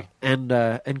with, Yeah. like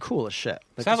and cool as shit.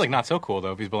 Sounds like not so cool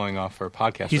though if he's blowing off for a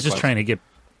podcast. He's just request. trying to get.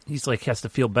 He's like has to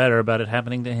feel better about it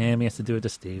happening to him. He has to do it to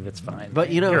Steve. It's fine. But,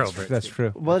 you know, you're it's- over it. That's Steve.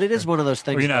 true. Well, it is one of those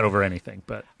things. Or you're not over anything,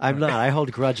 but I'm not. I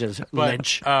hold grudges. But,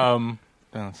 Lynch. oh,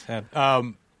 sad.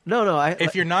 No.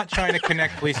 If you're not trying to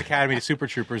connect Police Academy to Super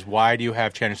Troopers, why do you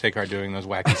have Chandrasekhar doing those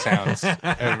wacky sounds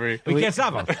every? We can't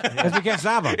stop him. Because we can't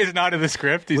stop him. It's not in the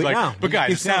script. He's We like, know. but We guys,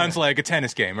 keep it sounds saying like a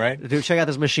tennis game, right? Dude, check out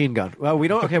this machine gun. Well, we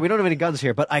don't. Okay, we don't have any guns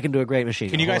here, but I can do a great machine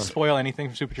Can gun. you guys Hold spoil anything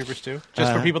from Super Troopers 2?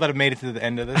 Just for people that have made it to the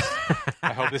end of this.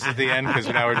 I hope this is the end because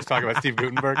now we're just talking about Steve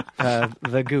Gutenberg. on.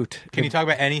 The Goot. Can you talk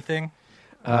about anything?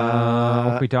 What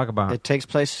can we talk about? It takes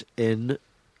place in.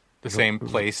 The same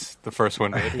place the first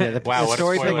one did. Yeah, wow, the what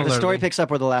story. a spoiler. The story picks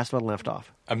up where the last one left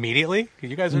off. Immediately?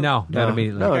 You guys are... No, not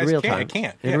immediately. No, You in guys real can't- time. it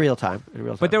can't, In yeah. real time. In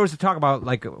real time. But there was a talk about,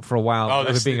 like, for a while, Oh, of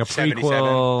this it being a 77.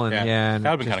 prequel. And, and that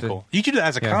would have been just kind of cool. You should do that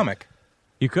as a Yeah. comic.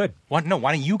 You could. Why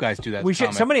don't you guys do that as We a should.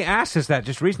 comic? Somebody asked us that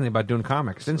just recently about doing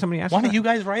comics. Didn't somebody ask Why us don't that? you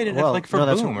guys write it well, like for no,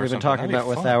 that's Boom what or we've been something? talking That'd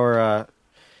be about fun.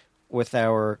 with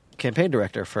our campaign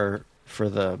director for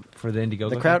the For the Indiegogo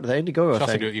the crowd, the Indiegogo You should also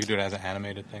thing. you could do it as an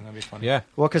animated thing. That'd be fun. Yeah.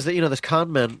 Well, because this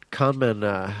conmen,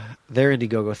 their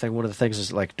Indiegogo thing. One of the things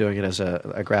is like doing it as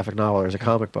a graphic novel or as a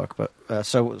comic book. But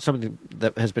so something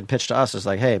that has been pitched to us is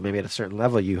like, hey, maybe at a certain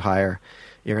level you're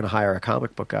going to hire a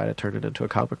comic book guy to turn it into a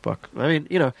comic book. I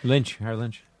mean, Lynch. Hire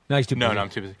Lynch. No, he's too busy. No, I'm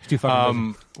too busy. He's too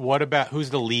fucking busy. What about who's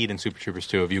the lead in Super Troopers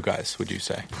 2 of you guys? Would you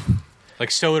say? Like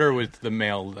Soder was the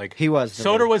male. Like he was.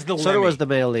 Soder was the Soder Lemmy. was the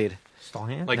male lead.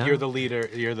 Stallhan? Like No. you're the leader.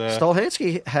 You're the.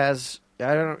 Stolhansky has.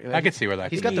 I don't know. I could see where that.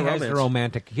 He's could got be. the He has romance. the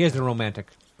romantic. He has the romantic.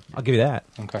 I'll give you that.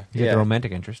 Okay. He has Yeah. the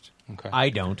romantic interest. Okay. I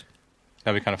don't.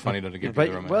 That'd be kind of funny though to give But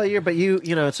you the romance. well, but you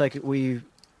know, it's like we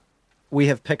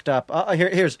have picked up.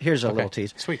 Here's a Okay. little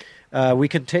tease. Sweet. We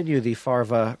continue the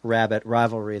Farva Rabbit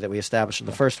rivalry that we established in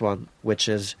the first one, which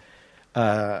is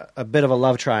a bit of a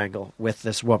love triangle with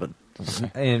this woman.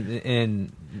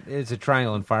 And it's a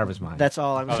triangle in Farva's mind. That's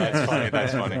all I'm Oh, saying. that's funny.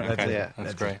 That's funny. That's Okay. it. Yeah.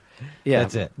 That's great. Yeah,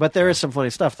 That's it. But there is some funny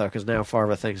stuff though, because now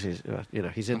Farva thinks he's in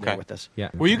there Okay. with this. yeah.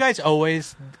 Were you guys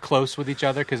always close with each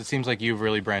other? Because it seems like you've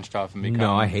really branched off and become.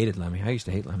 No, I hated Lemmy. I used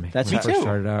to hate Lemmy. That's when I me first too.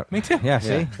 started out. Me too. Yeah, see?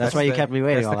 Yeah. That's why you kept me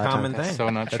waiting That's all the that common time. thing. So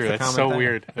not true. the That's common so thing.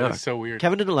 weird. No. That's so weird.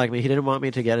 Kevin didn't like me. He didn't want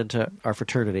me to get into our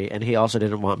fraternity, and he also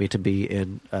didn't want me to be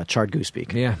in Charred Goose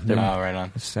Speak. Yeah. Oh, right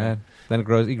on. It's sad. Then it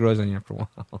grows. He grows on you after a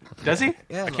while. Does he?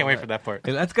 Yeah, I can't wait for that part.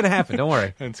 That's gonna happen. Don't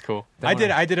worry. That's cool. Don't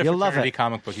I did a You'll love fraternity it.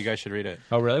 comic book. You guys should read it.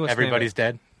 Oh, really? What's the name of Everybody's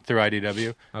Dead through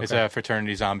IDW. It's Okay. a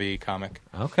fraternity zombie comic.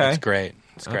 Okay. It's great.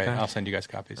 It's great. Okay. I'll send you guys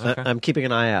copies. I'm keeping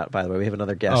an eye out. By the way, we have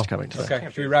another guest coming today. Okay.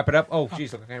 Should we wrap it up? Oh,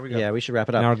 jeez. Okay, here we go. Yeah, we should wrap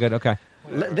it Now we're up. good. Okay.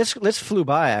 This flew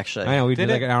by actually. I know we did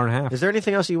Did like it? an hour and a half. Is there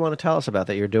anything else you want to tell us about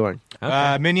that you're doing?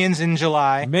 Minions in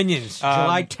July. Minions.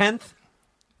 July 10th.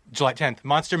 July 10th.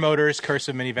 Monster Motors, Curse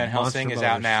of Mini Van Helsing Monster is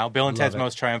out Motors. now. Bill and Love Ted's it.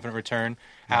 Most Triumphant Return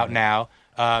out now.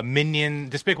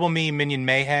 Despicable Me, Minion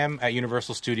Mayhem at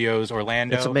Universal Studios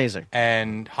Orlando. It's amazing.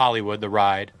 And Hollywood, The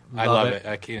Ride. I Love love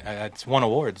it. it. It's won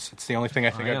awards. It's the only thing I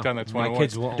think I I've know. done that's won My awards.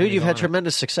 kids will Dude, only you've go had on it.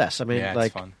 tremendous success. I mean, Yeah, like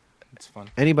it's fun. It's fun.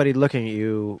 anybody looking at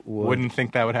you Wouldn't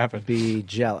think that would happen. be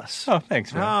jealous. Oh,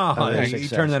 thanks, man. Oh, there's you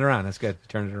success. turned that around. That's good. You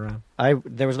turned it around.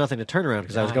 There was nothing to turn around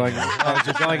because I was going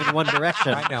in one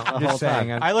direction I know. the I'm whole just saying.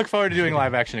 time. I look forward to doing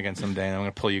live action again someday, and I'm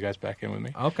going to pull you guys back in with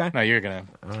me. Okay. No, you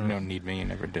don't need me. You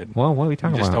never did. Well, what are we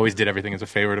talking You just about? always did everything as a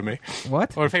favor to me.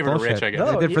 What? Or a favor to Bullshit. Rich, I guess.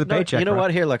 No, I did for the paycheck. You know bro.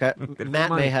 what? Here, look, for Matt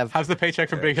money. may have How's the paycheck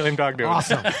from Big Helium Dog doing?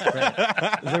 Awesome.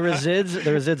 the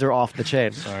resids are off the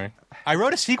chain. Sorry. I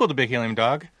wrote a sequel to Big Helium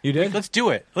Dog. You did? Let's do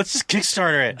it. Let's just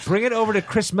Kickstarter it. Bring it over to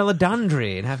Chris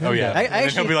Meledandri and have him. Oh do yeah. it. I And then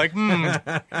actually- he'll be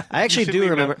like, I actually should do leave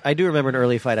remember. I do remember an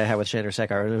early fight I had with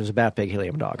Chandrasekhar, and it was about Big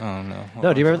Helium Dog. oh no.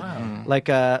 No, do you remember? Like,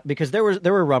 because there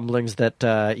were rumblings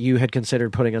that you had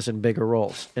considered putting us in bigger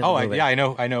roles. In Oh, the movie. I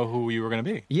know who you were going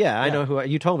to be. Yeah, I know who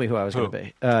you told me who I was Who?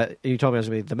 going to be. You told me I was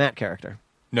going to be the Matt character.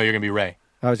 No, you're going to be Ray.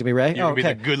 I was going to be Ray. You're going to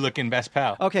okay. be the good-looking best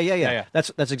pal. Okay, yeah. That's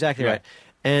exactly Yeah. right.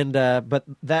 And but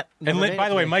that. And never made by it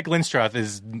the to way, me. Mike Lindstrath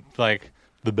is like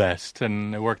the best,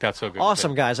 and it worked out so good.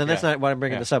 Awesome But- guys, and that's yeah. not why I'm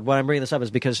bringing Yeah. this up. What I'm bringing this up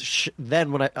is because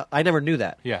then when I never knew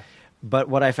that. Yeah. But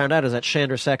what I found out is that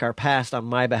Chandrasekhar passed on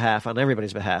my behalf, on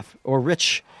everybody's behalf, or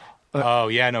Rich. Oh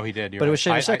yeah, no, he did. You're But it was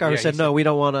right. Chandrasekhar who yeah, said, he "No, we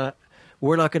don't want to.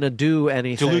 We're not going to do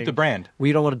anything. Dilute the brand."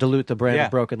 We don't want to dilute the brand Yeah.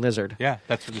 of Broken Lizard." Yeah,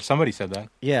 that's somebody said that.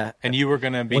 Yeah, And you were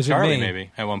going to be Was it Charlie, me?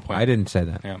 maybe at one point. I didn't say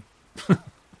that. Yeah.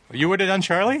 You would have done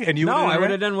Charlie, and you No, would've I done would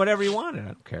Ray? have done whatever you wanted. I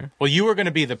don't care. Well, you were going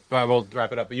to be the. We'll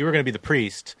wrap it up. But you were going to be the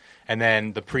priest, and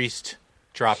then the priest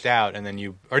dropped out, and then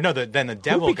then the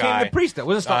devil Who became guy, the priest?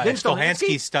 Was it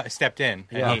Stolhansky stepped in,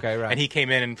 and and he came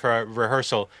in for a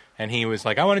rehearsal, and he was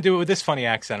like, "I want to do it with this funny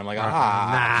accent." I'm like,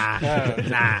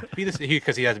 nah. Because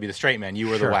he has to be the straight man. You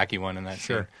were the wacky one in that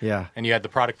scene. Yeah. And you had the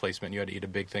product placement. You had to eat a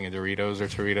big thing of Doritos or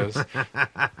Toritos.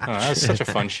 That was such a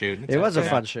fun shoot. It was a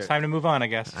fun shoot. It's time to move on, I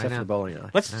guess. Except for the bowling alley.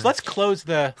 Let's close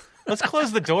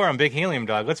the door on Big Helium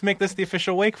Dog. Let's make this the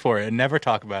official wake for it and never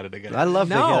talk about it again. I love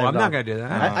Big Helium Dog. I'm not going to do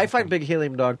that. I find Big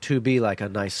Helium Dog to be like a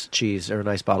nice cheese or a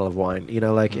nice bottle of wine. You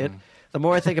know, like it. The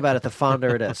more I think about it, the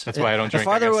fonder it is. That's why I don't drink. The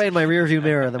farther away in my rearview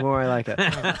mirror, the more I like it.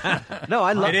 No,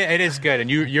 I love it. It is good, and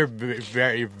you're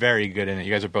very, very good in it.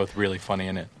 You guys are both really funny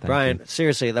in it. Brian,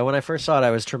 seriously, though, when I first saw it,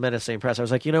 I was tremendously impressed. I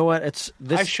was like, you know what? It's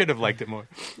this. I should have liked it more.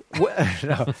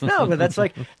 No, but that's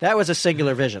like that was a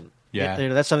singular vision. Yeah, you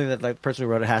know, that's something that the person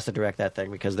who wrote it has to direct that thing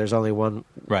because there's only one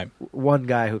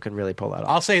guy who can really pull that off.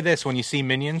 I'll say this: when you see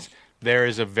Minions, there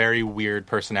is a very weird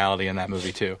personality in that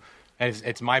movie too. And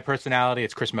it's my personality.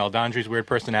 It's Chris Meldandri's weird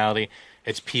personality.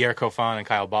 It's Pierre Coffin and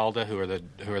Kyle Balda who are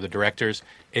the directors.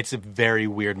 It's a very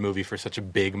weird movie for such a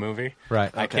big movie. Right.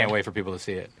 I can't wait for people to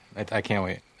see it. I can't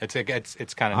wait.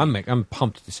 It's kind of. I'm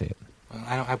pumped to see it.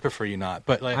 I prefer you not,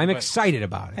 but I'm excited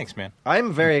about it. Thanks, man.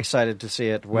 I'm very excited to see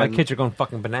it. My kids are going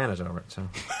fucking bananas over it. So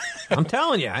I'm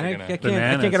telling you, I can't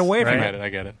get away from it. I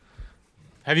get it.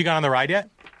 Have you gone on the ride yet?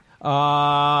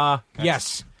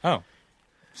 Yes. Oh.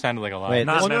 Sounded like a lot. Wait,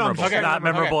 Not memorable. Okay. Not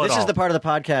memorable at all. This is the part of the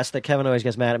podcast that Kevin always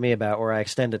gets mad at me about, where I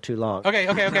extend it too long. Okay.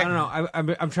 No.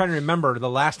 I'm trying to remember the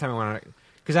last time I went on it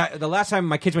because the last time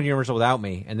my kids went to Universal without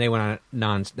me, and they went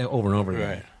on it over and over again.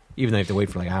 Right. Even though they have to wait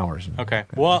for like hours. Okay.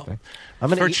 Well,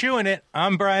 chewing it,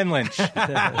 I'm Brian Lynch.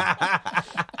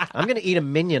 I'm going to eat a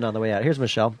Minion on the way out. Here's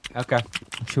Michelle. Okay.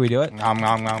 Should we do it?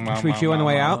 Should we chew on the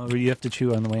way out? You have to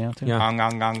chew on the way out, too? Yeah.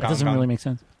 That doesn't really make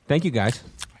sense. Thank you, guys.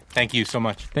 Thank you so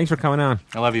much. Thanks for coming on.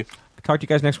 I love you. Talk to you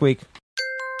guys next week.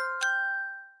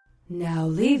 Now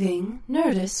leaving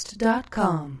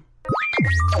Nerdist.com.